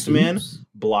 The Act Man,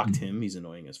 blocked him. He's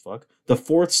annoying as fuck. The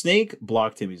Fourth Snake,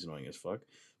 blocked him. He's annoying as fuck.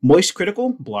 Moist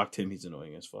Critical, blocked him. He's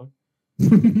annoying as fuck.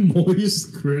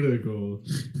 Moist Critical.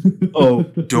 Oh,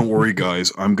 don't worry,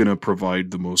 guys. I'm going to provide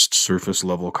the most surface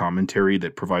level commentary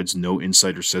that provides no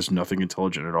insight or says nothing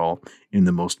intelligent at all in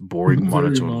the most boring,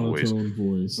 monotone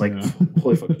voice. Like,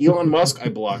 holy fuck. Elon Musk, I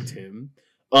blocked him.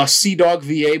 Sea Dog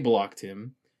VA blocked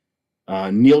him.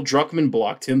 Neil Druckmann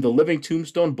blocked him. The Living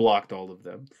Tombstone blocked all of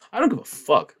them. I don't give a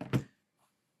fuck.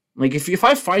 Like, if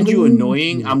I find you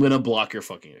annoying, I'm going to block your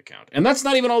fucking account. And that's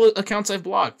not even all the accounts I've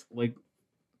blocked. Like,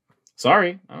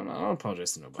 sorry, I don't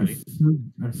apologize to nobody.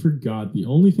 I forgot. The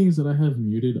only things that I have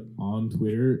muted on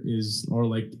Twitter are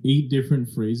like 8 different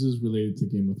phrases related to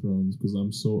Game of Thrones because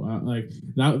I'm so like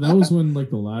that was when like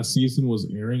the last season was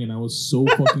airing and I was so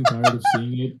fucking tired of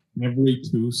seeing it every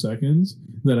 2 seconds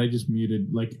that I just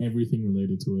muted like everything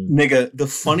related to it. Nigga, the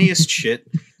funniest shit.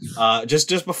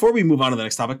 Just before we move on to the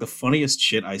next topic, the funniest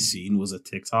shit I seen was a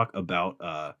TikTok about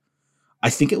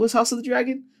I think it was House of the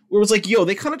Dragon. Where it was like, yo,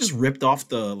 they kind of just ripped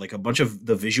off a bunch of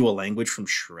the visual language from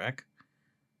Shrek.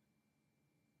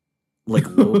 Like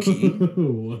low key.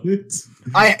 What?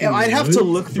 I'd have to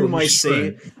look through my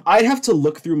save. I'd have to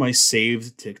look through my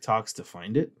saved TikToks to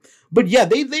find it. But yeah,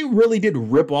 they really did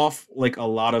rip off like a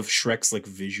lot of Shrek's like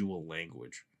visual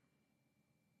language.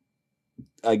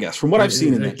 I guess from what I've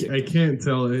seen in that. I can't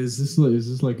tell. Is this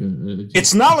like a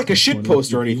it's not like a shit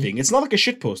post or anything. It's not like a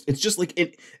shit post. It's just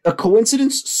like a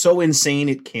coincidence so insane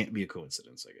it can't be a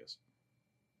coincidence, I guess.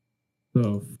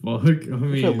 The fuck? I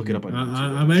mean, look it up on YouTube.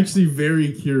 I'm actually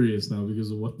very curious now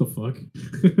because of what the fuck.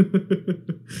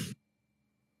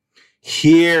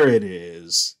 Here it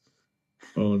is.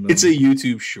 Oh no! It's a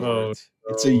YouTube short. Oh, no.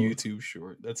 It's a YouTube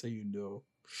short. That's how you know.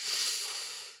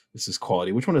 This is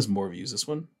quality. Which one has more views? This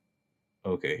one?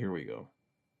 Okay, here we go.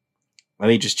 Let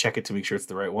me just check it to make sure it's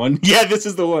the right one. Yeah, this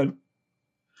is the one.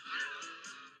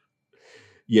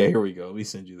 Yeah, here we go. Let me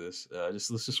send you this. Let's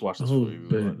just watch this. Oh,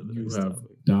 you have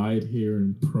died here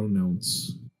in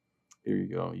pronounce. Here you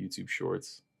go. YouTube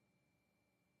Shorts.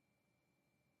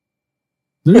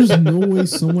 There's no way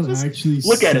someone actually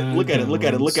look at it. Look at it. Look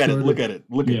at it. Look at it. Look at it.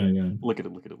 Look at it. Yeah. Look at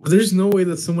it. Look at it. There's no way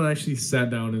that someone actually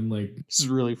sat down and like. This is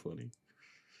really funny.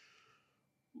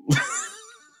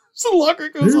 So the locker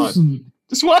goes on.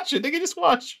 Just watch it, nigga. Just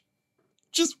watch.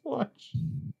 Just watch.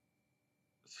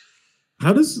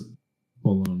 How does?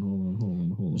 Hold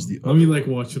on. Let me like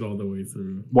watch it all the way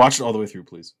through. Watch it all the way through,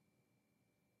 please.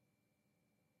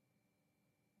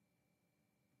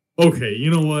 Okay, you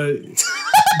know what?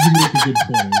 You make a good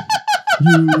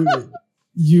point.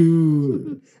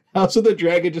 You. House of the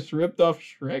Dragon just ripped off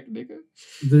Shrek, nigga.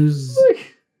 There's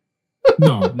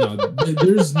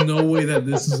There's no way that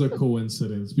this is a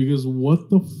coincidence because what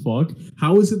the fuck?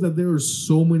 How is it that there are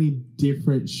so many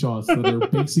different shots that are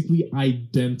basically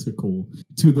identical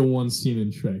to the one seen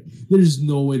in Shrek? There's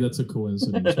no way that's a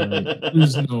coincidence, right?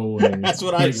 There's no way. That's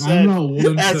what I said. I'm not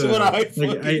one That's to, what I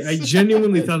like. I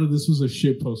genuinely thought that this was a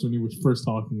shit post when you were first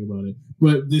talking about it,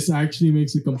 but this actually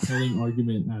makes a compelling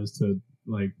argument as to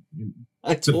like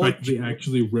I the told fact you. they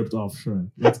actually ripped off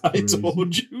Shrek. That's I crazy.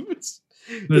 told you.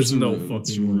 There's no it's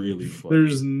fucking way. really funny.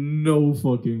 There's no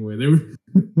fucking way.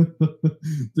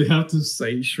 They have to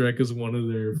cite Shrek as one of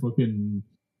their fucking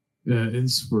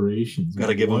inspirations. Gotta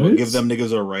Like, give what? them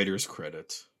niggas a writer's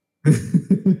credit.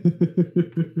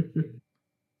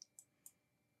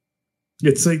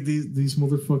 It's like these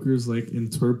motherfuckers like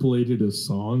interpolated a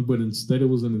song, but instead it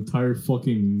was an entire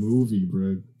fucking movie,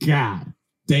 bro. God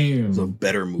damn. It's a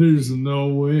better movie. There's no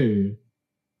way.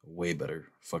 Way better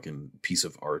fucking piece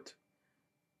of art.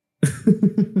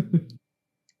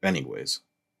 Anyways.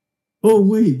 Oh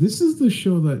wait, this is the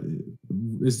show that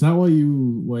is that why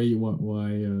you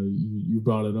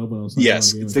brought it up? And I was like,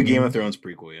 Yes, it's the Game of Thrones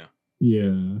prequel, yeah.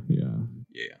 Yeah,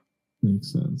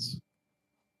 makes sense.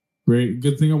 Great,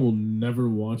 good thing I will never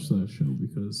watch that show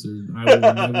because I will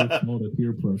never fall to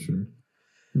peer pressure.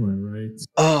 Am I right?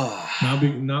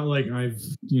 Not like I've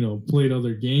played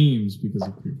other games because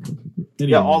of peer pressure.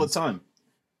 Yeah, all the time.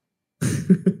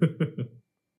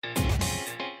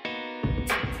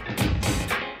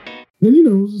 And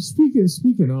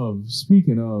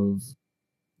speaking of,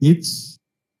 it's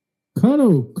kind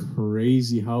of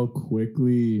crazy how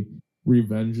quickly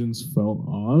Revengeance fell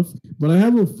off. But I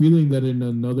have a feeling that in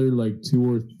another like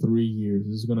 2 or 3 years,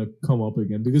 it's gonna come up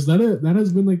again because that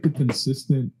has been like the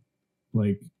consistent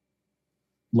like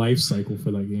life cycle for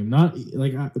that game. Not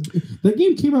like that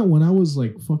game came out when I was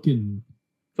like fucking.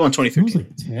 Go on 2013. I was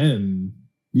like 10.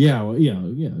 Yeah.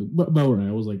 About right.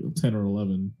 I was like 10 or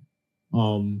 11.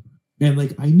 And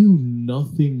like I knew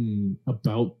nothing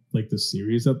about like the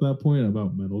series at that point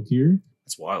about Metal Gear.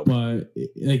 That's wild. But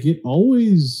it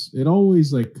always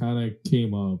like kind of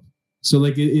came up. So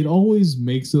like it always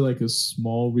makes it like a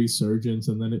small resurgence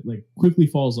and then it like quickly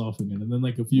falls off again. And then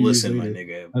like a few years later my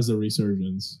nigga. as a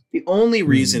resurgence. The only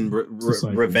reason It's a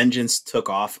cycle. Revengeance took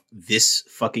off this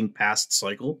fucking past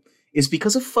cycle is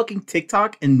because of fucking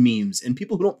TikTok and memes and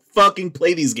people who don't fucking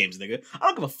play these games, nigga. I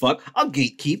don't give a fuck. I'll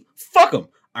gatekeep. Fuck them.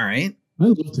 All right. I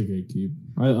love to gatekeep.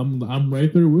 I'm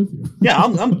right there with you. Yeah, I'll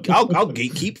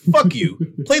gatekeep. Fuck you.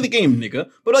 Play the game, nigga.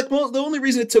 But like, well, the only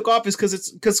reason it took off is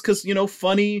because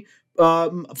funny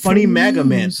MAGA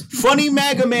man. Funny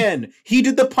MAGA man. He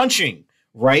did the punching,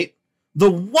 right?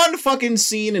 The one fucking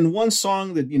scene in one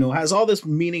song that has all this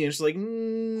meaning. And it's like,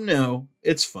 no,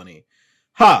 it's funny.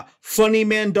 Ha! Funny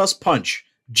man does punch.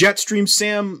 Jetstream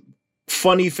Sam,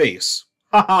 funny face.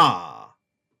 Ha ha!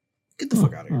 Get the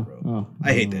fuck out of here, bro.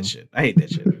 I hate that shit.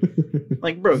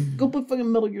 Like, bro, go play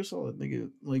fucking Metal Gear Solid, nigga.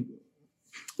 Like,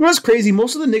 what's crazy?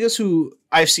 Most of the niggas who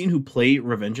I've seen who play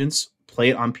Revengeance play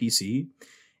it on PC,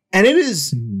 and it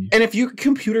is. And if your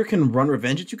computer can run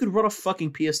Revengeance, you could run a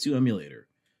fucking PS2 emulator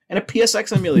and a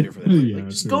PSX emulator for that. Like,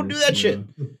 just go do that shit.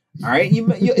 All right,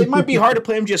 it might be hard to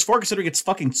play MGS4 considering it's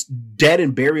fucking dead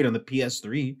and buried on the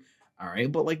PS3. All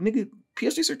right, but like, nigga,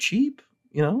 PS3s are cheap,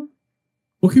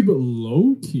 Okay, but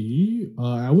low key,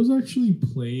 I was actually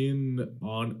playing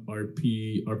on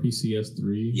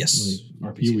RPCS3. Yes,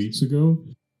 like a few weeks ago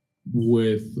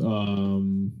with I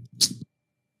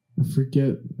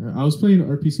forget. I was playing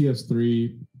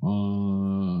RPCS3.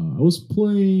 I was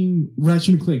playing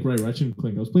Ratchet and Clank, right? Ratchet and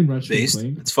Clank. I was playing Ratchet and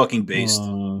Clank. It's fucking based.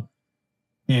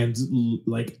 And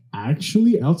like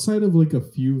actually, outside of like a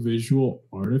few visual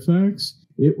artifacts,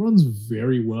 it runs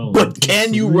very well. But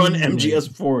can you run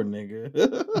MGS4,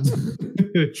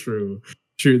 nigga? True.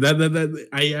 That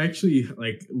I actually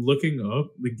like looking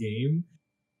up the game.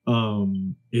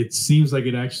 It seems like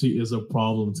it actually is a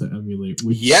problem to emulate,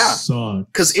 which sucks.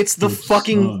 Because it's the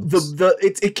fucking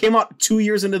it came out 2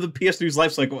 years into the PS3's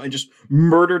life cycle and just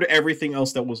murdered everything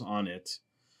else that was on it.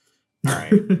 All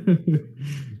right.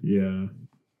 Yeah.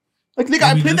 Like, nigga,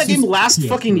 I played that game last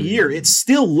fucking year. It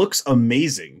still looks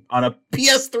amazing on a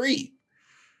PS3.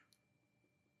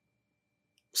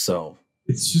 So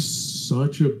it's just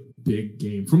such a big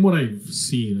game from what I've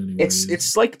seen. Anyway,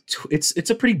 it's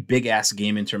a pretty big ass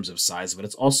game in terms of size, but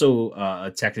it's also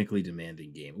a technically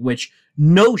demanding game. Which,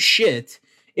 no shit,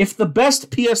 if the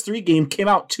best PS3 game came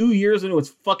out 2 years into its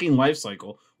fucking life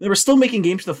cycle, they were still making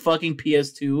games for the fucking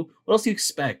PS2. What else do you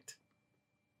expect?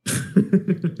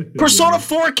 Persona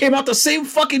 4 came out the same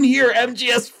fucking year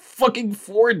MGS fucking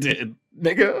 4 did,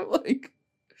 nigga. Like,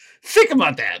 think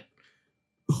about that.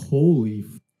 Holy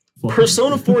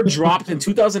Persona 4 dropped in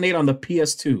 2008 on the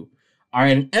PS2. All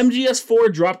right, and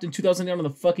MGS4 dropped in 2008 on the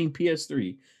fucking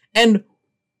PS3. And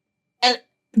at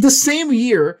the same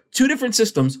year, two different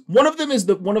systems. One of them is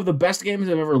one of the best games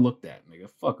I've ever looked at. Nigga,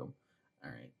 fuck them. All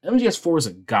right, MGS4 is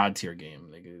a god tier game.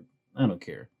 Nigga, I don't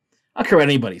care. I don't care what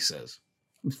anybody says.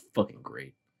 It's fucking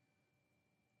great.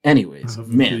 Anyways,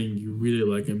 man, you really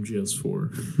like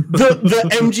MGS4. the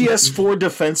MGS4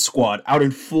 Defense Squad out in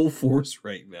full force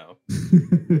right now.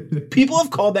 People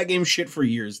have called that game shit for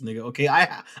years, nigga. Okay,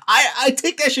 I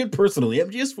take that shit personally.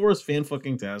 MGS4 is fan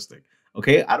fucking tastic.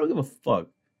 Okay, I don't give a fuck.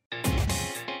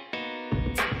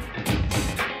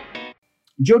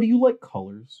 Joe, do you like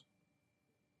colors?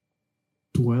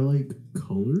 Do I like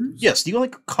colors? Yes. Do you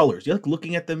like colors? Do you like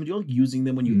looking at them? Do you like using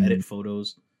them when you edit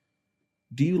photos?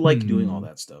 Do you like doing all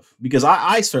that stuff? Because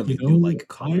I certainly do like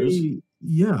colors.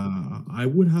 I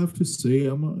would have to say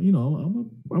I'm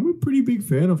a pretty big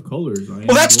fan of colors.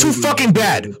 Well, that's too fucking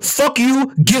bad. Fuck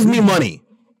you. Give me money.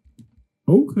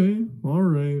 Okay, all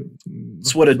right.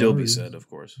 That's what Adobe said, of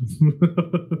course.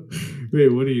 Wait,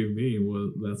 what do you mean?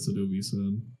 Well, that's Adobe said.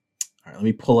 All right, let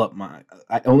me pull up my.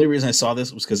 Only reason I saw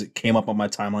this was because it came up on my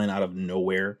timeline out of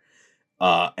nowhere.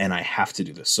 And I have to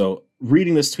do this. So,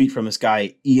 reading this tweet from this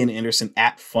guy, Ian Anderson,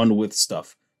 at Fun With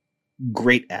Stuff.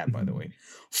 Great ad, by the way.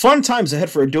 Fun times ahead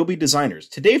for Adobe designers.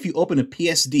 Today, if you open a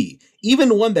PSD,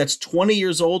 even one that's 20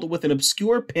 years old with an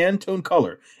obscure Pantone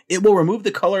color, it will remove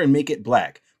the color and make it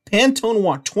black. Pantone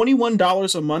want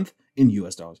 $21 a month in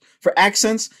US dollars for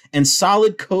accents, and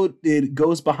solid code it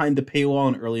goes behind the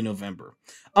paywall in early November.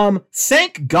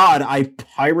 Thank God I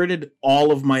pirated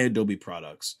all of my Adobe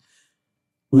products.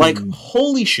 Like,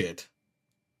 holy shit.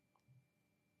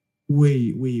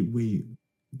 Wait.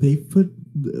 They put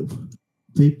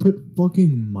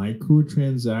fucking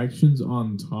microtransactions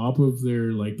on top of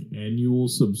their like annual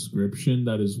subscription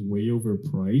that is way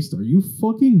overpriced. Are you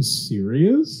fucking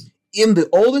serious? In the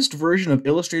oldest version of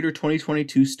Illustrator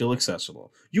 2022 still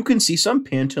accessible, you can see some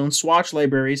Pantone swatch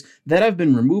libraries that have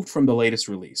been removed from the latest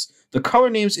release. The color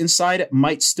names inside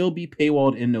might still be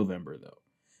paywalled in November, though.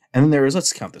 And then there is,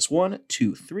 let's count this, 1,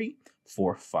 2, 3,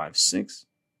 4, 5, 6,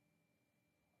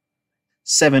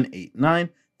 7, 8, 9,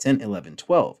 10, 11,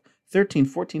 12, 13,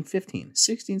 14, 15,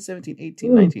 16, 17,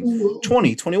 18, 19,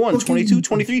 20, 21, 22,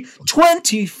 23,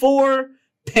 24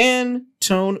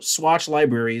 Pantone swatch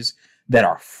libraries that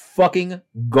are fucking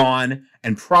gone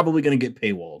and probably going to get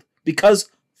paywalled. Because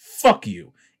fuck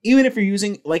you. Even if you're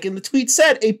using, like in the tweet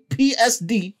said, a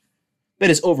PSD that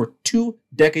is over 2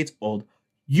 decades old,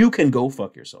 you can go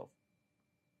fuck yourself.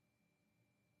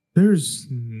 There's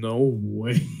no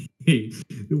way.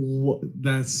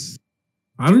 That's.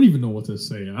 I don't even know what to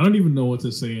say. I don't even know what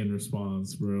to say in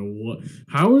response, bro. What?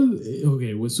 How are?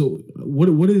 Okay. So what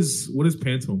is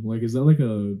Pantone? Like, is that like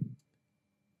a?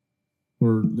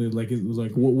 Or like it was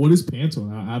like what is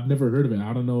Pantone? I've never heard of it.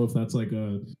 I don't know if that's like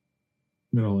a.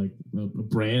 Like a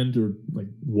brand or like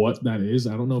what that is.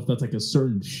 I don't know if that's like a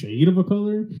certain shade of a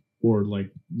color. Or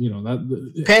like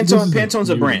that Pantone's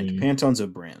a brand. Pantone's a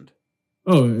brand.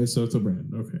 Oh, so it's a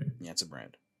brand. Okay. Yeah, it's a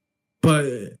brand. But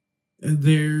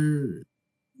they're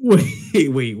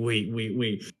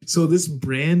wait. So this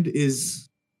brand is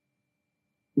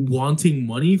wanting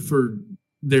money for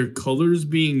their colors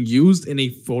being used in a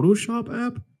Photoshop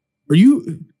app? Are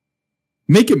you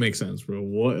make it make sense, bro?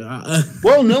 What?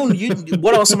 Well, no.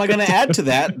 What else am I going to add to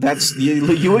that? That's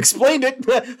you explained it.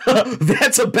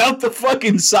 That's about the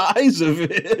fucking size of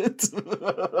it.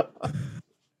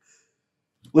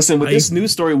 Listen, with this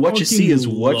news story, what you see is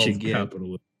what you get.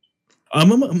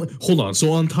 Hold on.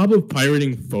 So on top of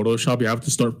pirating Photoshop, you have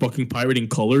to start fucking pirating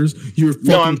colors. You're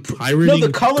fucking pirating the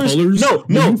colors. No.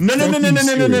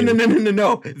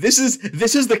 This is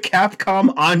the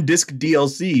Capcom on disc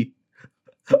DLC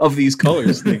of these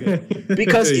colors, nigga.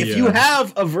 Because if you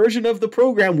have a version of the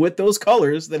program with those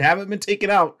colors that haven't been taken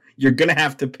out, you're gonna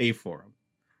have to pay for them.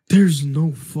 There's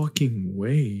no fucking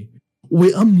way.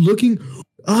 Wait, I'm looking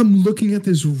at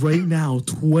this right now.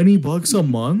 $20 a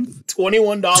month,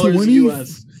 $21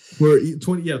 US. Or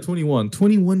 21.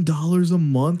 $21 a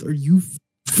month. Are you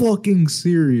fucking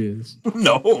serious?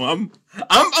 No,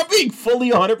 I'm being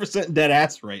fully 100% dead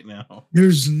ass right now.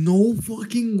 There's no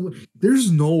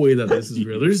way that this is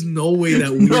real. There's no way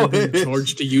that we are being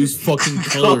charged to use fucking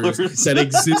colors that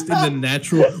exist in the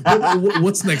natural.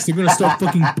 What's next? They're gonna start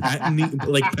fucking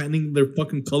patenting their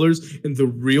fucking colors in the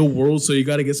real world. So you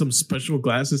got to get some special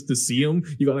glasses to see them.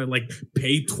 You got to like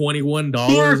pay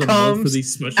 $21 a month for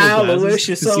these special glasses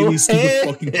to see these stupid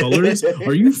fucking colors.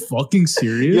 Are you fucking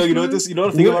serious? Yo, you know what I'm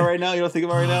thinking about right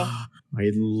now?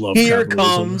 I love Here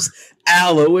capitalism. comes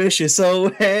Aloysius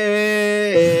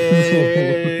O'Hare.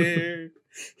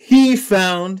 He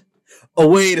found a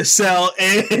way to sell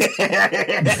air.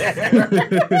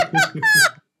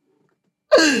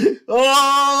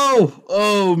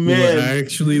 Oh man! We're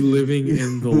actually living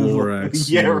in the Lorax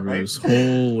Yeah, universe.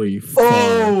 Holy fuck!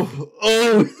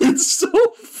 Oh, it's so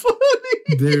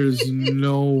funny. There's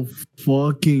no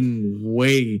fucking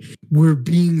way we're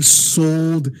being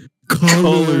sold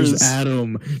colors,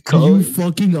 Adam. Do you Colors.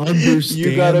 fucking understand?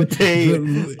 You gotta pay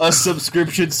the- a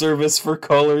subscription service for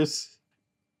colors.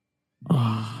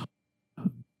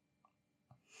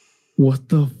 What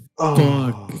the Oh.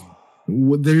 fuck?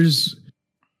 There's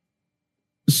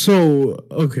so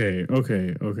okay.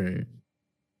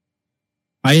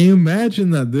 I imagine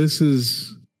that this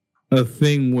is a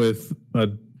thing with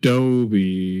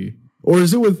Adobe, or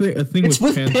is it with a thing It's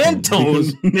with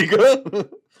Pantone, nigga.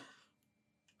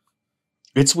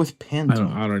 It's with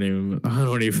Pantone. I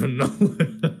don't even know.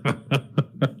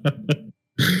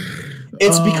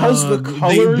 It's because the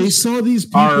colors they saw these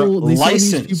are people. They saw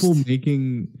these licensed. people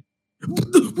making.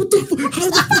 What the fuck? How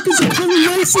the fuck is a color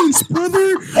license,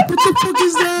 brother? What the fuck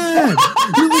is that?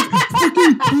 You're like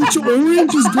fucking Peach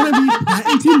Orange is gonna be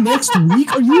patented next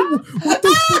week? Are you? What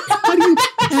the fuck? How do you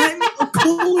patent a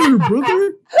color,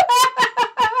 brother?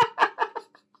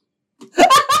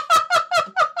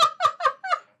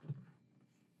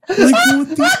 Like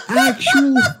what the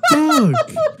actual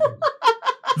fuck?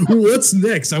 What's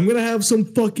next? I'm gonna have some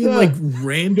fucking like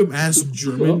random ass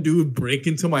German dude break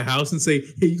into my house and say,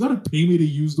 "Hey, you gotta pay me to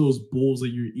use those bowls that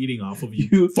you're eating off of,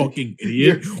 you fucking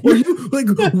idiot." Or you like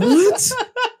what?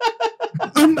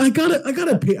 I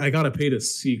gotta pay to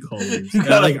see colors. You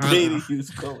gotta Like, pay to use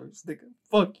colors, nigga.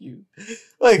 Fuck you.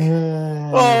 Like,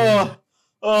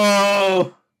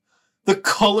 oh, the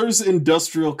colors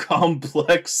industrial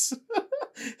complex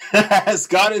has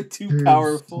gotten too there's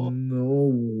powerful.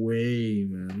 No way,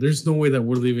 man. There's no way that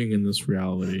we're living in this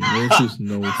reality. There's just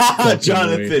no fucking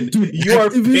Jonathan, way. Dude, you are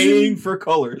Activision- paying for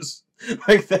colors.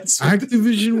 Like that's what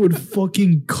Activision would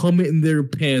fucking come in their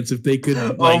pants if they could,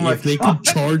 like, my if they God. could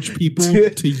charge people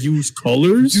Dude. to use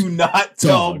colors. do not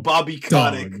tell Dog. Bobby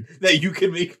Kotick Dog. that you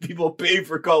can make people pay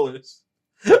for colors.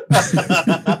 Don't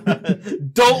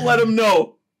let him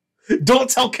know. Don't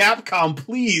tell Capcom,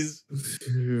 please.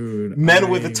 Dude, Men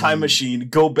with a time machine,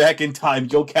 go back in time.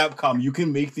 Yo, Capcom, you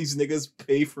can make these niggas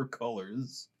pay for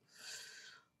colors.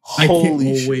 I can't.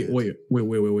 Holy Oh, shit. wait.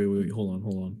 Hold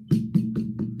on.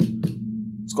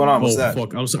 What's going on? What's that?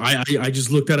 Fuck! I'm sorry. I just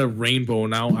looked at a rainbow.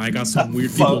 Now I got some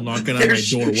weird Fuck. people knocking at my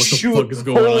door. What the Shoot. fuck is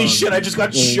going on? Holy shit! I just got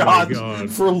Oh my shot God.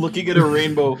 for looking at a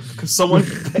rainbow because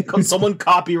someone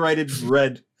copyrighted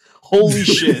red. Holy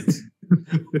shit!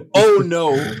 Oh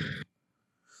no,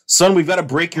 son, we've got to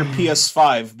break your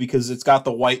PS5 because it's got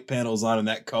the white panels on and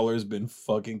that color's been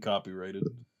fucking copyrighted.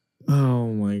 Oh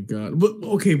my god. But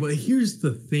okay, but here's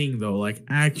the thing though. Like,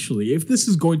 actually, if this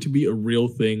is going to be a real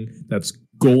thing that's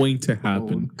going to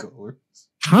happen, Colors.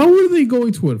 how are they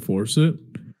going to enforce it?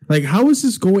 Like, how is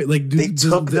this going? Like, They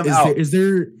took them out. Is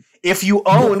there If you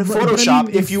own But- but Photoshop, I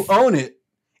mean, if you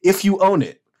own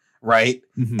it, right,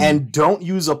 Mhm. and don't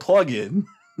use a plugin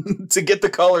to get the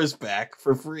colors back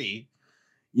for free,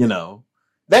 you know,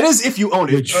 that is if you own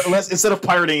it, Which- unless instead of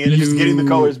pirating it and just getting the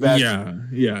colors back.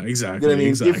 Yeah, exactly. You know what I mean?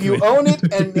 Exactly. If you own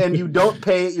it and you don't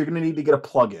pay it, you're gonna need to get a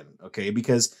plugin, okay?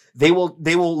 Because they will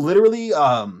literally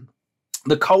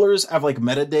the colors have like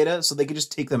metadata, so they can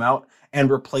just take them out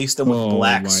and replace them with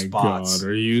black spots. God,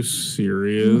 are you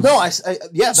serious? No, I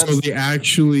yeah, So that's, they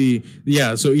actually,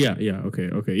 yeah. So yeah.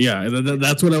 Okay, yeah.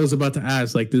 That's what I was about to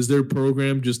ask. Like, does their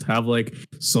program just have like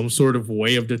some sort of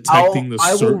way of detecting I the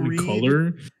will certain read-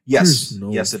 color? yes, There's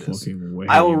no yes, it is. fucking way,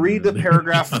 I will read the man.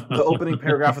 paragraph, the opening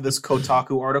paragraph of this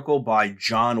Kotaku article by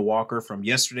John Walker from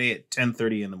yesterday at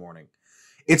 10:30 in the morning.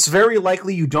 It's very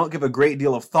likely you don't give a great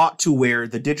deal of thought to where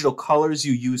the digital colors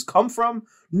you use come from,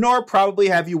 nor probably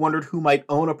have you wondered who might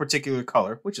own a particular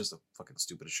color, which is the fucking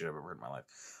stupidest shit I've ever heard in my life.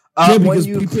 Yeah, when because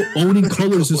you- people owning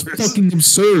colors is Colors. fucking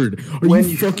absurd. Are When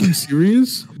you you- fucking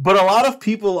serious? But a lot of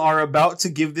people are about to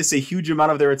give this a huge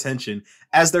amount of their attention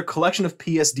as their collection of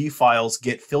PSD files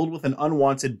get filled with an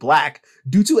unwanted black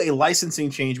due to a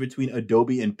licensing change between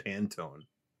Adobe and Pantone.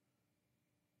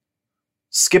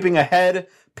 Skipping ahead,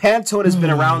 Pantone has been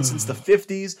around since the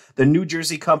 50s. The New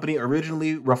Jersey company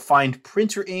originally refined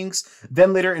printer inks,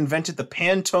 then later invented the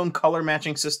Pantone color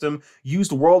matching system,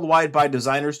 used worldwide by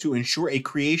designers to ensure a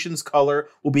creation's color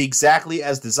will be exactly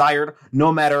as desired,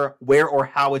 no matter where or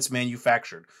how it's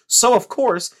manufactured. So, of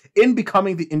course, in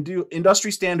becoming the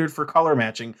industry standard for color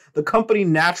matching, the company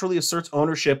naturally asserts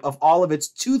ownership of all of its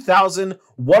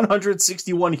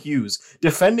 2,161 hues,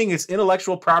 defending its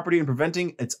intellectual property and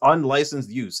preventing its unlicensed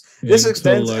use. This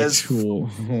extends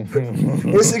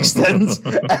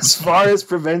as far as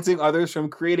preventing others from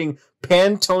creating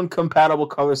Pantone compatible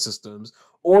color systems.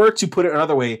 Or to put it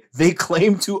another way, they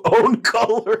claim to own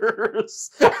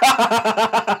colors.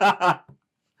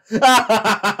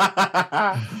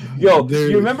 Yo,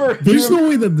 you remember? There's no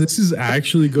way that this is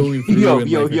actually going through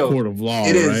in a court of law.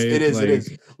 It is. Right? It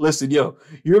is. Listen, you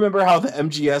remember how the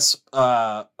MGS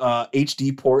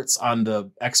HD ports on the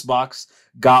Xbox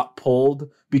got pulled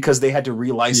because they had to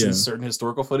relicense certain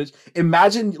historical footage?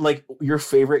 Imagine like your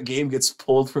favorite game gets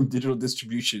pulled from digital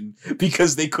distribution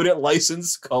because they couldn't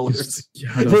license colors.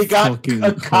 They got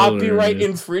a copyright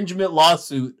infringement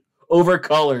lawsuit over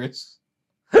colors.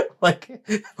 Like,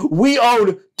 we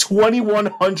own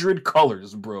 2,100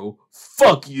 colors, bro.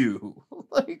 Fuck you.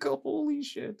 Like, holy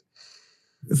shit.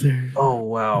 Oh,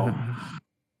 wow.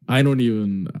 I don't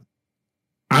even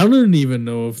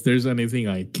know if there's anything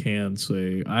I can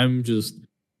say. I'm just,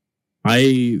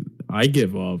 I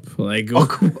give up. Like,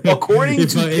 according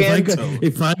to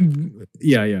Pantone.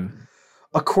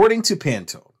 According to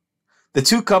Pantone, the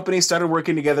two companies started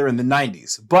working together in the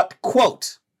 90s, but,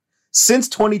 quote, since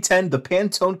 2010, the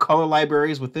Pantone color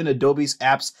libraries within Adobe's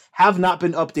apps have not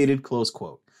been updated, close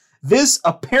quote. This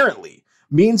apparently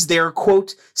means they're,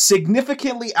 quote,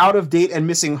 significantly out of date and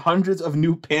missing hundreds of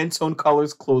new Pantone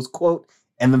colors, close quote.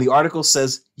 And then the article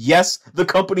says, yes, the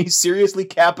company seriously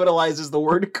capitalizes the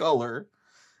word color.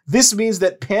 This means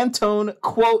that Pantone,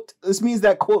 quote,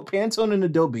 Pantone and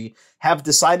Adobe have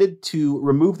decided to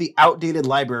remove the outdated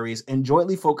libraries and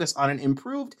jointly focus on an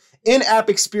improved in-app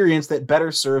experience that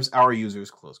better serves our users,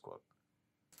 close quote.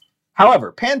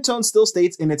 However, Pantone still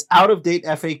states in its out-of-date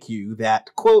FAQ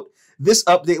that, quote, this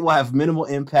update will have minimal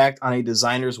impact on a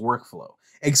designer's workflow.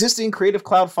 Existing Creative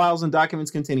Cloud files and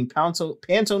documents containing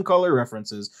Pantone color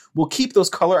references will keep those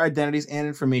color identities and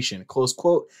information, close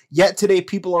quote. Yet today,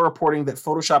 people are reporting that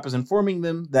Photoshop is informing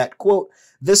them that, quote,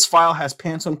 this file has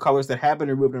Pantone colors that have been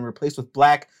removed and replaced with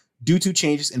black due to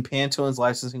changes in Pantone's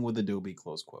licensing with Adobe,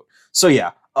 close quote. So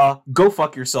yeah, go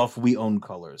fuck yourself. We own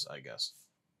colors, I guess.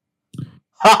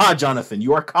 Haha, Jonathan,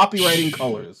 you are copywriting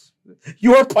colors.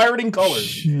 You are pirating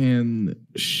colors.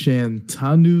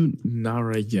 Shantanu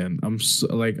Narayan.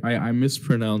 I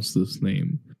mispronounced this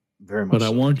name. Very much. But I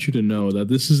want you to know that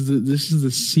this is the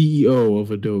CEO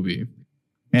of Adobe.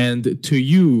 And to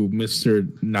you, Mr.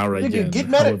 Narayan, nigga, get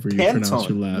mad however at you pronounce your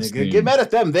Pantone, last nigga. name. Get mad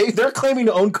at them. They're claiming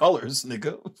to own colors,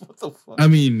 nigga. What the fuck? I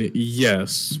mean,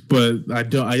 yes, but I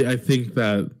don't. I think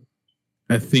that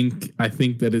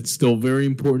it's still very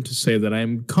important to say that I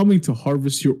am coming to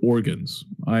harvest your organs.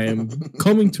 I am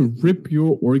coming to rip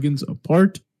your organs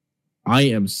apart. I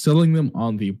am selling them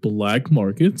on the black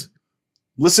market.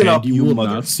 Listen up, you will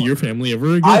not see your family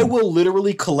ever again. I will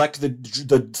literally collect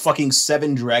the fucking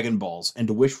 7 Dragon Balls and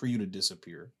wish for you to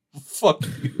disappear. Fuck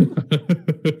you.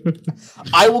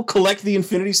 I will collect the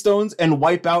Infinity Stones and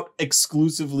wipe out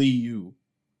exclusively you.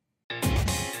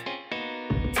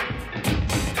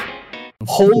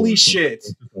 Holy shit.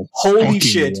 Holy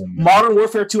shit. Modern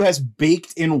Warfare 2 has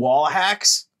baked-in wall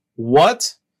hacks?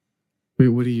 What? Wait,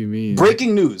 what do you mean?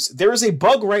 Breaking news. There is a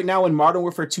bug right now in Modern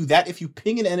Warfare 2 that if you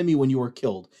ping an enemy when you are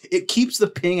killed, it keeps the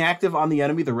ping active on the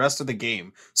enemy the rest of the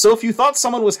game. So if you thought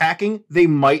someone was hacking, they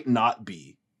might not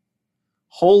be.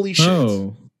 Holy shit.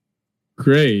 Oh,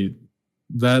 great.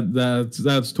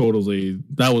 That was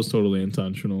totally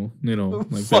intentional. You know,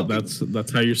 like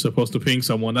that's how you're supposed to ping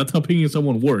someone. That's how pinging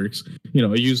someone works. You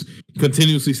know, you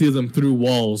continuously see them through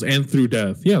walls and through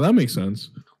death. Yeah, that makes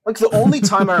sense. Like the only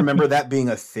time I remember that being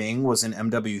a thing was in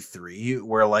MW3,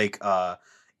 where like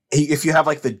if you have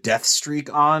like the death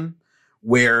streak on,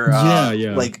 where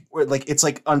where it's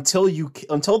like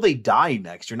until they die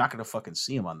next, you're not gonna fucking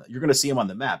see them you're gonna see them on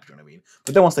the map. You know what I mean?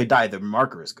 But then once they die, the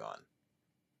marker is gone.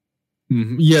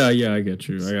 Mm-hmm. Yeah, I get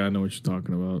you. I know what you're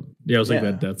talking about. Yeah, it was like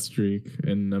that death streak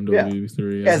in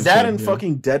MW3. Yeah, that and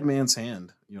fucking Dead Man's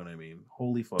Hand. You know what I mean?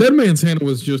 Holy fuck. Dead Man's Hand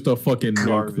was just a fucking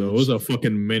nuke, though. It was a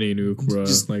fucking mini nuke, bro.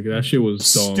 Like, that shit was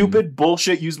dumb. Stupid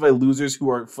bullshit used by losers who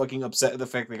are fucking upset at the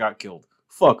fact they got killed.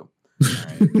 Fuck them.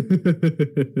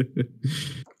 Right.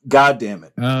 God damn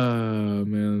it.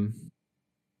 Man.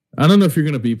 I don't know if you're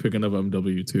gonna be picking up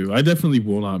MW2. I definitely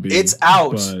will not be. It's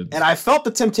out, but and I felt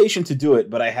the temptation to do it,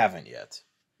 but I haven't yet.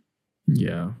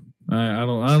 yeah, I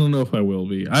don't know if I will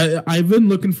be. I've been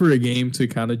looking for a game to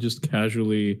kind of just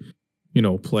casually,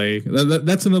 play.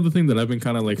 That's another thing that I've been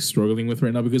kind of like struggling with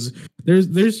right now, because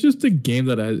there's just a game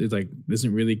that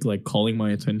isn't really like calling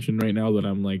my attention right now that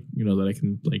I'm like, that I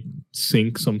can like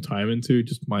sink some time into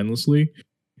just mindlessly.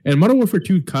 And Modern Warfare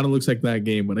 2 kind of looks like that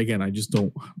game, but again, I just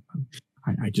don't.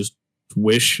 I just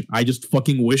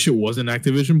fucking wish it wasn't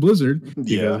Activision Blizzard. Because,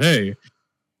 Yeah. hey,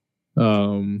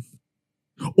 oh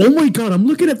my god, I'm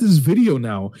looking at this video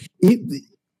now.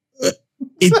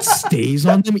 It stays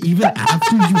on them even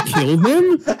after you kill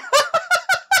them.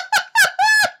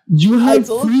 You have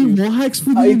free wall hacks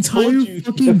for the entire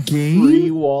fucking game.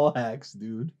 Free wall hacks,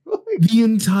 dude. The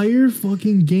entire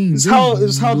fucking game. This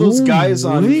is how those guys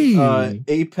on way.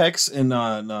 Apex and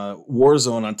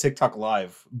Warzone on TikTok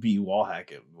Live be wall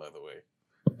hacking, by the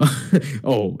way.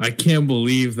 Oh, I can't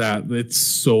believe that. It's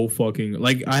so fucking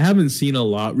like I haven't seen a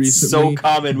lot recently. So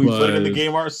common. We put it in the but-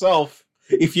 game ourselves.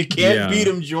 If you can't Yeah. beat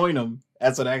them, join them.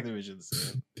 That's what Activision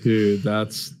said. Dude,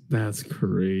 that's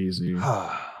crazy.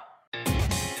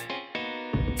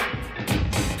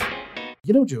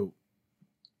 Joe,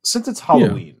 since it's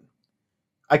Halloween,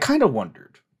 I kind of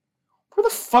wondered, where the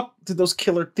fuck did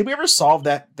we ever solve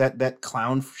that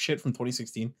clown shit from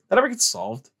 2016? That ever get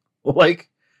solved? Like,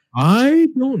 I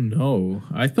don't know.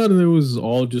 I thought it was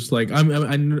all just like I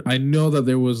know that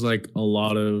there was like a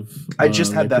lot of I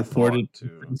just had like, that thought reported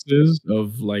too. instances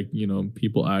of like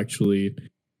people actually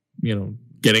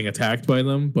getting attacked by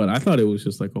them, but I thought it was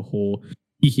just like a whole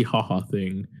hee hee ha ha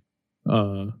thing.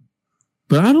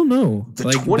 But I don't know. The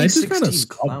Like that just kind 2016 of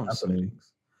stopped clown happening.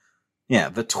 sightings. Yeah,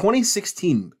 the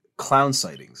 2016 clown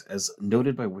sightings, as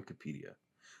noted by Wikipedia.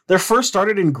 They first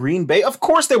started in Green Bay. Of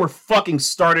course they were fucking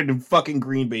started in fucking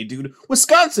Green Bay, dude.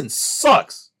 Wisconsin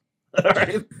sucks. All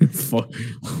right? Fuck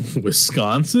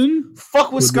Wisconsin?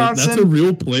 Fuck Wisconsin. That's a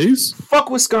real place? Fuck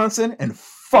Wisconsin and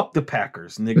fuck the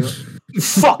Packers, nigga.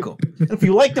 Fuck them. And if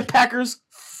you like the Packers,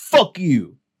 fuck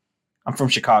you. I'm from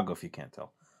Chicago, if you can't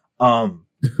tell.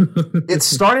 It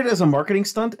started as a marketing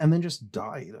stunt and then just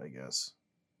died, I guess.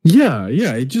 Yeah.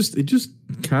 It just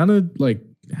kind of like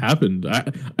happened. I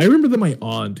remember that my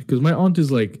aunt, because my aunt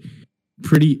is like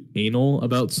pretty anal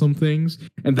about some things,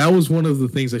 and that was one of the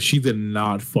things that she did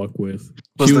not fuck with.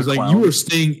 She was like, clown? "You were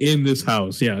staying in this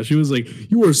house." Yeah, she was like,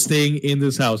 "You were staying in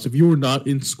this house. If you were not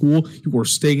in school, you were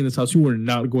staying in this house. You were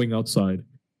not going outside."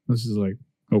 This is like,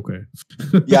 okay.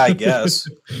 Yeah, I guess.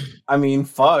 I mean,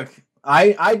 fuck.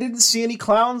 I didn't see any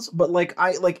clowns, but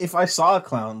if I saw a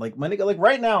clown, like my nigga, like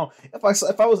right now, if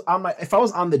I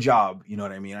was on the job, you know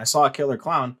what I mean? I saw a killer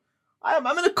clown. I'm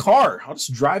in a car. I'll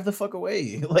just drive the fuck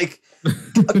away. Like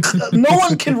no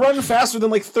one can run faster than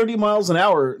like 30 miles an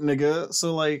hour, nigga.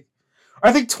 So like,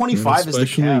 I think 25 is the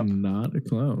Especially cap. not a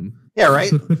clown. Yeah,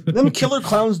 right. Them killer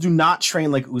clowns do not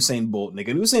train like Usain Bolt,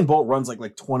 nigga. And Usain Bolt runs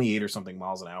like 28 or something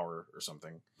miles an hour or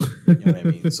something. You know what I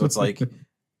mean? So it's like,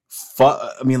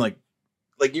 I mean, like,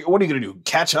 what are you gonna do?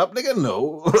 Catch up, nigga?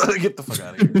 No, get the fuck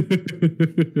out of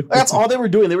here. That's all they were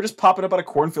doing. They were just popping up out of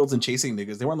cornfields and chasing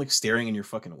niggas. They weren't like staring in your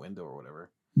fucking window or whatever.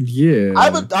 Yeah. I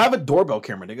have a doorbell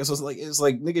camera, nigga. So it's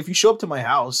like, nigga, if you show up to my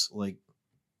house, like,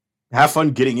 have fun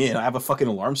getting in. I have a fucking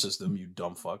alarm system. You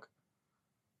dumb fuck.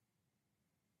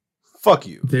 Fuck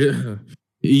you.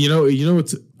 You know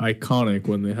it's iconic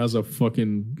when it has a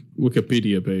fucking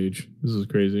Wikipedia page. This is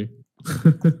crazy.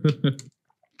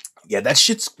 Yeah, that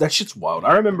shit's wild.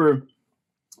 I remember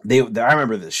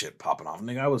this shit popping off.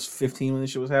 Nigga, I was 15 when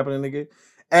this shit was happening, nigga.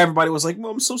 Everybody was like,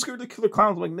 "Well, I'm so scared of killer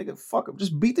clowns." I'm like, nigga, fuck them.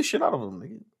 Just beat the shit out of them,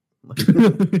 nigga.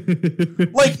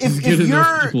 Like if Get enough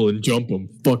you're people and jump them,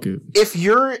 fuck it. if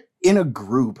you're in a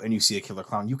group and you see a killer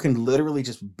clown, you can literally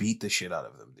just beat the shit out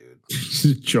of them, dude.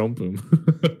 Just jump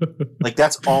them. Like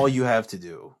that's all you have to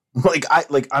do.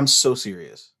 I'm so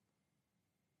serious.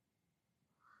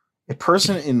 A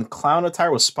person in clown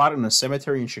attire was spotted in a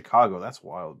cemetery in Chicago. That's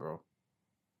wild, bro.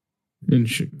 In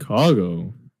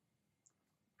Chicago.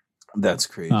 That's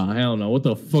crazy. Hell no. What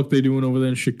the fuck they doing over there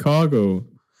in Chicago?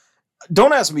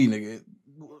 Don't ask me, nigga.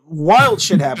 Wild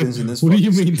shit happens in this. What do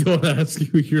you fucking mean? city. Don't ask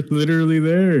you. You're literally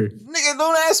there. Nigga,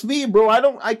 don't ask me, bro.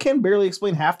 I can barely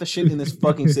explain half the shit in this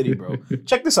fucking city, bro.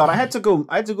 Check this out. I had to go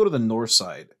to the north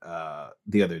side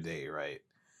the other day, right?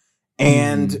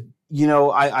 And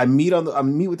I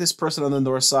meet with this person on the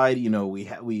north side.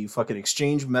 We fucking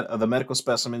exchange the medical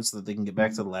specimens so that they can get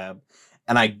back to the lab.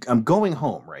 And I'm going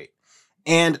home, right?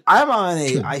 And I'm on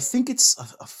I think it's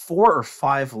a 4 or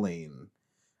 5 lane.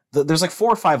 There's like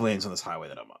 4 or 5 lanes on this highway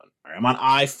that I'm on. Right?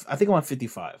 I think I'm on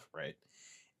 55, right?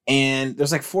 and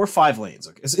there's like 4 or 5 lanes.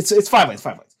 Okay, it's 5 lanes,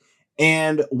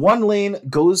 and one lane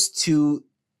goes to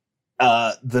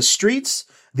the streets,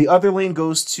 the other lane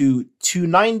goes to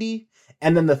 290,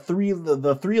 and then the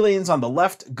three lanes on the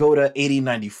left go to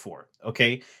 8094.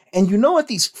 Okay, and you know what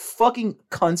these fucking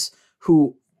cunts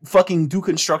who fucking do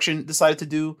construction decided to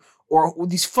do, or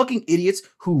these fucking idiots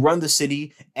who run the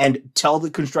city and tell the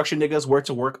construction niggas where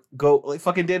to work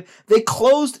fucking did? They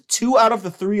closed 2 out of the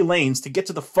 3 lanes to get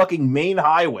to the fucking main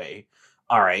highway.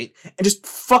 All right, and just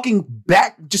fucking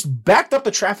backed up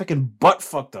the traffic and butt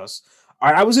fucked us. All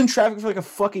right, I was in traffic for like a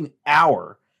fucking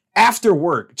hour after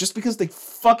work just because they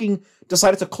fucking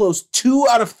decided to close 2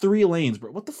 out of 3 lanes,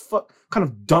 bro. What the fuck kind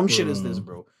of dumb shit is this,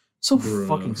 bro? So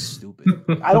fucking stupid.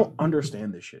 I don't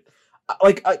understand this shit.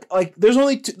 Like there's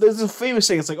a famous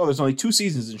saying. It's like, oh, there's only 2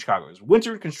 seasons in Chicago. There's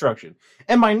winter and construction.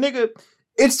 And my nigga,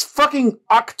 it's fucking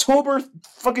October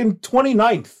fucking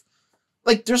 29th.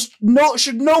 Like,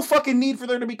 should no fucking need for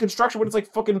there to be construction when it's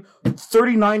like fucking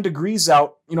 39 degrees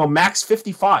out, max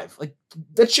 55. Like,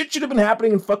 that shit should have been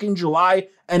happening in fucking July,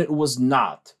 and it was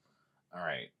not. All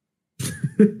right.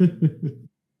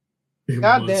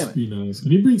 God damn it. Be nice.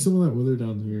 Can you bring some of that weather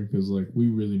down here? Because, like, we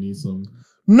really need some.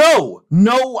 No,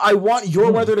 I want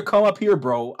your weather to come up here,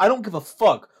 bro. I don't give a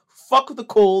fuck. Fuck the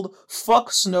cold.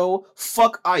 Fuck snow.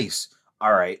 Fuck ice.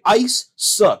 All right. Ice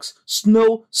sucks.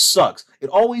 Snow sucks. It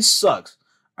always sucks.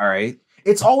 All right.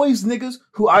 It's always niggas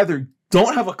who either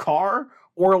don't have a car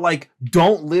or like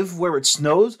don't live where it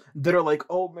snows that are like,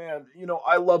 oh man,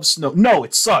 I love snow. No,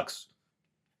 it sucks.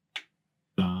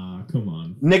 Come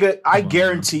on. Nigga, I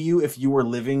guarantee you if you were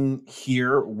living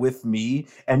here with me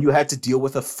and you had to deal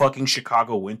with a fucking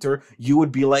Chicago winter, you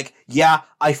would be like, yeah,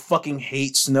 I fucking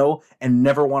hate snow and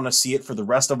never want to see it for the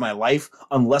rest of my life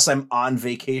unless I'm on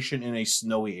vacation in a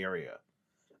snowy area.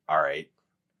 All right.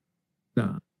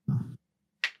 Nah.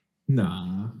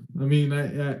 I mean,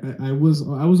 I was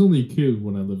only a kid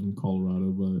when I lived in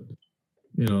Colorado, but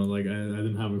like I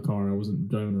didn't have a car. I wasn't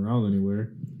driving around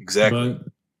anywhere. Exactly.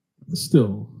 But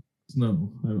still,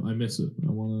 no, I miss it.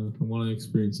 I wanna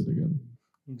experience it again.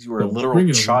 You were a literal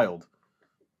child.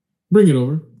 Bring it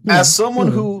over. Yeah, as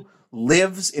someone who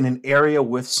lives in an area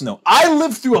with snow, I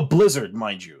lived through a blizzard,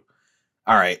 mind you.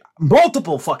 All right,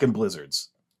 multiple fucking blizzards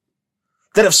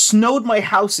that have snowed my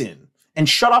house in and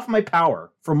shut off my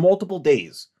power for multiple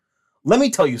days. Let me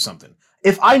tell you something.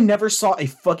 If I never saw a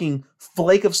fucking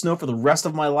flake of snow for the rest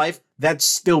of my life, that'd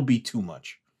still be too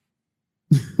much.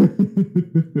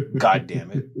 God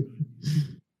damn it.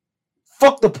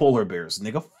 Fuck the polar bears,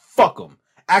 nigga. Fuck them.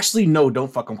 Actually, no,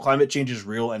 don't fuck them. Climate change is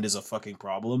real and is a fucking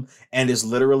problem and is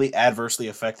literally adversely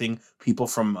affecting people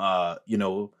from,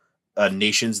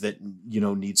 nations that,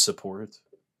 need support.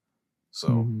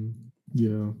 So,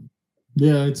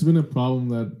 Yeah, it's been a problem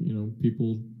that,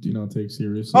 people do not take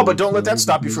seriously. Oh, but don't let that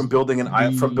stop you from building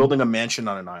a mansion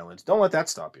on an island. Don't let that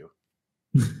stop you.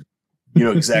 You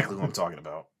know exactly what I'm talking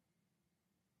about.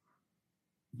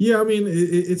 Yeah, I mean,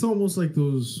 it's almost like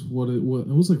those, what it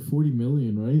was like 40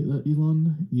 million, right? That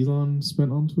Elon spent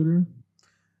on Twitter?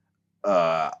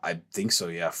 I think so,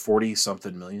 yeah. 40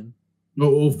 something million.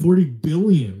 Oh, 40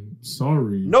 billion.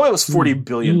 Sorry. No, it was $40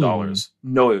 billion.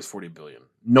 No, it was 40 billion.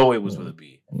 No, it was with a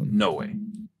B. No way.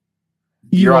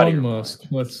 You're out of your Musk.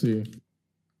 mind. Let's see.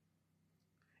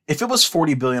 If it was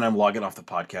 40 billion, I'm logging off the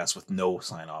podcast with no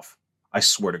sign off. I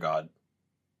swear to God.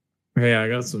 Hey, I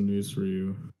got some news for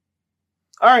you.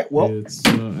 All right, well, it's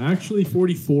actually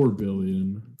 44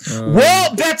 billion.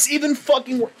 Well, that's even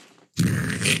fucking worse.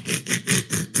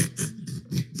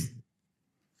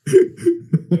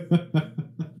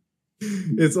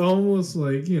 It's almost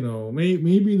like,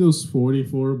 maybe those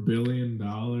 $44 billion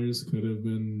could have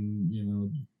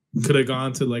been, could have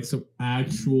gone to like some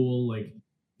actual like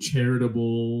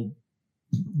charitable,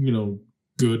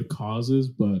 good causes.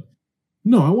 But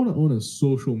no, I want to own a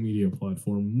social media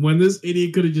platform. When this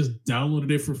idiot could have just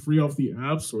downloaded it for free off the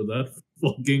App Store, that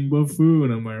fucking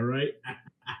buffoon, am I right?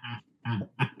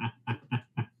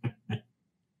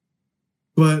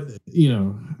 But,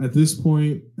 at this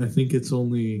point, I think it's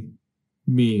only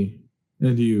me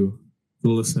and you, the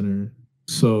listener.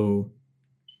 So,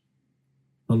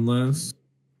 unless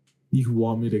you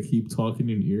want me to keep talking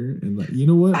in your ear, and you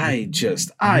know what? Yes.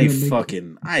 Oh,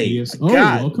 welcome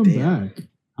back.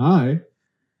 Hi.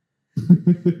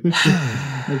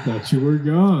 I thought you were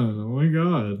gone. Oh my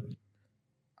god.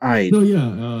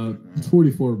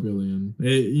 44 billion.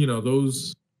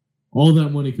 Those, all that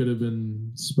money could have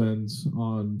been spent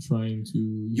on trying to.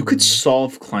 You could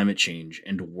solve climate change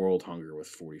and world hunger with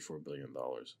 $44 billion.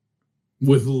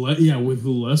 With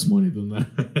less money than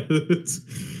that.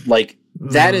 Like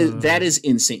that is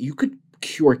insane. You could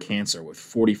cure cancer with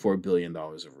 $44 billion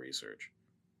of research.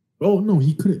 Oh no,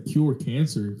 he couldn't cure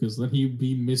cancer because then he would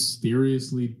be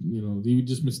mysteriously, he would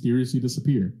just mysteriously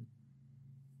disappear.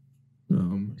 Let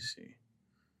me see.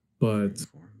 But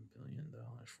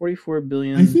 $44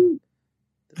 billion. I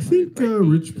think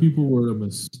rich people were a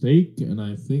mistake, and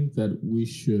I think that we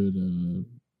should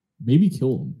maybe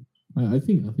kill them. I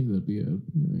think that'd be a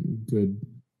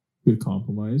good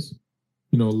compromise.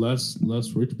 Less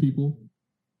rich people.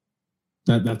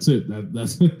 That's it.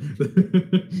 That's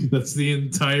that's the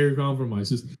entire compromise.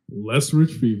 Just less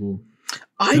rich people.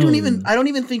 I don't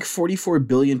even think 44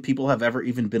 billion people have ever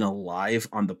even been alive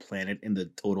on the planet in the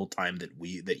total time that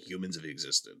humans have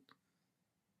existed.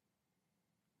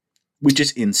 Which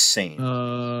is insane.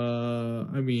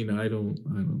 I mean, I don't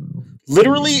know.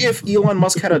 Literally, if Elon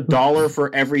Musk had $1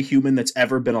 for every human that's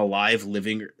ever been alive,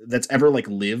 that's ever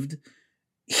lived,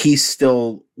 he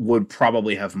still would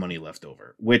probably have money left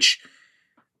over, which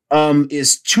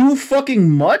is too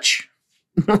fucking much.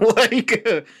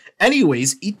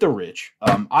 Anyways, eat the rich.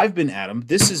 I've been Adam.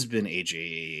 This has been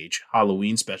AJAH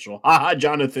Halloween special. Haha,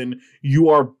 Jonathan, you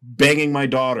are banging my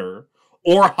daughter.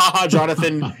 Or haha,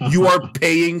 Jonathan, you are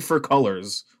paying for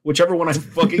colors. Whichever one I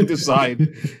fucking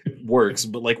decide works.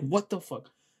 But what the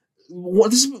fuck?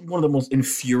 This is one of the most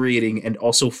infuriating and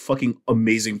also fucking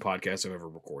amazing podcasts I've ever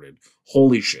recorded.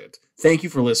 Holy shit. Thank you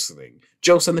for listening.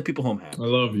 Joe, send the people home happy. I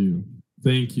love you.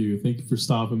 Thank you. Thank you for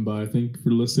stopping by. Thank you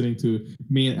for listening to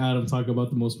me and Adam talk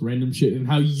about the most random shit and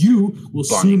how you will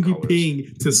soon be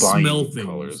paying to smell things.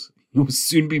 Colors. You will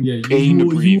soon be paying to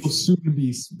breathe. You will soon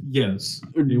be, yes.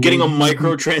 Getting a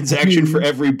microtransaction for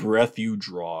every breath you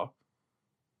draw.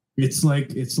 It's like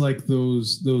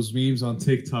those memes on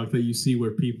TikTok that you see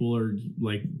where people are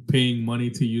paying money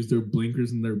to use their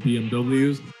blinkers in their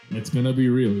BMWs. It's gonna be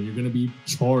real. You're gonna be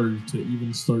charged to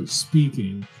even start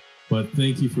speaking. But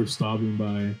thank you for stopping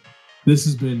by. This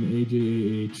has been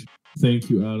AJAH. Thank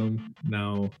you, Adam.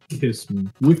 Now kiss me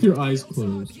with your eyes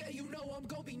closed.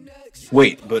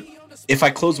 Wait, but if I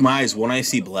close my eyes, won't I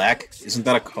see black? Isn't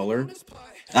that a color?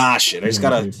 Ah, shit. I just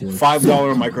got a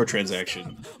 $5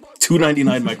 microtransaction.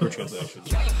 $2.99 microtransaction.